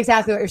see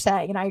exactly what you're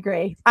saying, and I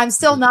agree. I'm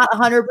still not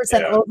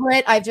 100% over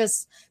it. I've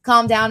just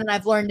calmed down and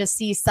I've learned to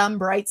see some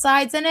bright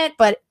sides in it,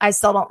 but I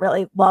still don't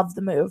really love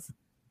the move.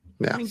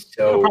 Yeah,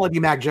 it'll probably be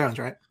Mac Jones,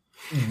 right?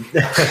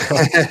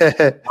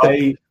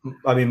 I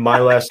mean, my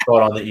last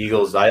thought on the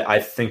Eagles, I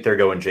think they're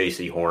going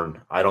J.C.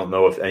 Horn. I don't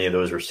know if any of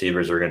those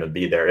receivers are going to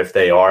be there. If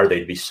they are,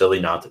 they'd be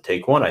silly not to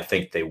take one. I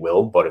think they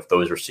will, but if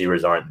those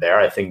receivers aren't there,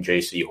 I think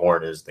J.C.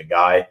 Horn is the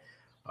guy.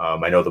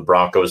 I know the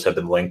Broncos have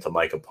been linked to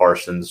Micah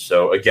Parsons.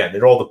 So, again,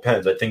 it all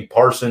depends. I think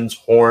Parsons,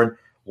 Horn,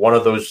 one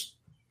of those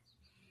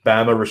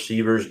Bama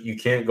receivers, you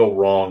can't go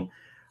wrong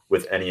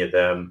with any of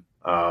them.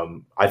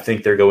 I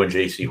think they're going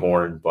J.C.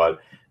 Horn, but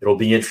it'll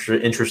be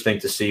interesting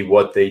to see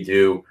what they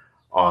do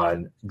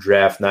on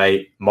draft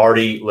night.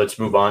 Marty, let's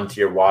move on to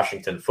your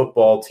Washington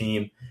football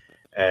team.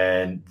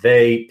 And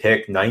they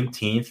pick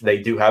 19th. They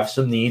do have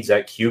some needs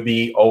at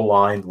QB,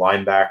 O-line,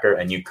 linebacker,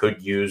 and you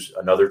could use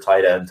another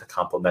tight end to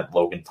complement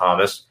Logan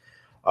Thomas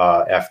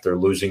after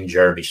losing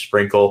Jeremy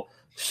Sprinkle.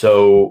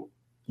 So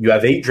you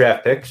have 8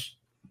 draft picks,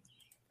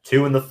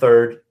 2 in the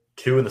 3rd,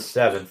 2 in the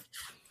 7th.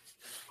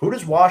 Who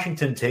does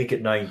Washington take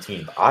at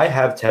 19th? I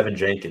have Tevin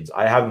Jenkins.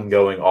 I have him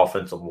going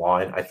offensive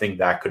line. I think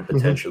that could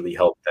potentially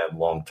help them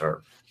long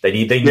term. They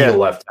need a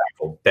left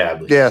tackle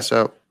badly. Yeah,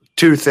 so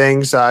 2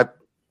 things.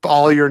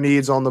 All your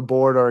needs on the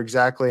board are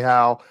exactly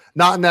how,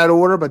 not in that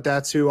order, but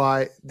that's who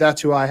I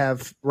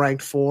have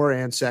ranked 4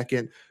 and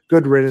 2nd.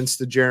 Good riddance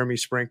to Jeremy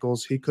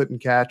Sprinkles. He couldn't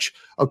catch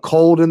a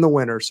cold in the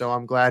winter, so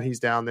I'm glad he's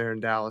down there in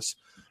Dallas.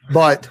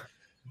 But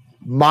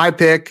my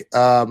pick,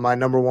 my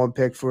number 1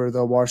 pick for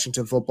the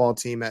Washington football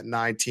team at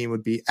 19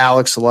 would be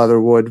Alex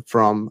Leatherwood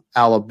from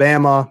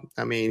Alabama.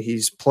 I mean,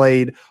 he's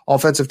played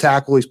offensive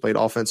tackle. He's played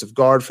offensive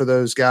guard for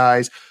those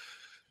guys.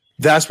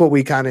 That's what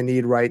we kind of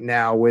need right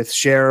now with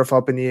Sheriff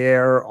up in the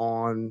air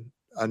on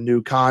a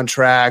new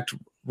contract,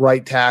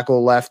 right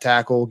tackle, left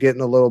tackle,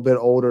 getting a little bit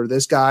older.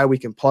 This guy, we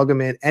can plug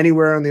him in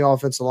anywhere on the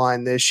offensive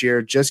line this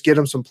year. Just get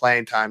him some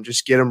playing time.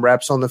 Just get him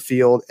reps on the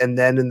field. And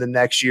then in the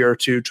next year or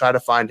two, try to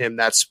find him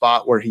that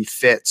spot where he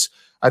fits.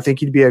 I think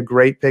he'd be a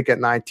great pick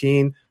at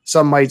 19.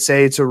 Some might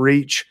say it's a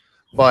reach,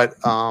 but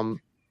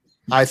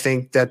I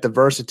think that the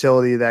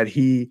versatility that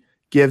he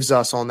gives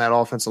us on that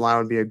offensive line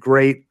would be a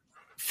great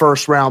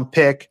first-round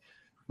pick.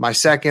 My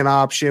second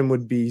option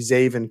would be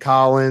Zaven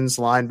Collins,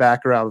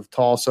 linebacker out of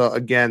Tulsa.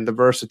 Again, the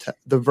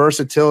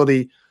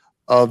versatility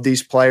of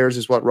these players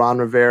is what Ron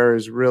Rivera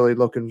is really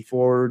looking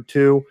forward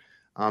to.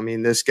 I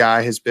mean, this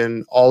guy has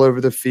been all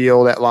over the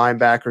field at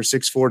linebacker,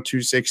 6'4",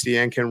 260,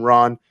 and can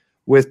run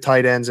with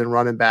tight ends and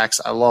running backs.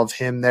 I love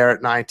him there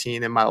at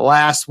 19. And my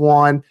last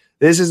one,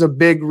 this is a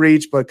big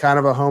reach, but kind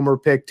of a homer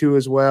pick too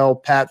as well,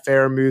 Pat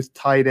Fairmouth,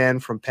 tight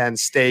end from Penn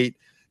State.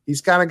 He's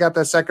kind of got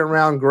that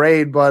second-round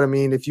grade, but, I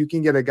mean, if you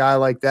can get a guy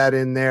like that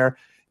in there,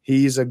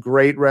 he's a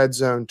great red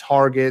zone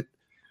target.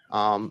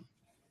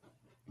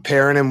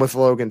 Pairing him with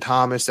Logan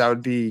Thomas, that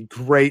would be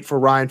great for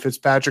Ryan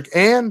Fitzpatrick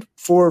and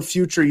for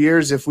future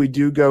years if we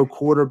do go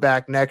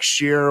quarterback next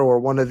year or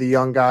one of the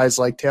young guys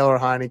like Taylor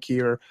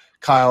Heineke or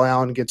Kyle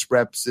Allen gets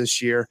reps this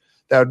year.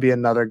 That would be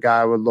another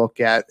guy I would look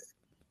at.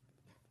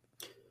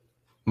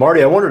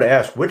 Marty, I wanted to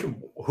ask,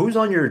 who's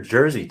on your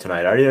jersey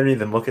tonight? I didn't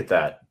even look at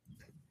that.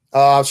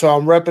 So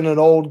I'm repping an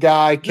old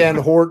guy, Ken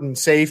Horton,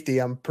 safety.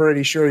 I'm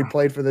pretty sure he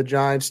played for the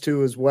Giants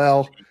too as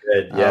well.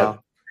 Yeah.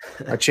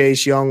 My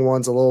Chase Young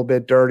one's a little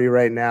bit dirty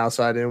right now,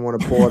 so I didn't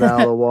want to pull it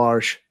out of the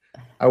wash.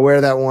 I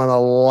wear that one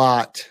a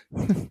lot.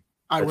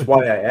 That's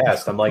why I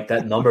asked. I'm like,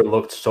 that number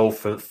looked so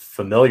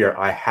familiar.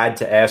 I had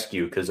to ask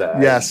you because I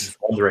was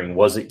wondering,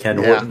 was it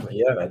Ken Horton?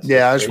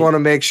 Yeah, I just want to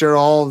make sure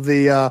all of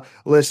the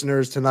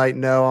listeners tonight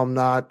know I'm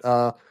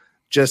not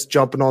just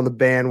jumping on the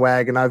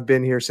bandwagon. I've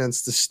been here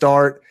since the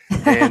start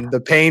and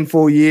the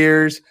painful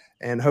years,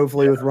 and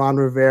hopefully with Ron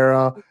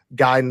Rivera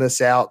guiding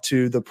us out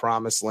to the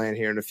promised land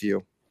here in a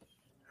few.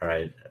 All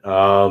right.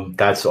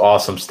 That's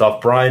awesome stuff.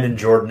 Brian and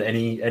Jordan,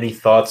 any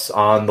thoughts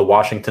on the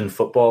Washington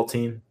football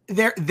team?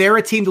 They're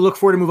a team to look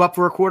for to move up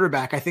for a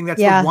quarterback. I think that's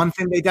the one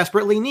thing they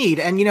desperately need.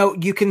 And,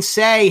 you can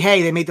say,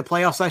 hey, they made the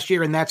playoffs last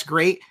year and that's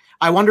great.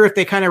 I wonder if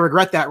they kind of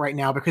regret that right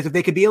now, because if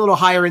they could be a little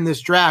higher in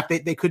this draft,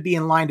 they could be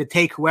in line to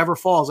take whoever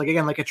falls.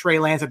 Like a Trey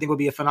Lance, I think would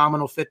be a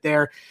phenomenal fit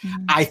there.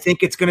 Mm-hmm. I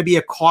think it's going to be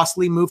a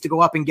costly move to go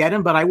up and get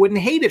him, but I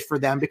wouldn't hate it for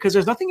them because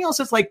there's nothing else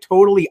that's like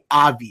totally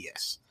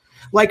obvious.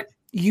 Like,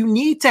 you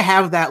need to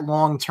have that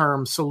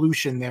long-term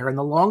solution there. And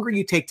the longer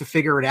you take to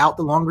figure it out,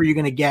 the longer you're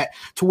going to get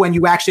to when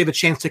you actually have a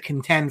chance to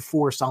contend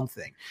for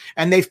something.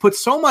 And they've put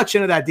so much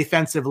into that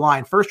defensive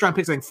line. First round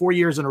picks, I think 4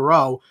 years in a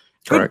row.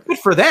 Good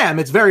for them.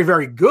 It's very,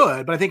 very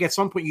good. But I think at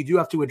some point you do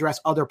have to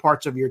address other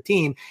parts of your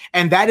team.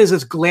 And that is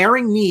as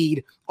glaring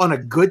need on a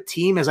good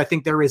team as I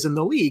think there is in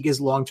the league is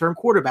long-term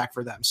quarterback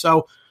for them.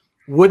 So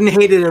wouldn't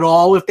hate it at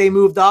all if they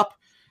moved up.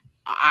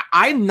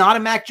 I'm not a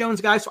Mac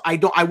Jones guy, so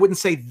I wouldn't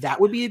say that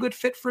would be a good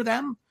fit for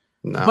them.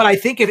 No. But I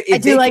think if I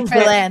do like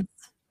Trey Lance.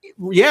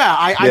 Yeah,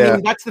 I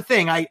mean that's the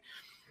thing.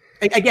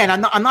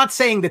 I'm not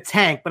saying the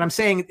tank, but I'm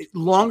saying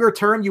longer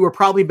term, you were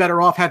probably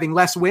better off having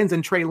less wins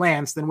in Trey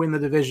Lance than win the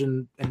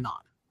division and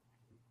not.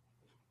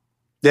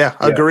 Yeah,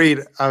 agreed.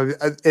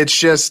 It's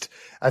just,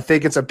 I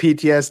think it's a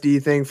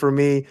PTSD thing for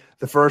me.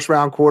 The first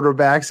round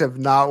quarterbacks have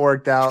not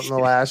worked out in the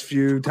last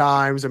few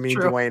times. I mean,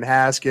 True. Dwayne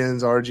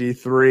Haskins,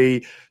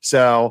 RG3.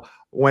 So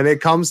when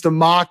it comes to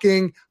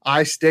mocking,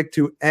 I stick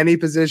to any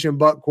position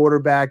but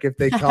quarterback. If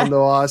they come to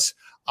us,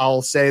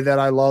 I'll say that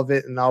I love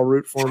it and I'll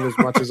root for them as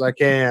much as I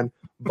can.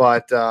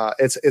 But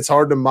it's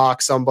hard to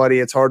mock somebody.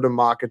 It's hard to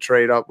mock a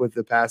trade up with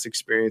the past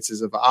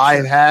experiences of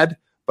I've had.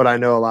 But I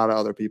know a lot of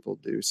other people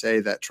do say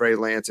that Trey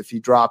Lance, if he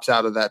drops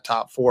out of that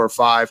top 4 or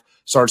 5,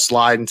 starts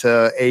sliding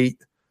to 8,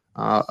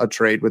 a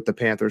trade with the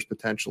Panthers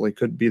potentially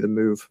could be the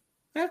move.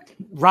 Yeah.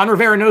 Ron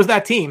Rivera knows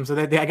that team, so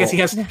that I guess he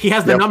has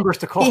the numbers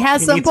to call. He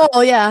has some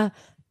pull, yeah.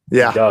 He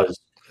does.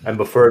 And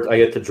before I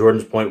get to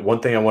Jordan's point, one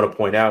thing I want to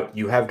point out,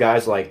 you have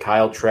guys like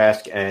Kyle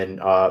Trask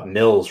and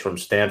Mills from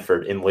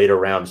Stanford in later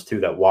rounds too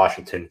that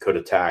Washington could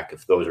attack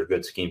if those are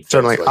good scheme fits.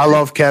 Certainly.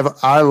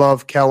 I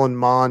love Kellen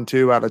Mond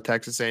too out of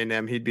Texas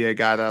A&M. He'd be a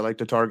guy that I like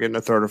to target in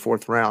the 3rd or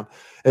 4th round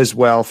as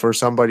well for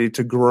somebody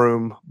to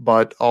groom,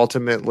 but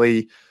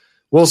ultimately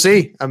we'll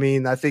see. I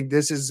mean, I think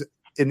this is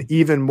an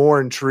even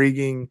more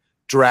intriguing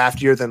draft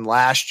year than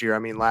last year. I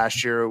mean,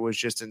 last year it was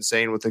just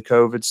insane with the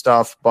COVID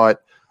stuff,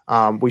 but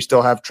we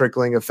still have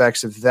trickling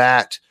effects of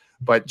that,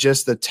 but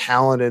just the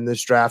talent in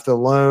this draft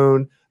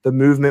alone, the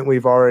movement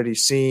we've already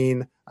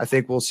seen, I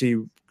think we'll see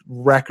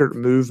record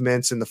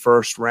movements in the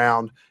first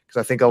round because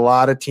I think a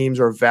lot of teams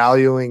are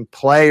valuing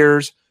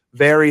players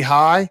very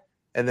high,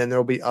 and then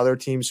there'll be other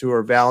teams who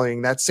are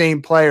valuing that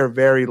same player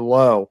very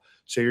low.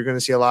 So you're going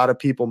to see a lot of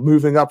people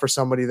moving up for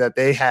somebody that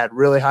they had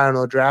really high on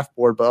the draft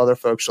board, but other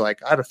folks are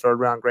like, I had a 3rd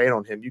round grade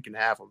on him. You can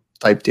have him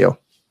type deal.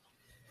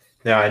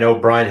 Now, I know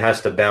Brian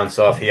has to bounce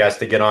off. He has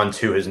to get on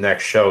to his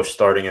next show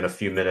starting in a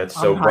few minutes.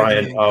 So,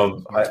 Brian,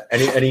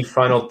 any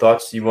final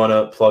thoughts you want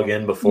to plug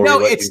in before we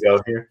let you go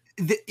here?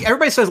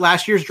 Everybody says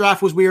last year's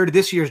draft was weird.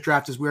 This year's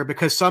draft is weird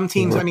because some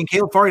teams, I mean,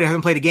 Caleb Farley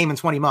hasn't played a game in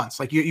 20 months.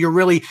 Like you're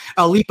really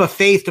a leap of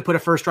faith to put a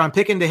 1st round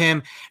pick into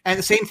him. And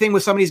the same thing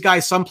with some of these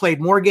guys. Some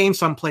played more games,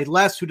 some played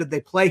less. Who did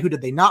they play? Who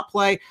did they not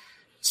play?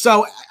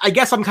 So I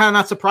guess I'm kind of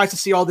not surprised to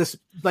see all this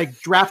like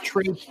draft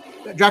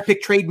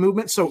pick trade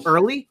movement so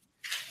early.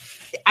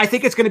 I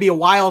think it's going to be a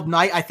wild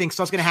night. I think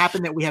stuff's going to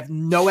happen that we have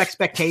no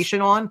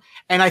expectation on.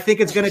 And I think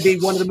it's going to be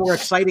one of the more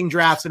exciting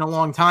drafts in a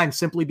long time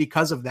simply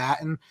because of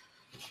that. And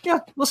yeah,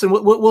 listen,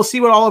 we'll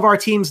see what all of our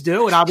teams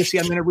do. And obviously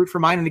I'm going to root for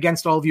mine and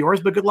against all of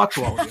yours, but good luck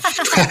to all of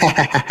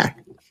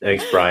you.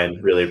 Thanks,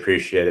 Brian. Really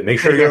appreciate it. Make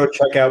sure to go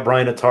check out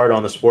Brian Attard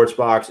on the Sports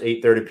Box,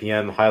 8:30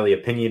 p.m. Highly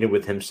opinionated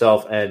with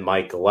himself and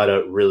Mike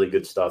Galetta. Really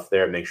good stuff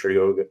there. Make sure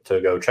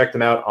to go check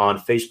them out on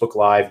Facebook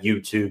Live,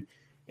 YouTube,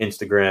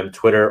 Instagram,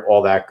 Twitter,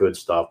 all that good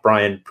stuff.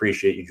 Brian,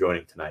 appreciate you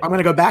joining tonight. I'm going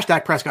to go bash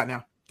Dak Prescott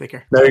now. Take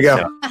care. There you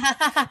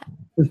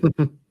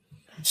go.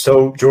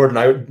 So, Jordan,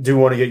 I do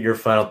want to get your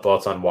final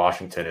thoughts on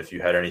Washington if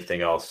you had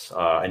anything else.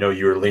 I know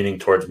you were leaning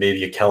towards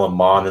maybe a Kellen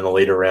Mond in the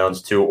later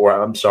rounds too, or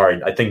I'm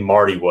sorry, I think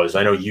Marty was.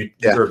 I know you're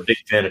a big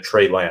fan of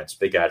Trey Lance,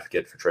 big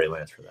advocate for Trey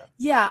Lance for that.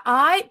 Yeah,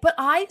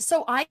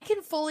 I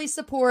can fully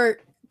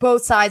support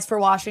both sides for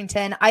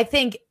Washington. I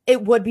think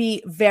it would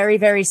be very,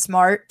 very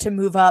smart to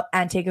move up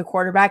and take a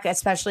quarterback,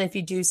 especially if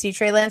you do see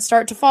Trey Lance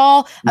start to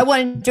fall. I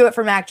wouldn't do it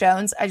for Mac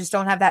Jones. I just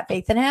don't have that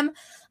faith in him.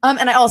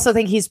 And I also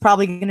think he's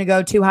probably going to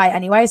go too high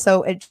anyway,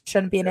 so it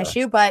shouldn't be an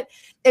issue. But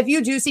if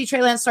you do see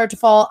Trey Lance start to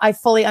fall, I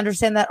fully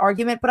understand that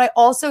argument. But I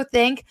also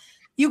think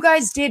you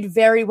guys did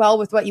very well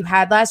with what you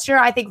had last year.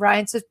 I think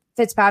Ryan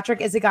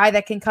Fitzpatrick is a guy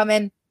that can come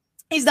in.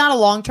 He's not a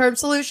long-term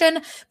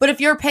solution, but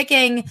if you're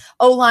picking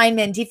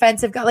O-lineman,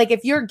 defensive guy, like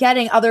if you're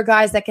getting other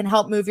guys that can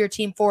help move your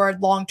team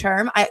forward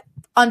long-term, I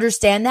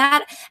understand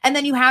that. And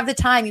then you have the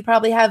time. You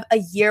probably have a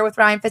year with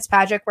Ryan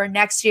Fitzpatrick where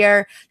next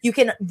year you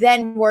can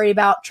then worry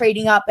about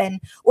trading up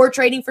or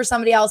trading for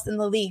somebody else in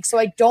the league. So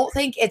I don't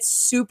think it's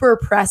super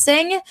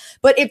pressing,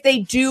 but if they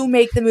do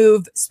make the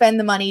move,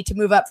 spend the money to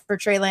move up for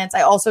Trey Lance,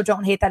 I also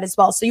don't hate that as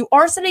well. So you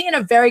are sitting in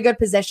a very good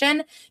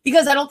position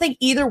because I don't think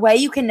either way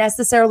you can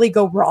necessarily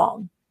go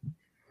wrong.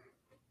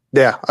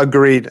 Yeah,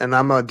 agreed. And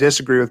I'm going to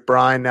disagree with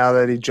Brian now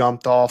that he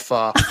jumped off.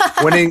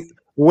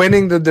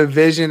 Winning the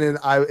division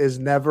is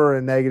never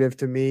a negative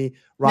to me.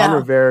 Ron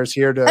Rivera is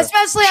here to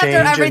especially after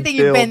everything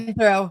you've been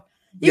through.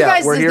 You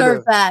guys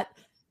deserve that.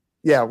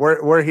 Yeah,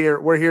 we're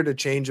here to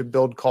change and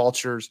build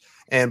cultures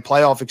and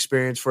playoff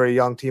experience for a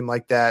young team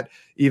like that,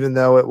 even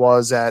though it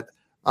was at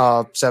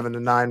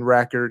 7-9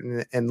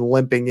 record and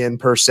limping in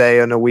per se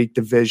in a weak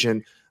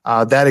division.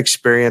 That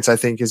experience, I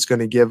think, is going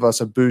to give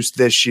us a boost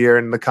this year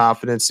and the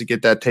confidence to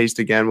get that taste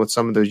again with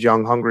some of those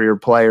young, hungrier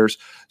players.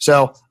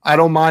 So I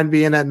don't mind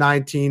being at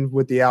 19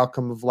 with the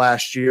outcome of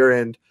last year.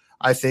 And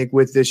I think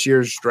with this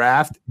year's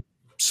draft,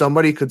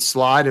 somebody could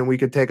slide and we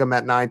could take them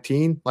at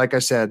 19. Like I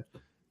said,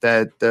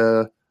 that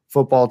the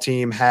football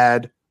team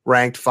had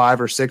ranked 5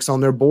 or 6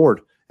 on their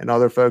board and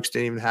other folks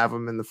didn't even have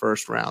them in the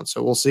first round.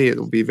 So we'll see. It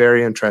will be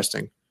very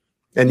interesting.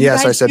 And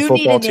yes, I said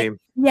football team.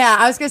 Yeah,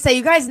 I was going to say,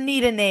 you guys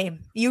need a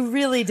name. You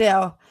really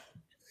do.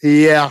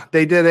 Yeah,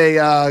 they did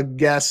a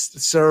guest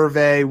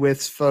survey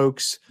with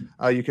folks.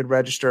 You could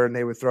register and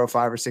they would throw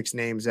 5 or 6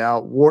 names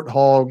out.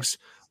 Warthogs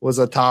was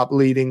a top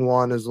leading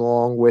one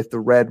along with the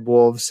Red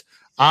Wolves.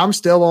 I'm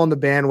still on the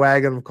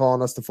bandwagon of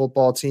calling us the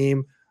football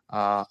team.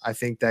 I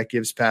think that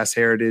gives past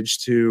heritage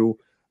to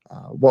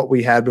what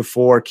we had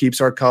before,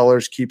 keeps our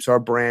colors, keeps our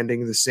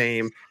branding the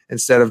same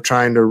instead of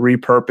trying to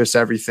repurpose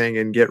everything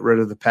and get rid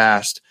of the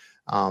past.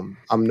 I'm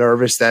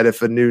nervous that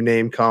if a new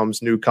name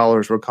comes, new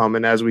colors will come.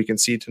 And as we can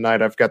see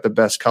tonight, I've got the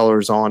best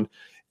colors on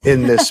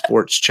in this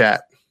sports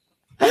chat.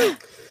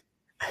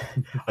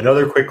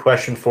 Another quick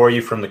question for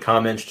you from the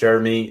comments,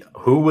 Jeremy.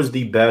 Who was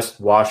the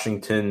best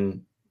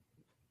Washington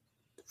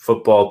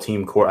football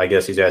team I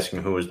guess he's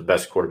asking who was the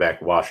best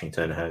quarterback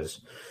Washington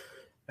has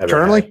ever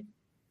currently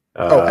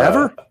had.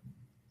 Ever?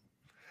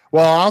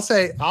 Well, I'll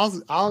say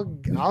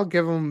I'll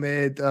give them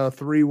it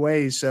 3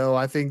 ways. So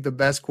I think the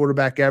best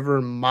quarterback ever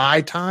in my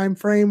time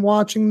frame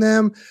watching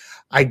them,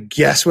 I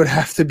guess would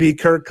have to be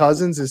Kirk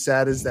Cousins, as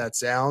sad as that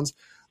sounds.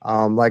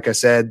 Like I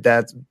said,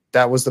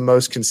 that was the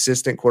most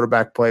consistent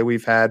quarterback play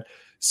we've had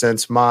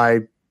since my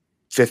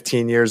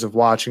 15 years of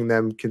watching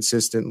them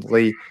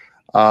consistently.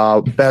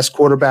 Best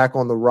quarterback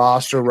on the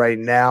roster right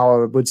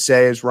now, I would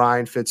say, is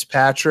Ryan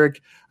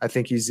Fitzpatrick. I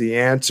think he's the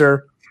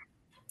answer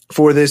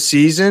for this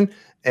season.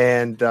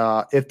 And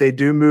if they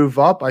do move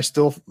up, I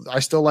still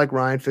like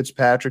Ryan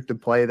Fitzpatrick to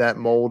play that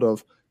mold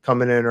of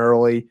coming in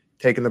early,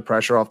 taking the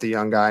pressure off the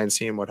young guy, and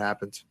seeing what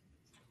happens.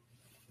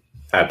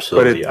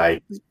 Absolutely, I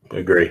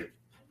agree.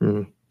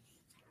 Mm-hmm.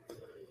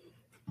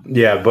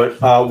 Yeah, but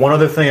one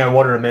other thing I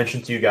wanted to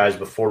mention to you guys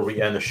before we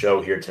end the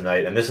show here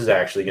tonight, and this is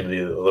actually going to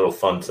be a little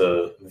fun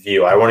to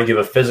view. I want to give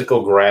a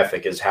physical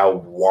graphic as how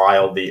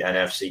wild the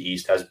NFC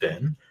East has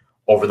been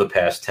over the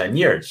past 10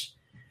 years.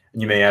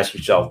 And you may ask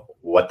yourself,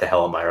 what the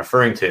hell am I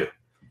referring to?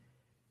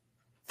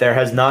 There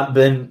has not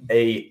been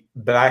a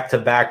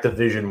back-to-back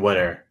division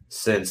winner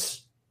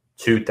since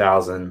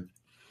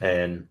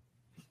 2009.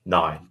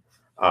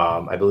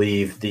 I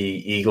believe the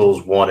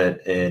Eagles won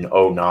it in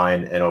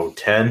 2009 and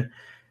 2010.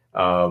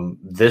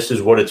 This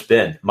is what it's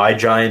been. My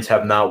Giants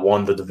have not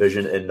won the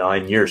division in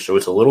 9 years, so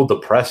it's a little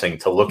depressing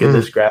to look at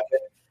this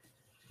graphic.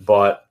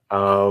 But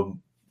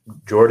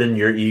Jordan,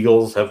 your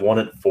Eagles have won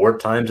it 4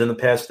 times in the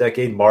past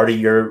decade. Marty,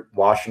 your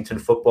Washington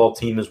football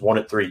team has won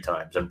it 3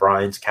 times. And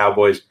Brian's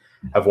Cowboys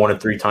have won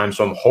it 3 times.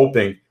 So I'm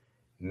hoping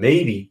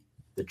maybe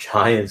the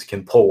Giants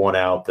can pull one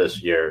out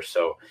this year.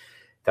 So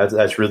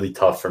that's really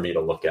tough for me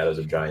to look at as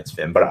a Giants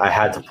fan. But I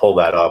had to pull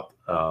that up.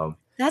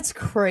 That's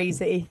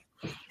crazy.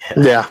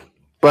 Yeah.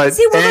 But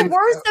see, we're the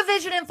worst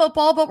division in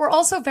football, but we're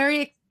also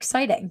very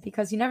exciting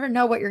because you never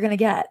know what you're going to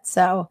get.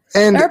 So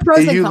there are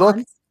pros and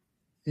cons.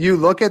 You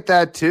look at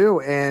that too,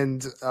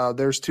 and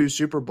there's 2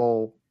 Super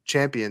Bowl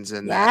champions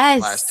in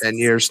that last 10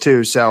 years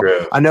too. So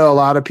True. I know a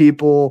lot of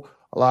people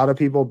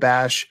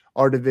bash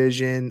our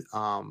division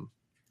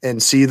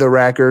and see the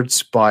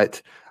records,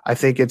 but I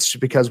think it's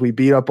because we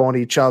beat up on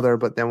each other.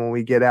 But then when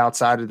we get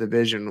outside of the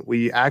division,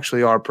 we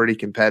actually are pretty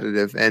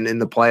competitive. And in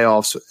the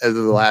playoffs over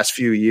the last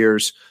few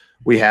years,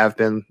 we have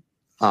been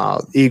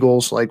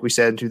Eagles, like we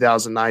said in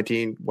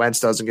 2019. Wentz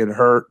doesn't get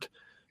hurt.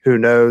 Who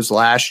knows?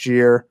 Last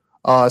year,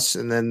 us,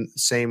 and then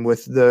same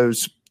with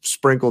those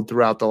sprinkled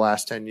throughout the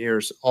last 10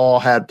 years, all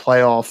had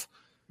playoff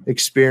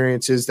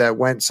experiences that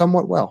went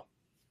somewhat well.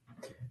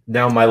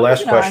 Now, my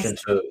last question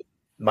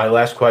My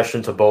last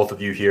question to both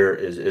of you here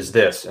is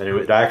this, and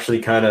it actually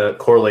kind of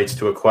correlates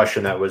to a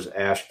question that was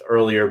asked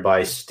earlier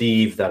by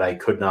Steve that I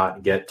could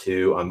not get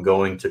to. I'm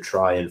going to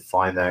try and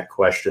find that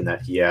question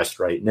that he asked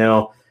right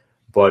now,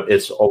 but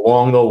it's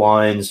along the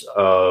lines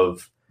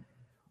of,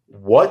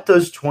 what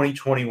does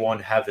 2021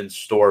 have in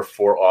store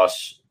for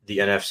us, the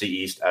NFC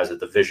East, as a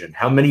division?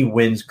 How many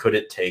wins could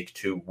it take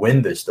to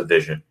win this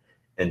division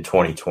in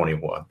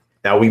 2021?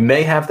 Now, we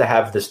may have to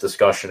have this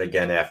discussion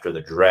again after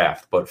the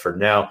draft, but for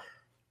now,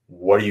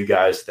 what are you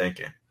guys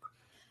thinking?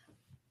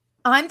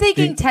 I'm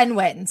thinking 10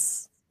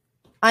 wins.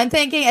 I'm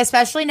thinking,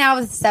 especially now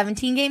with the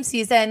 17-game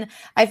season,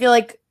 I feel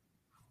like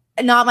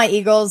not my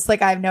Eagles,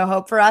 like I have no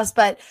hope for us,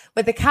 but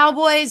with the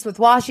Cowboys, with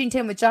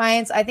Washington, with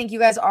Giants, I think you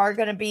guys are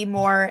going to be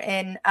more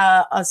in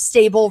a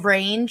stable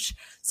range.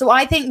 So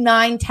I think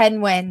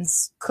 9-10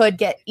 wins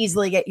could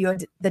easily get you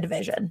the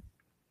division.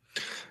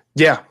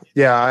 Yeah,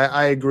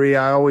 I agree.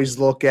 I always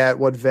look at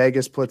what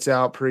Vegas puts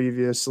out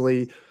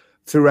previously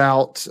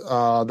throughout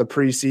the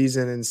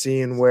preseason and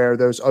seeing where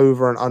those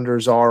over and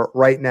unders are.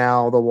 Right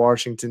now, the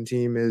Washington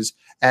team is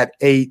at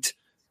 8,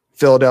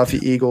 Philadelphia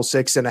Eagles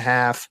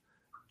 6.5,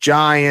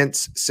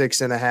 Giants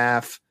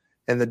 6.5,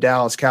 and the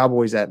Dallas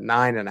Cowboys at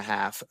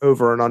 9.5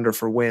 over and under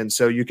for wins.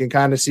 So you can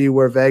kind of see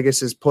where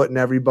Vegas is putting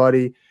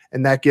everybody,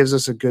 and that gives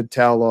us a good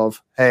tell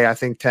of, hey, I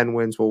think 10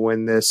 wins will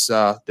win this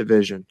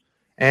division.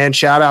 And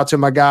shout out to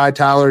my guy,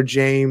 Tyler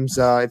James.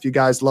 If you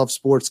guys love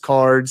sports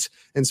cards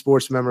and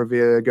sports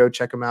memorabilia, go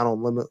check him out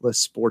on Limitless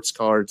Sports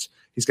Cards.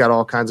 He's got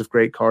all kinds of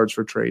great cards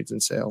for trades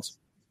and sales.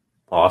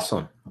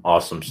 Awesome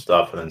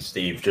stuff. And then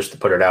Steve, just to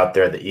put it out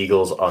there, the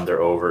Eagles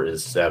under/over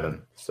is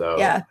 7. So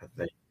yeah,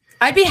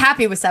 I'd be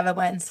happy with 7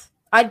 wins.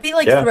 I'd be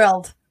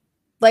thrilled.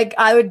 Like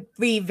I would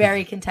be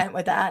very content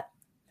with that.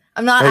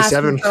 I'm not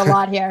asking for a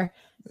lot here.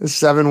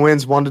 7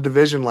 wins, won the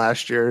division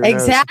last year.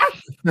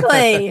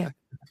 Exactly.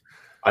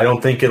 I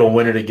don't think it'll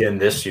win it again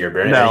this year.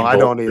 But no, I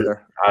don't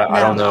either. I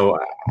don't know.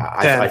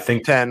 10, I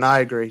think 10. I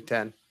agree.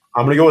 10.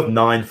 I'm going to go with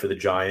 9 for the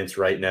Giants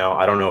right now.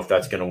 I don't know if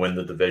that's going to win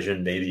the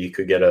division. Maybe you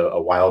could get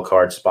a wild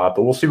card spot,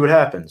 but we'll see what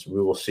happens.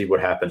 We will see what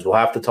happens. We'll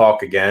have to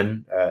talk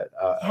again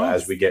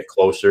as we get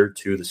closer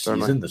to the season.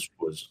 Certainly. This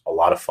was a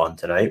lot of fun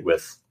tonight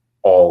with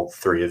all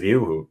 3 of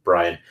you. Who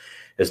Brian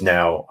is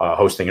now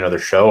hosting another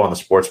show on the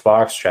Sports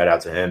Box. Shout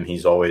out to him.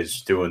 He's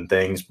always doing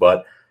things,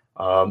 but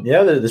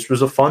this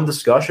was a fun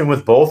discussion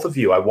with both of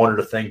you. I wanted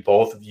to thank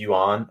both of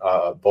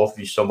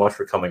you so much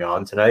for coming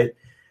on tonight.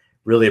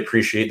 Really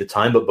appreciate the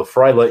time. But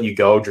before I let you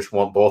go, just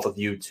want both of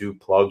you to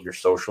plug your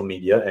social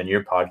media and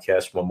your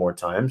podcast one more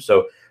time.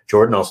 So,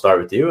 Jordan, I'll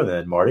start with you, and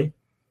then Marty.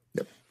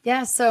 Yep.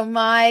 Yeah, so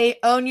my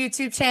own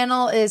YouTube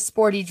channel is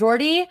Sporty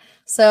Jordy.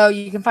 So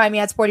you can find me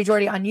at Sporty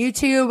Jordy on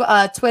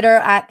YouTube, Twitter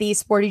at the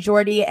Sporty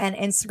Jordy, and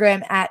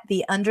Instagram at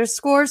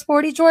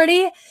 _Sporty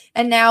Jordy.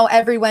 And now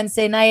every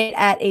Wednesday night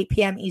at 8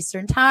 p.m.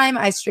 Eastern time,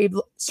 I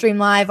stream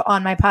live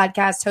on my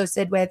podcast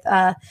co-hosted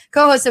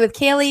with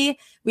Kaylee.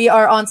 We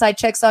are Onside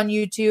Chicks on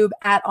YouTube,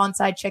 at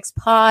Onside Chicks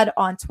Pod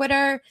on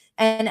Twitter,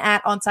 and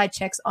at Onside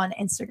Chicks on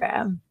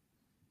Instagram.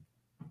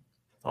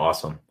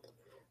 Awesome.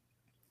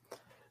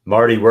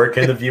 Marty, where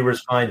can the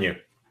viewers find you?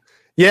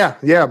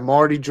 Yeah.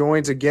 Marty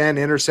joins again.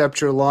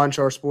 Intercept Your Lunch.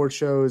 Our sports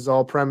show is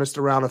all premised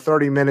around a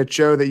 30-minute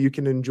show that you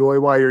can enjoy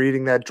while you're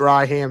eating that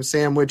dry ham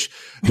sandwich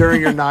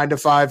during your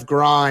 9-to-5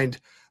 grind.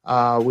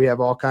 We have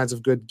all kinds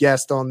of good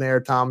guests on there.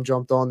 Tom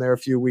jumped on there a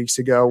few weeks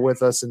ago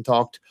with us and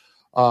talked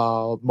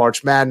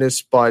March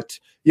Madness. But,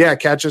 yeah,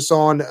 catch us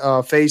on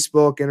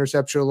Facebook,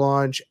 Intercept Your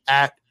Lunch,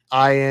 at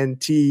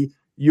INT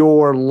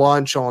Your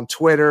Lunch on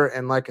Twitter.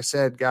 And like I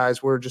said,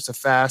 guys, we're just a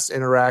fast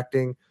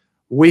interacting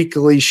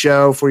weekly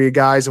show for you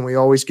guys, and we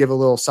always give a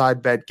little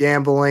side bet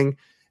gambling.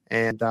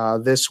 And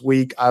this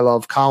week, I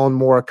love Colin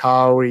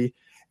Morikawa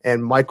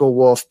and Michael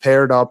Wolff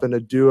paired up in a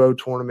duo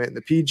tournament in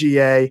the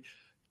PGA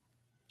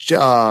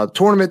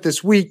tournament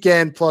this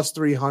weekend, plus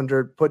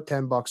 300. Put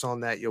 $10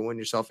 on that, you'll win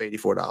yourself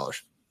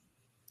 $84.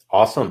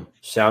 Awesome.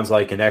 Sounds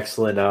like an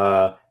excellent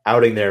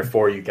outing there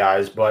for you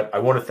guys. But I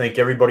want to thank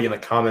everybody in the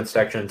comments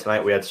section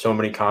tonight. We had so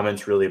many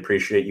comments. Really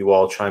appreciate you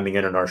all chiming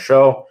in on our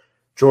show.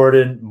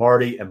 Jordan,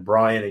 Marty, and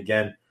Brian,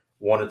 again,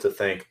 wanted to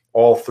thank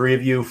all 3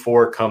 of you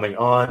for coming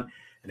on.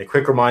 And a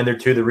quick reminder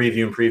to the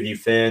Review and Preview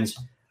fans,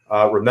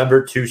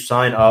 remember to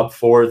sign up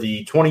for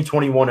the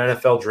 2021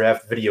 NFL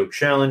Draft Video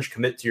Challenge.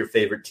 Commit to your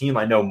favorite team.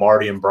 I know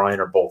Marty and Brian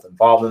are both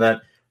involved in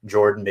that.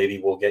 Jordan,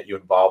 maybe we'll get you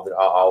involved.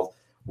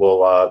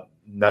 We'll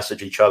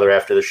message each other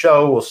after the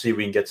show. We'll see if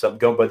we can get something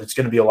going, but it's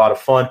going to be a lot of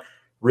fun.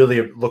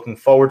 Really looking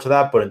forward to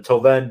that. But until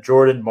then,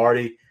 Jordan,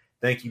 Marty,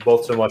 thank you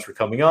both so much for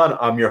coming on.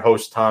 I'm your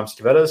host, Tom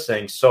Scavetta,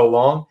 saying so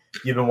long.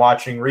 You've been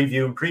watching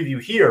Review and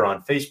Preview here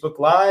on Facebook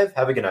Live.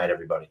 Have a good night,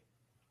 everybody.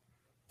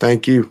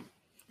 Thank you.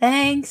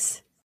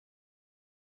 Thanks.